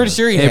 I'm pretty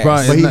sure he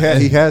has. But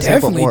he has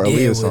sampled more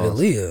Definitely did Aaliyah with songs.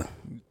 Aaliyah.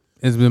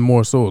 It's been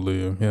more so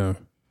Aaliyah, yeah.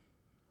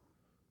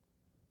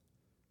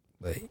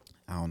 But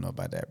I don't know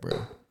about that,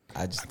 bro.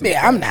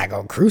 I'm not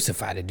gonna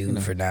crucify the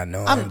dude for not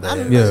knowing. I'm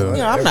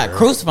not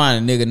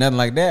crucifying a nigga, nothing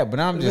like that. But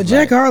I'm just. But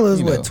Jack like,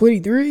 Harlow's what,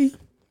 23?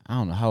 I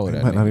don't know how old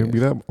that Might not nigga even be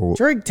is. that old.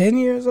 Drake 10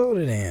 years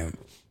older than him.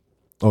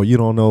 Oh, you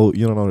don't know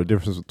the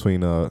difference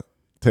between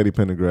Teddy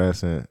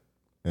Pendergrass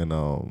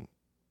and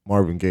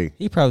Marvin Gaye.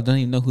 He probably don't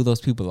even know who those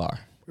people are.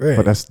 Right.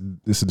 But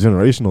it's a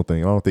generational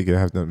thing. I don't think it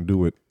has nothing to do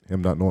with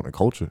him not knowing the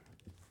culture.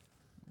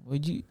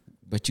 But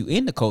you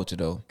in the culture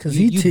though, 'Cause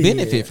you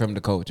benefit from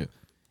the culture.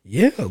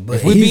 Yeah, but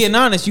if we being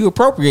honest, you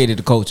appropriated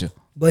the culture.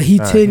 But he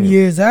 10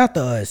 years after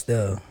us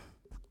though,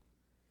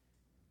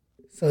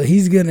 so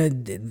he's gonna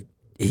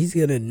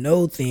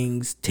know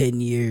things 10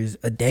 years,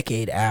 a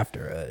decade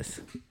after us.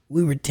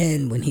 We were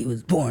 10 when he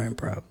was born,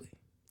 probably.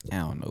 I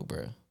don't know,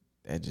 bro.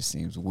 That just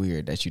seems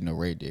weird that you know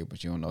Ray J,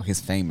 but you don't know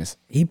his famous.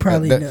 He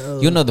probably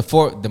knows. You know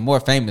the more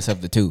famous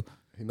of the two.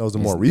 He knows the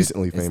more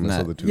recently famous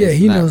of the two. Yeah,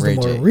 he knows the Ray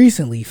more J.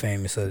 recently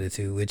famous of the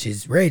two, which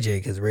is Ray J,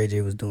 because Ray J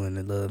was doing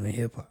the love and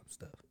hip hop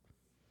stuff.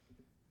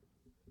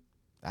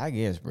 I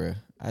guess, bro.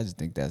 I just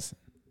think that's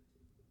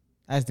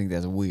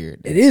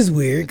weird. It is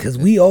weird because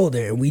we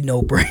older and we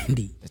know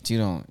Brandy. But you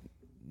don't,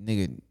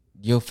 nigga.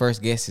 Your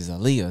first guess is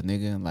Aaliyah,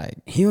 nigga. Like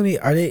he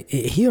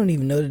don't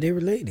even know that they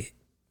related.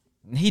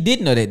 He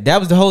didn't know that. That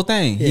was the whole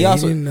thing. Yeah, he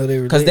also didn't know they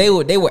were because they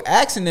were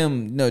asking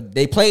them. You know,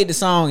 they played the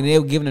song and they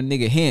were giving them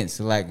nigga hints.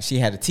 So like she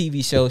had a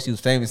TV show. She was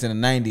famous in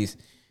the 90s.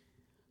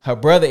 Her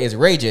brother is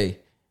Ray J,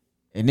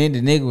 and then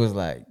the nigga was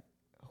like,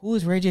 "Who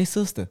is Ray J's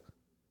sister?"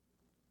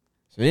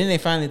 So then they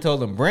finally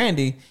told him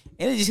Brandy,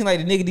 and it just seemed like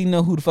the nigga didn't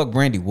know who the fuck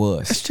Brandy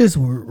was. It's just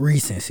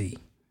recency.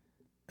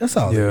 That's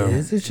all it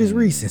is. It's just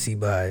recency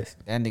bias.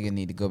 That nigga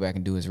need to go back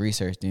and do his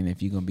research then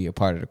if you're gonna be a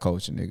part of the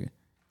culture, nigga.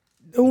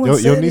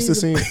 Your niece has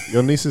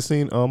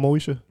seen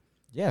Moesha?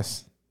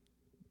 Yes.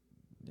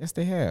 Yes,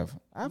 they have.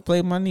 I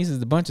played my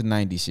nieces a bunch of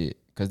 90s shit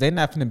because they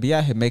not finna be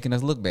out here making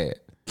us look bad.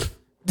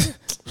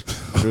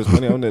 There's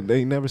money on that. They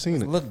ain't never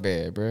seen it. Look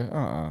bad,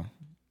 bro.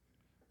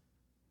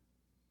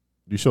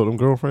 You show them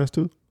girlfriends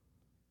too?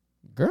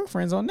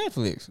 Girlfriends on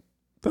Netflix.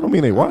 That don't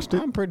mean they watched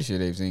it. I'm pretty sure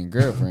they've seen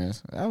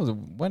Girlfriends. That was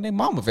one of their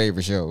mama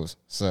favorite shows.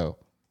 So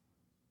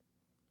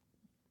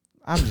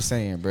I'm just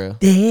saying, bro.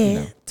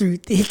 Dad, through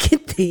thick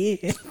and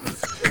thin.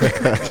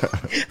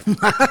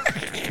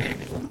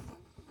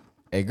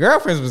 Hey,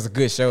 Girlfriends was a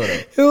good show though.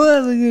 It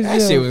was a good show.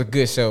 That shit was a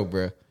good show,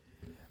 bro.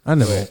 I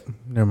know.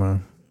 Never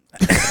mind.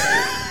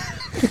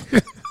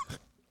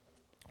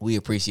 We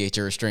appreciate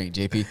your restraint,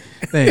 JP.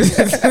 Thanks.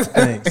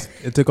 Thanks.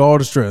 It took all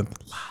the strength.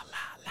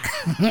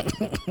 Hey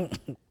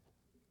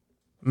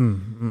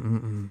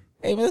man,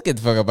 let's get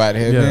the fuck up out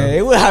of here, man.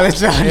 Hey, we'll holler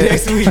at y'all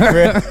next week,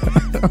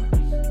 bro.